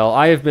 Michelle.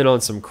 I have been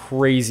on some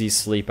crazy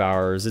sleep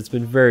hours. It's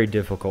been very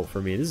difficult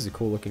for me. This is a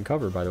cool looking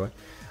cover, by the way.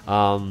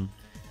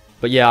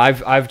 But yeah,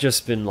 I've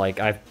just been like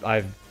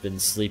I've been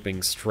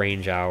sleeping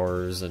strange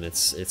hours, and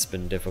it's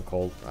been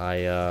difficult.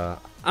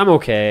 I'm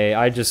okay.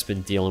 I just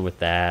been dealing with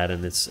that,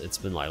 and it's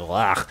been like,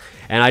 ugh.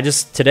 And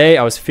today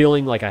I was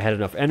feeling like I had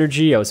enough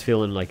energy. I was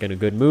feeling like in a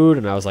good mood,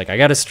 and I was like, I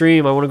gotta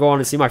stream. I want to go on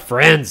and see my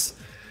friends.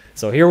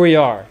 So here we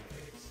are.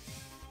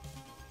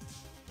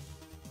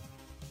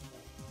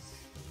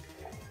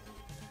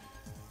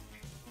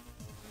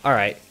 All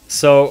right,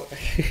 so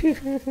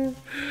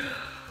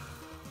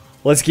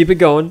let's keep it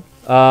going.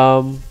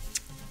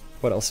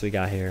 What else we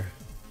got here?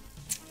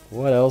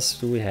 What else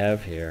do we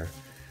have here?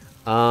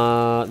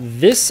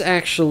 This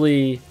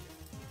actually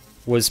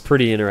was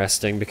pretty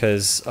interesting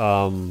because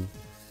so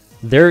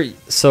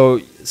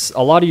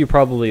a lot of you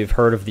probably have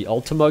heard of the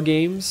Ultima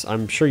games.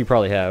 I'm sure you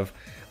probably have.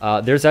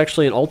 There's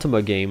actually an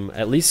Ultima game,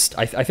 at least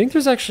I think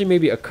there's actually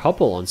maybe a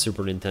couple on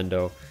Super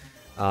Nintendo.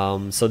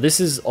 So this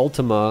is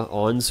Ultima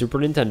on Super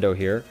Nintendo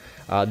here.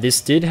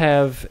 This did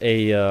have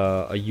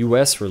a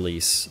US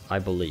release, I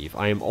believe.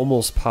 I am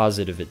almost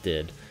positive it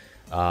did.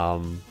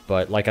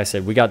 But like I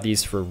said, we got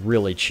these for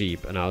really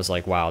cheap, and I was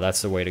like, wow,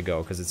 that's the way to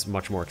go, because it's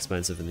much more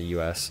expensive in the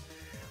US.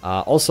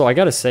 Also, I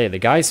gotta say, the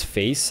guy's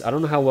face, I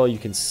don't know how well you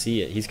can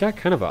see it. He's got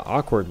kind of an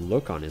awkward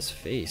look on his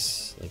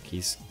face. Like,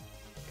 he's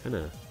kind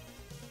of...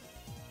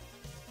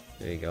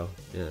 There you go.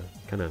 Yeah,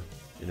 kind of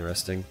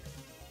interesting.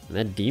 And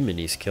that demon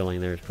he's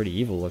killing there is pretty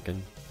evil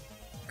looking.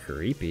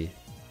 Creepy.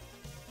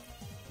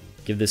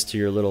 Give this to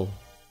your little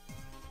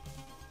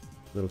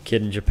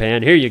kid in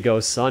Japan. Here you go,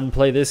 son.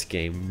 Play this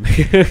game.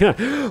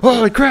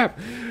 Holy crap!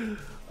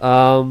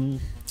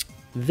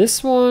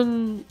 This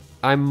one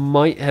I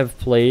might have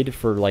played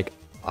for like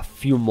a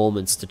few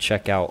moments to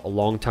check out a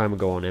long time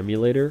ago on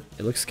emulator.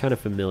 It looks kind of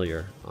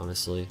familiar,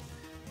 honestly.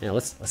 Yeah,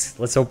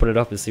 let's open it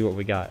up and see what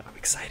we got. I'm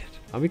excited.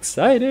 I'm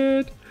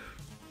excited.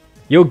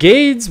 Yo,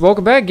 Gades,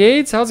 welcome back,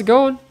 Gades. How's it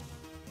going?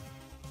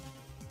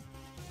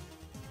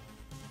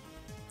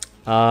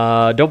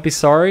 Don't be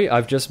sorry.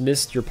 I've just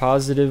missed your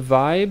positive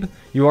vibe.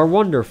 You are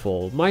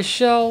wonderful.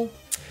 Michelle,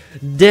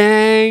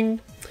 dang.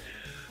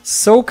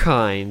 So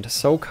kind,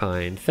 so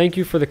kind. Thank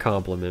you for the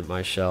compliment,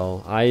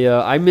 Michelle.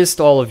 I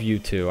missed all of you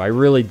too. I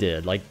really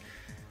did. Like,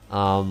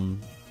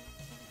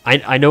 I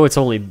I know it's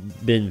only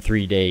been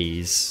 3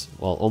 days,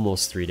 well,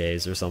 almost 3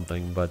 days or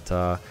something, but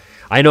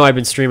I know I've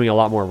been streaming a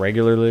lot more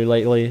regularly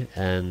lately,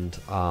 and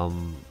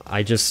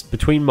I just,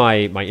 between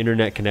my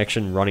internet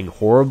connection running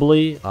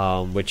horribly,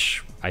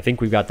 which I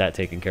think we've got that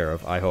taken care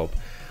of, I hope,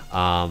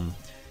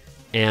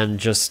 and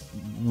just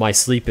my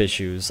sleep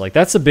issues, like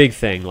that's a big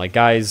thing. Like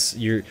guys,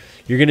 you're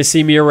gonna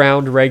see me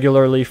around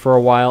regularly for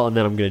a while, and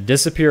then I'm gonna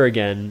disappear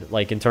again,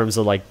 like in terms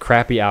of like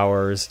crappy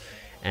hours,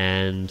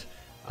 and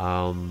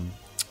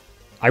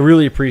I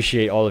really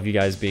appreciate all of you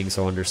guys being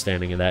so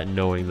understanding of that and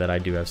knowing that I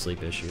do have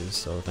sleep issues,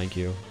 so thank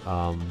you.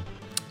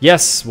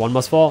 Yes, one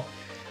must fall.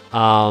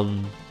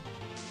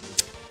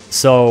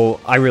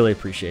 So I really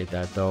appreciate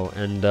that though,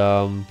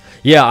 and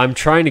yeah, I'm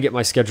trying to get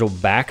my schedule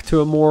back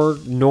to a more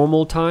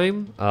normal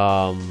time,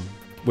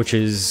 which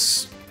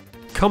is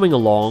coming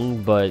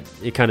along, but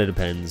it kind of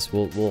depends.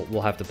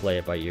 We'll have to play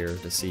it by ear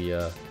to see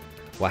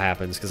what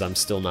happens, because I'm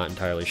still not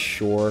entirely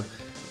sure.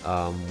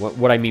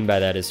 What I mean by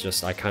that is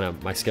just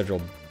my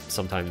schedule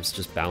sometimes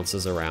just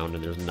bounces around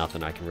and there's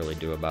nothing I can really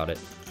do about it.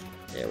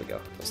 There we go.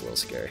 That was a little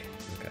scary.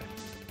 Okay.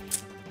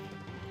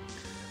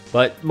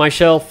 But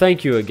Michelle,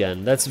 thank you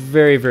again. That's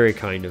very, very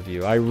kind of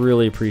you. I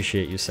really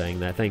appreciate you saying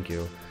that. Thank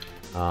you.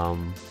 I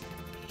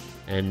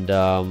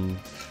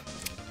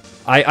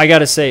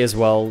gotta say as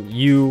well,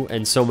 you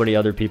and so many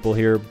other people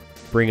here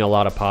bring a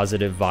lot of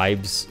positive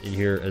vibes in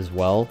here as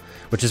well,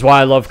 which is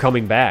why I love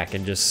coming back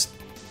and just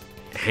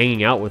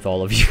hanging out with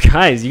all of you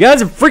guys. You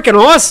guys are freaking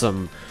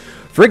awesome.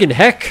 Friggin'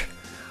 heck.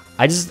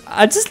 I just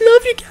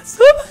love you guys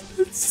so much.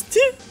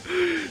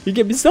 You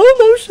get me so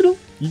emotional.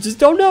 You just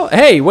don't know.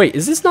 Hey, wait,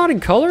 is this not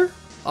in color?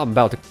 I'm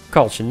about to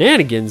call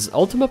shenanigans,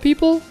 Ultima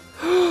people.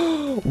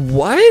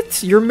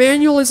 What? Your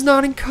manual is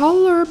not in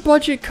color.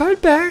 Budget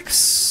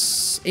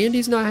cutbacks.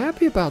 Andy's not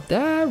happy about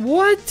that.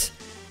 What?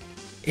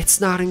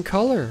 It's not in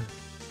color.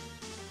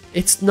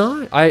 It's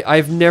not.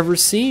 I've never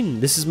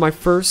seen. This is my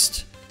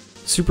first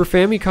Super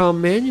Famicom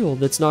manual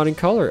that's not in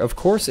color. Of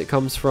course it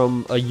comes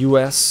from a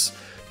US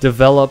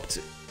developed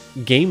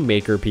game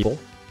maker people.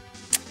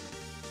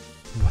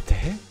 What the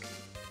heck?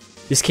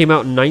 This came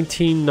out in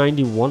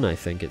 1991, I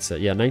think it said.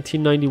 Yeah,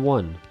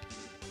 1991.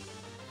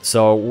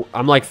 So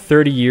I'm like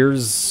 30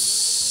 years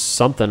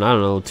something, I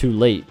don't know, too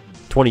late.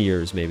 20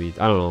 years maybe,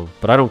 I don't know,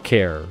 but I don't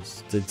care.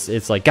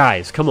 It's like,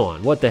 guys, come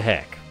on, what the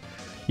heck?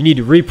 You need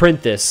to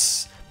reprint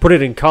this, put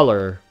it in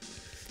color.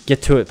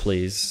 Get to it,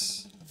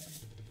 please.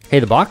 Hey,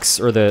 the box,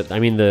 or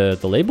the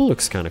label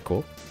looks kind of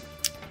cool.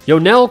 Yo,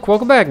 Nelk,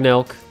 welcome back,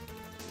 Nelk.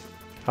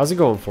 How's it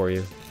going for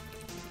you?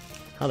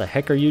 How the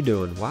heck are you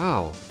doing?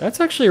 Wow, that's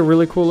actually a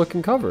really cool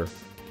looking cover.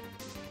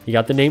 You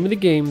got the name of the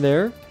game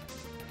there.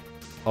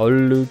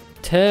 Ultima.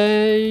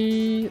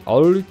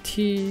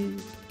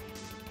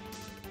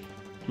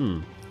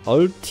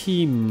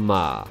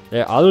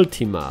 There,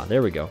 Ultima.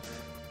 There we go.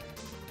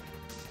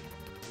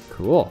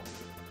 Cool.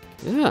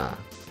 Yeah.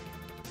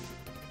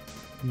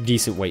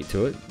 Decent weight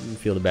to it. You can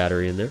feel the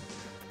battery in there.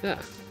 Yeah.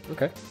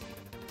 Okay.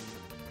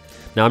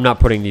 Now I'm not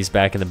putting these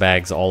back in the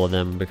bags, all of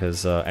them,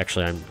 because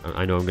actually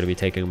I know I'm going to be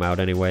taking them out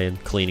anyway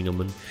and cleaning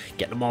them and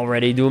getting them all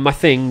ready, doing my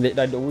thing that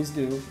I always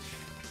do.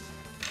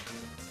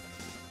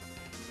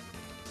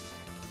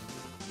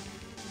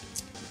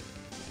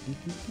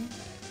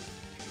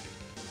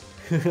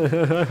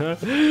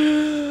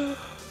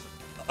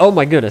 Oh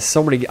my goodness,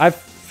 so many. I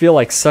feel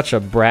like such a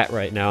brat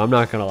right now. I'm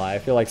not gonna lie. I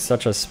feel like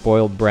such a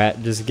spoiled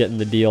brat just getting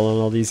the deal on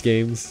all these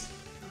games.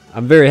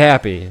 I'm very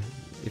happy,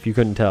 if you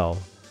couldn't tell.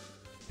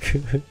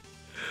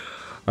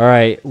 All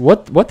right,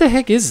 what the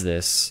heck is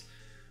this?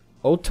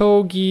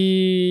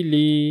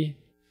 Otogili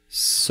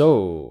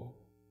so.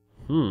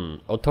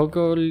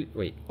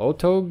 Otogili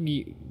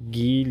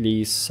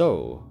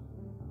so.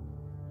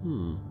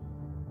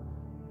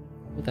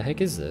 What the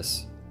heck is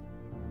this?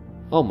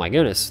 Oh my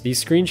goodness,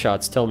 these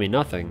screenshots tell me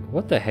nothing.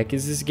 What the heck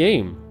is this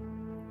game?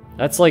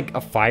 That's like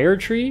a fire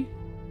tree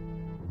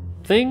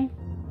thing?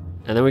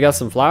 And then we got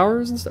some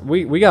flowers and stuff.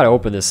 We gotta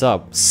open this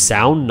up.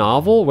 Sound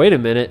novel? Wait a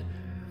minute.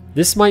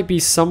 This might be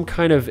some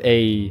kind of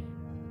a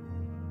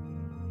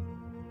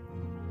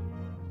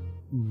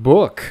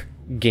book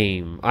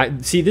game.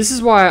 See, this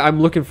is why I'm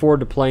looking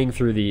forward to playing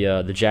through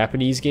the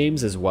Japanese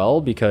games as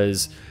well,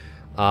 because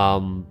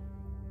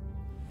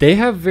they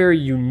have very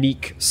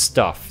unique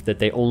stuff that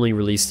they only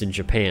released in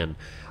Japan.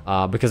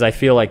 Because I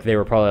feel like they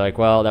were probably like,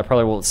 well, that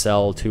probably won't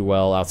sell too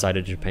well outside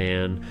of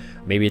Japan.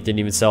 Maybe it didn't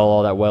even sell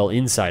all that well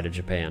inside of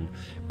Japan.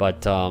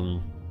 But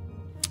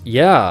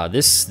yeah,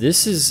 this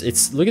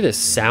is look at this,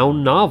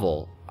 sound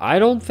novel. I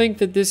don't think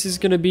that this is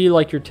gonna be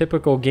like your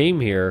typical game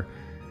here.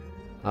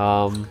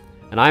 And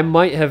I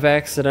might have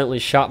accidentally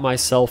shot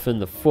myself in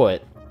the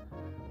foot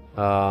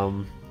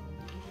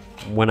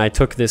when I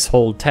took this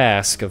whole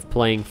task of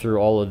playing through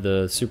all of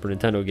the Super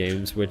Nintendo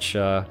games, which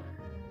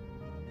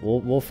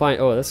we'll find.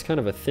 Oh, that's kind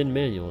of a thin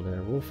manual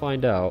there. We'll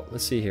find out.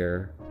 Let's see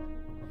here.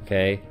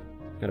 Okay,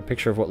 got a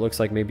picture of what looks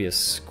like maybe a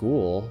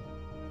school.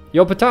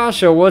 Yo,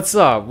 Patasho, what's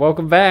up?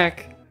 Welcome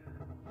back.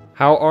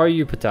 How are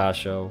you,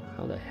 Patasho?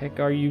 How the heck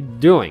are you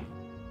doing?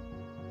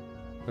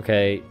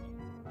 Okay,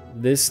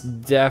 This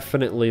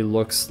definitely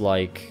looks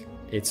like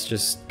it's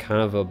just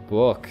kind of a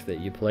book that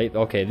you play.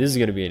 Okay, this is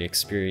going to be an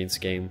experience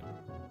game.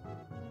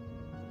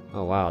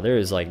 Oh wow, there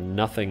is like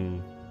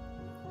nothing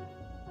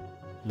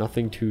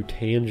too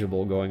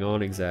tangible going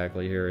on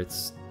exactly here. It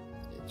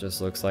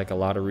just looks like a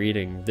lot of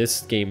reading.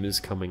 This game is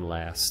coming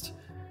last.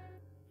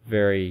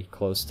 Very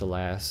close to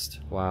last.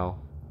 Wow.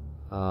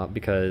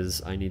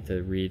 Because I need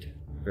to read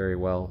very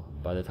well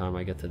by the time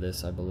I get to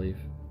this, I believe.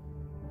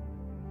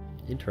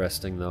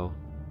 Interesting though.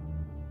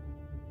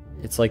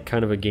 It's like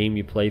kind of a game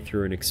you play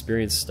through and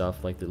experience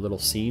stuff, like the little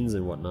scenes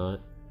and whatnot.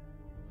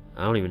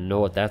 I don't even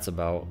know what that's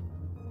about.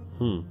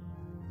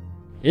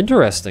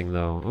 Interesting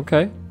though,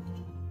 okay.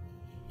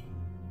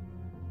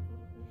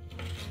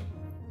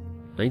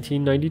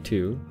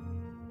 1992.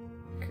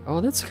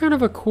 Oh, that's kind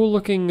of a cool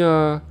looking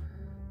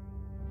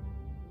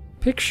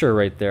picture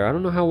right there. I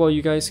don't know how well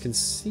you guys can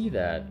see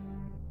that.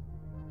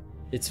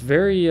 It's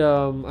very,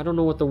 I don't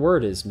know what the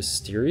word is.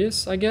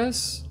 Mysterious, I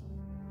guess?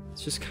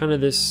 It's just kind of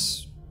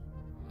this,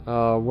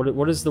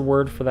 what is the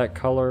word for that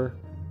color?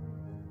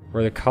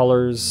 Where the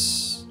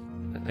colors,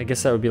 I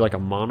guess that would be like a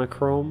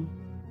monochrome?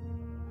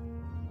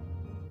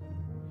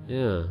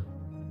 Yeah.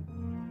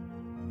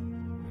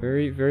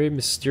 Very, very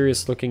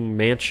mysterious looking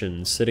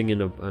mansion sitting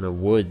in a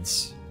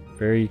woods.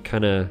 Very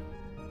kind of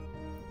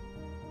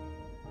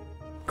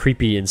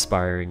creepy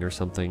inspiring or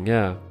something.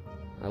 Yeah.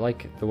 I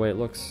like the way it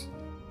looks.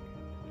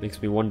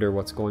 Makes me wonder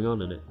what's going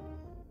on in it.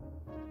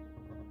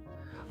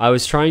 I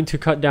was trying to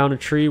cut down a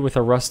tree with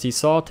a rusty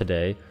saw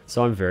today,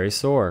 so I'm very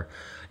sore.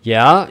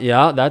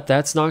 Yeah,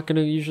 that's not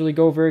gonna usually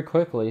go very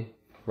quickly.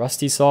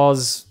 Rusty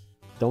saws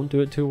don't do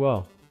it too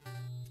well.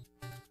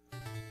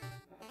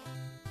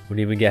 Wouldn't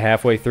even get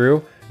halfway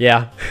through?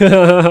 Yeah.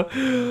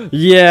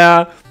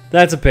 Yeah,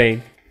 that's a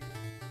pain.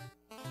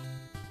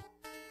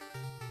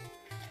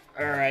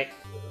 Alright,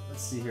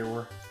 let's see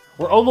here.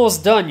 We're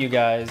almost done, you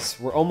guys.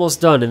 We're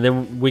almost done, and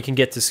then we can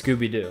get to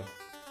Scooby-Doo.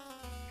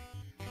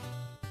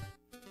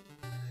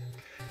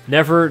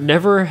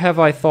 Never have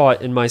I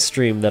thought in my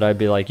stream that I'd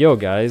be like, yo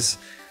guys,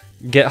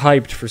 get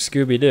hyped for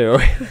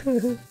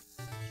Scooby-Doo.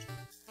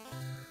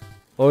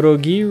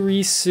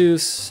 Orogirisu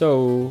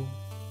So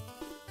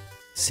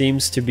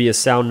seems to be a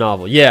sound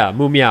novel. Yeah,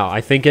 Moo Meow.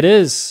 I think it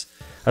is.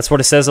 That's what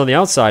it says on the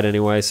outside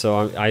anyway,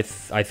 so I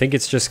think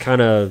it's just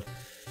kind of,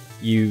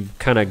 you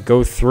kind of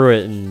go through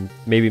it and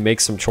maybe make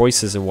some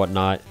choices and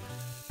whatnot.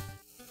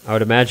 I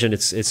would imagine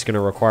it's going to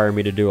require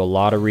me to do a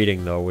lot of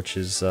reading though, which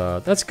is,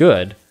 that's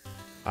good.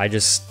 I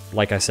just,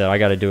 like I said, I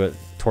got to do it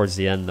towards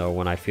the end though,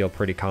 when I feel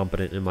pretty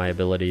competent in my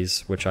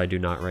abilities, which I do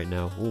not right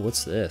now. Ooh,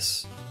 what's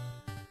this?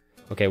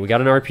 Okay, we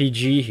got an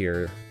RPG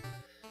here.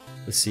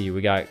 Let's see,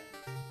 we got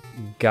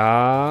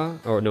Ka.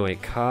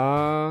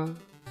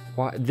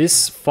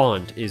 This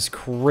font is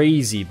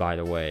crazy, by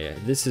the way.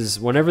 This is,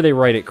 whenever they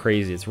write it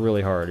crazy, it's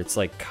really hard. It's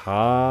like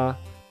Ka,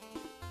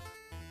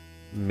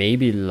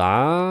 maybe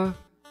La.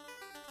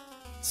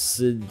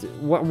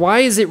 Why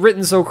is it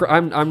written so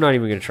I'm not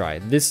even gonna try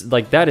this.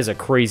 Like, that is a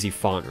crazy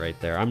font right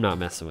there. I'm not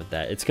messing with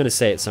that. It's gonna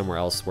say it somewhere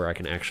else where I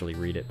can actually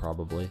read it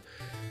probably.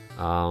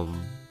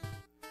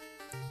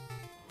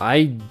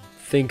 I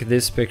think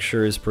this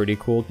picture is pretty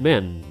cool.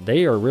 Man,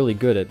 they are really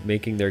good at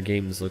making their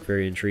games look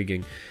very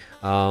intriguing.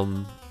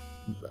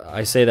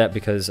 I say that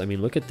because, I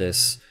mean, look at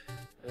this.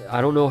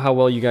 I don't know how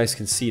well you guys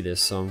can see this,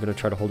 so I'm gonna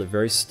try to hold it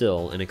very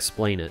still and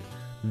explain it.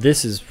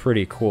 This is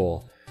pretty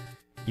cool.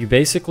 You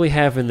basically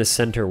have in the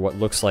center what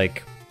looks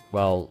like,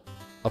 well,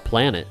 a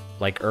planet,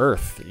 like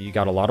Earth. You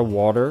got a lot of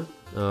water,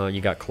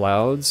 you got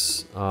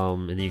clouds,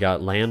 and you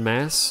got land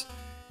mass.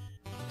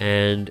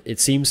 And it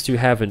seems to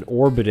have an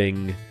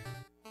orbiting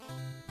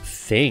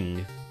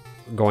thing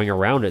going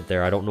around it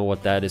there. I don't know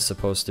what that is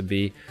supposed to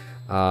be.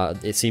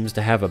 It seems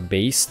to have a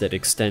base that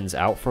extends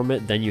out from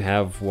it. Then you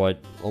have what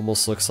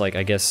almost looks like,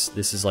 I guess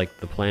this is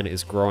like the planet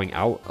is growing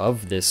out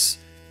of this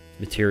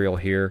material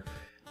here.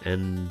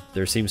 And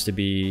there seems to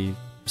be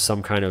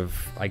some kind of,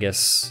 I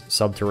guess,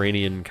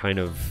 subterranean kind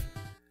of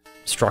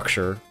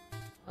structure,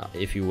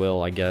 if you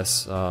will, I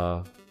guess.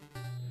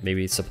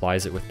 Maybe it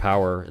supplies it with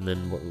power, and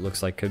then what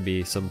looks like could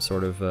be some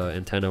sort of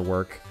antenna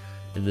work.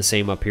 And the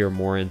same up here,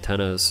 more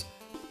antennas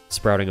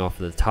sprouting off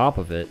of the top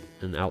of it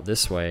and out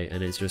this way,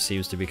 and it just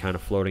seems to be kind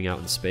of floating out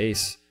in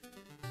space.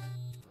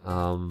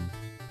 I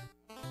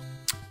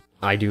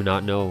do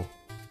not know,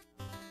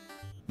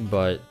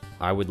 but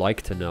I would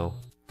like to know.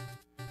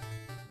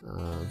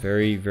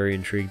 Very, very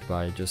intrigued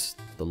by just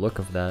the look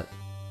of that.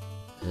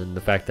 And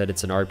the fact that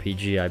it's an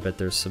RPG, I bet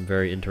there's some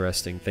very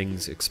interesting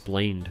things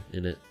explained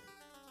in it.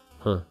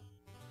 Huh.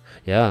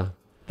 Yeah,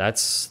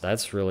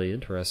 that's really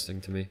interesting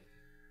to me.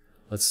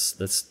 Let's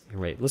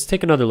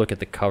take another look at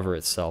the cover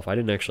itself. I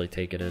didn't actually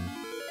take it in.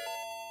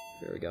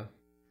 There we go.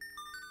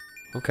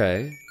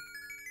 Okay.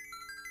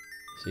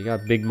 So you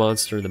got big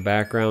monster in the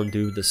background,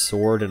 dude with a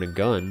sword and a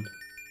gun.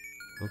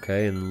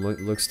 Okay, and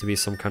looks to be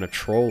some kind of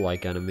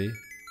troll-like enemy.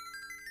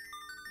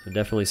 So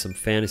definitely some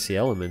fantasy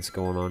elements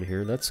going on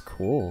here. That's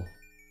cool.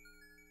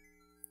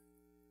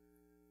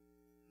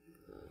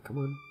 Come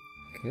on.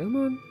 Come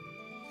on.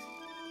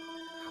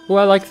 Oh,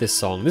 I like this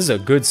song. This is a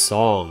good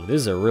song.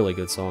 This is a really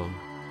good song.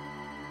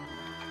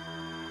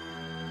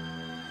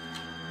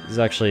 This is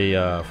actually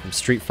from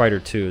Street Fighter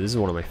 2. This is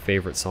one of my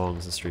favorite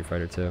songs in Street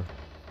Fighter 2.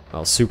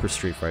 Well, Super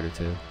Street Fighter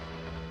 2.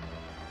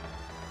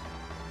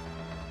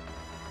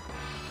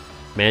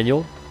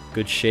 Manual,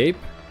 good shape,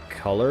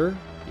 color.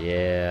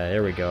 Yeah,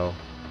 there we go.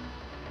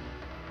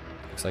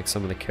 Looks like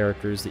some of the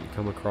characters that you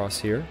come across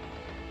here.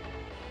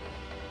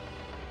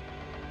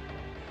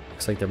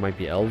 Looks like there might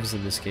be elves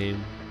in this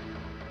game.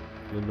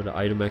 Limited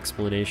item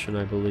explanation,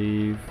 I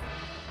believe.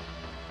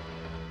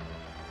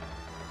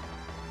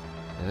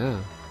 Yeah.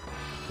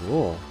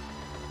 Cool.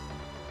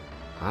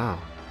 Wow.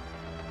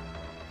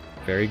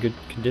 Very good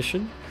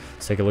condition.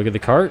 Let's take a look at the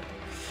cart.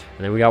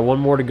 And then we got one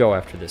more to go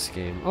after this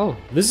game. Oh,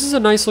 this is a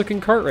nice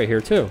looking cart right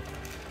here too.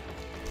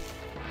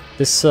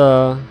 This,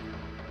 yeah,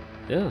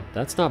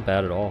 that's not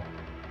bad at all.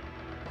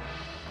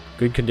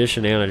 Good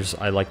condition, and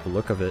I like the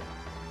look of it.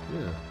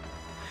 Yeah.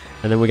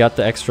 And then we got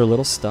the extra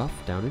little stuff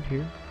down in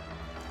here.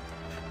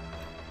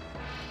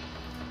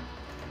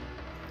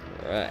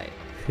 Alright.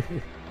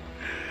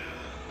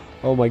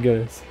 Oh my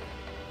goodness.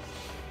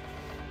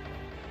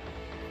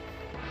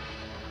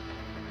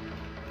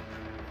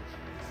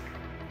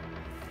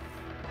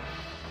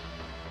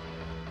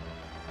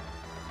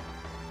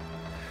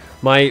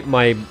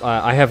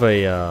 I have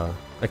a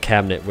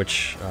cabinet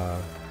which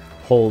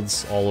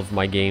holds all of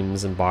my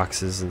games and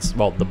boxes, and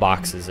well, the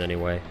boxes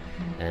anyway,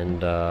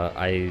 and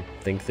I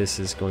think this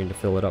is going to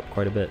fill it up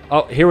quite a bit.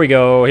 Oh, here we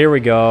go, here we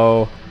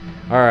go.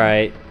 All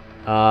right,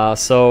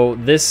 so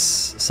this,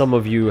 some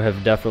of you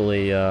have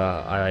definitely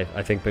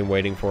I think been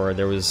waiting for.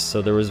 There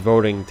was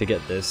voting to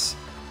get this.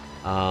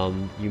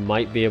 You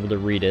might be able to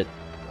read it,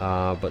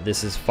 but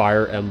this is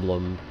Fire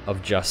Emblem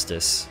of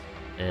Justice,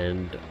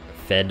 and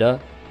Feda,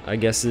 I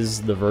guess,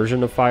 is the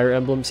version of Fire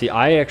Emblem. See,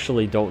 I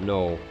actually don't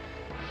know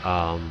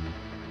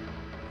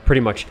pretty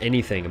much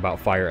anything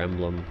about Fire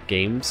Emblem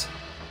games,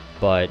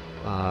 but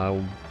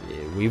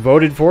we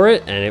voted for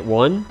it and it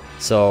won,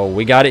 so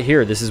we got it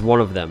here. This is one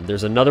of them.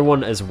 There's another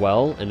one as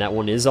well, and that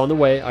one is on the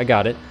way. I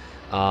got it,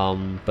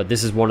 but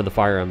this is one of the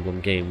Fire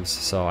Emblem games,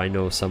 so I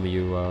know some of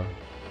you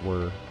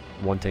were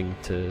wanting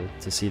to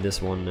see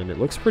this one, and it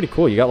looks pretty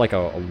cool. You got like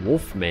a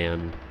wolf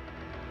man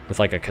with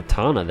like a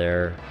katana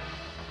there.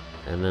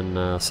 And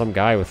then some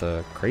guy with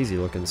a crazy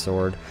looking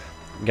sword.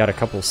 Got a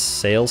couple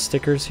sale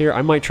stickers here.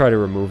 I might try to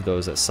remove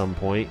those at some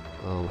point.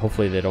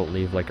 Hopefully they don't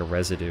leave like a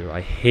residue. I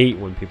hate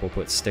when people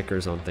put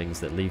stickers on things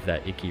that leave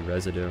that icky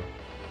residue.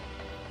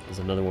 There's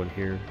another one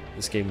here.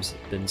 This game's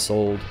been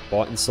sold,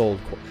 bought and sold.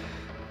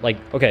 Like,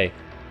 okay,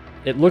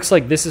 it looks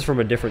like this is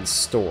from a different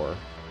store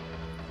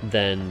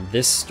than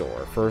this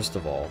store, first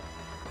of all.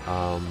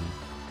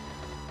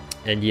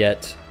 And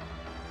yet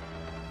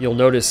you'll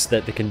notice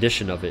that the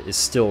condition of it is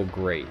still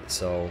great.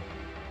 So,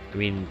 I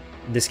mean,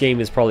 this game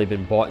has probably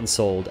been bought and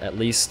sold at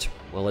least,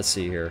 well, let's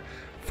see here.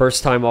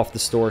 First time off the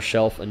store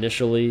shelf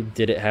initially,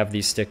 did it have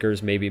these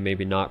stickers? Maybe,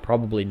 maybe not.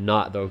 Probably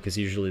not, though, because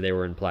usually they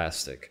were in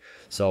plastic.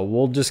 So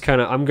we'll just kind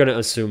of, I'm going to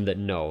assume that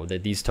no,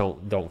 that these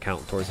don't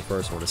count towards the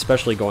first one,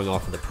 especially going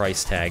off of the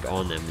price tag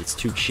on them. It's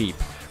too cheap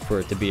for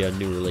it to be a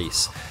new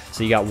release.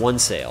 So you got one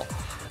sale.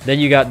 Then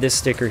you got this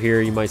sticker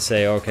here. You might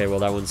say, okay, well,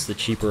 that one's the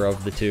cheaper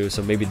of the two,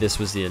 so maybe this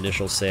was the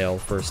initial sale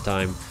first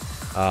time.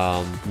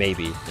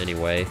 Maybe,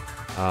 anyway.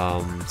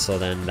 So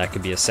then that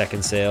could be a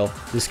second sale.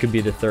 This could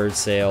be the third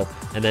sale.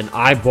 And then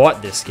I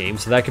bought this game,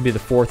 so that could be the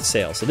fourth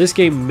sale. So this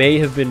game may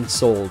have been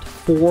sold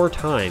 4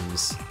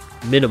 times,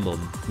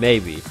 minimum,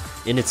 maybe,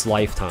 in its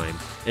lifetime.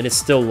 And it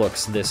still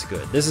looks this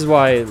good. This is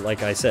why,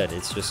 like I said,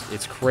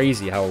 it's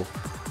crazy how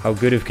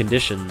good of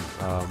condition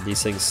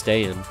these things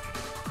stay in.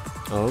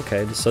 Oh,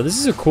 okay, so this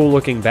is a cool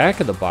looking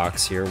back of the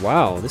box here.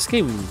 Wow, this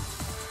game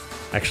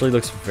actually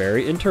looks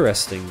very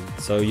interesting.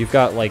 So you've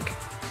got like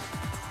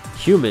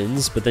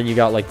humans, but then you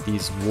got like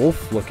these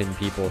wolf looking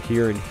people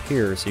here and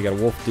here. So you got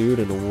a wolf dude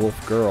and a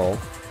wolf girl.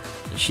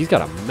 And she's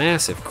got a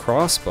massive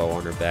crossbow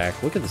on her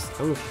back. Look at this, I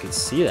don't know if you can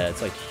see that,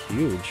 it's like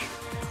huge.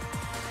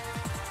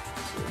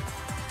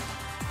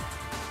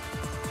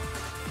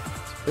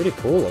 It's pretty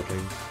cool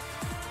looking.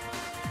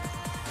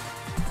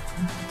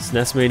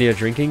 SNES Mania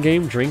drinking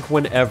game? Drink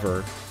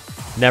whenever.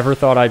 Never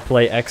thought I'd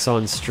play X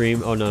on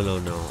stream. Oh, no, no,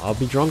 no. I'll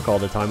be drunk all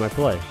the time I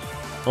play.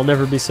 I'll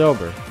never be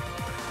sober.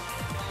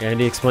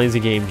 Andy explains the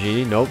game,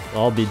 Genie. Nope,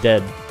 I'll be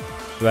dead.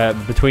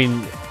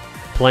 Between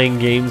playing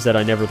games that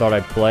I never thought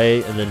I'd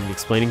play and then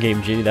explaining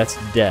Game Genie, that's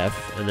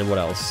death. And then what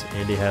else?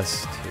 Andy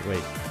has to...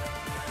 Wait.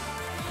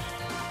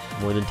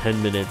 More than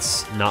 10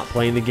 minutes not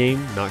playing the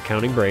game, not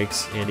counting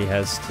breaks. Andy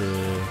has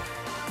to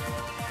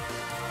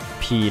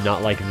pee,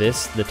 not like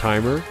this, the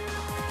timer.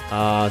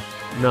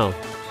 No.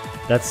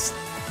 That's,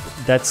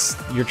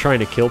 you're trying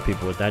to kill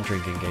people with that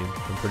drinking game,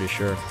 I'm pretty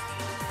sure.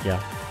 Yeah.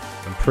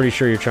 I'm pretty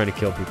sure you're trying to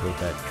kill people with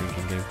that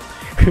drinking game.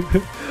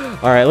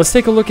 Alright, let's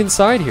take a look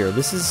inside here.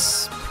 This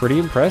is pretty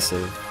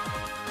impressive.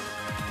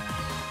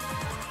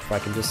 If I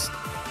can just...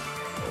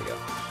 There we go.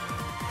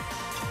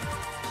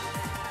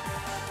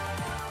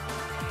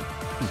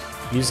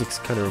 Music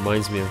kind of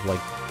reminds me of,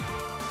 like,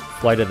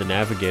 Flight of the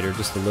Navigator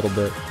just a little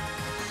bit.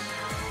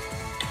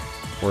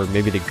 Or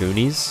maybe the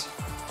Goonies.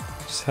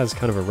 Just has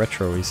kind of a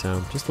retro-y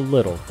sound. Just a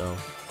little, though.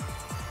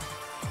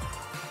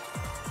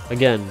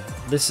 Again,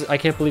 I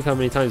can't believe how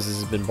many times this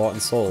has been bought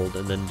and sold,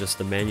 and then just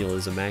the manual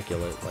is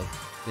immaculate. Like,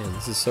 man,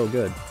 this is so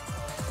good.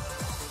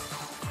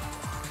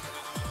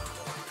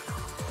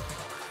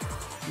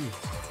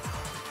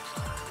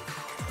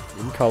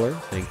 In color,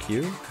 thank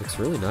you. Looks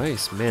really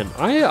nice. Man,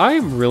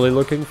 I'm really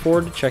looking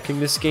forward to checking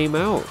this game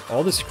out.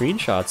 All the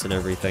screenshots and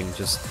everything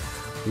just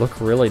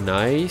look really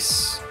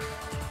nice.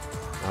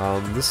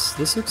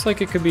 This looks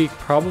like it could be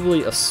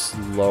probably a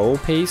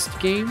slow-paced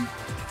game,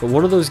 but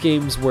one of those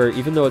games where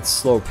even though it's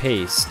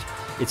slow-paced,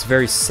 it's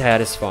very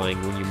satisfying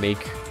when you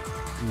make,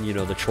 you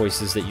know, the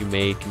choices that you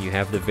make and you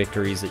have the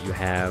victories that you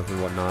have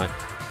and whatnot.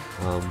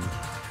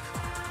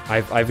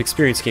 I've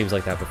experienced games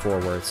like that before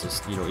where it's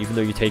just, you know, even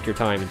though you take your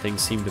time and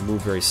things seem to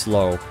move very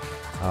slow,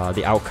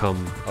 the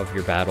outcome of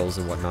your battles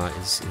and whatnot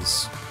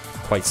is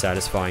quite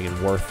satisfying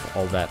and worth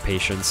all that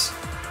patience.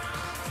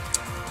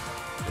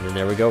 And then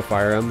there we go,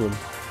 Fire Emblem.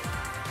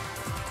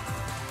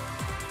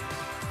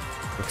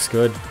 Looks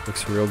good.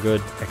 Looks real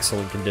good.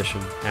 Excellent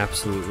condition.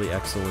 Absolutely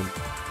excellent.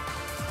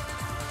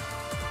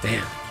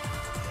 Man,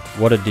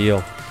 what a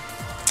deal.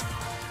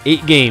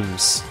 8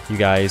 games, you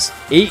guys.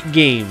 8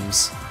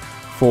 games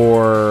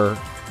for,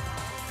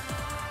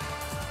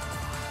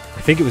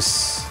 I think it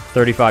was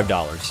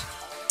 $35.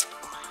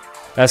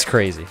 That's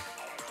crazy.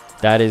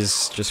 That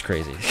is just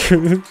crazy.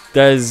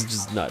 That is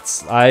just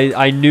nuts.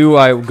 I knew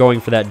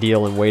going for that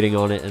deal and waiting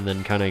on it and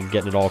then kind of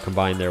getting it all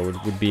combined there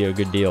would be a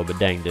good deal, but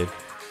dang, dude.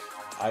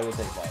 I will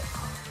take that.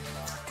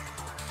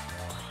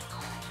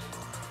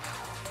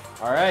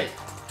 Alright.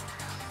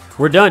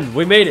 We're done.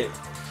 We made it.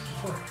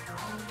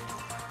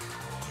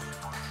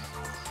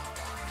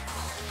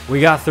 We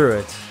got through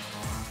it.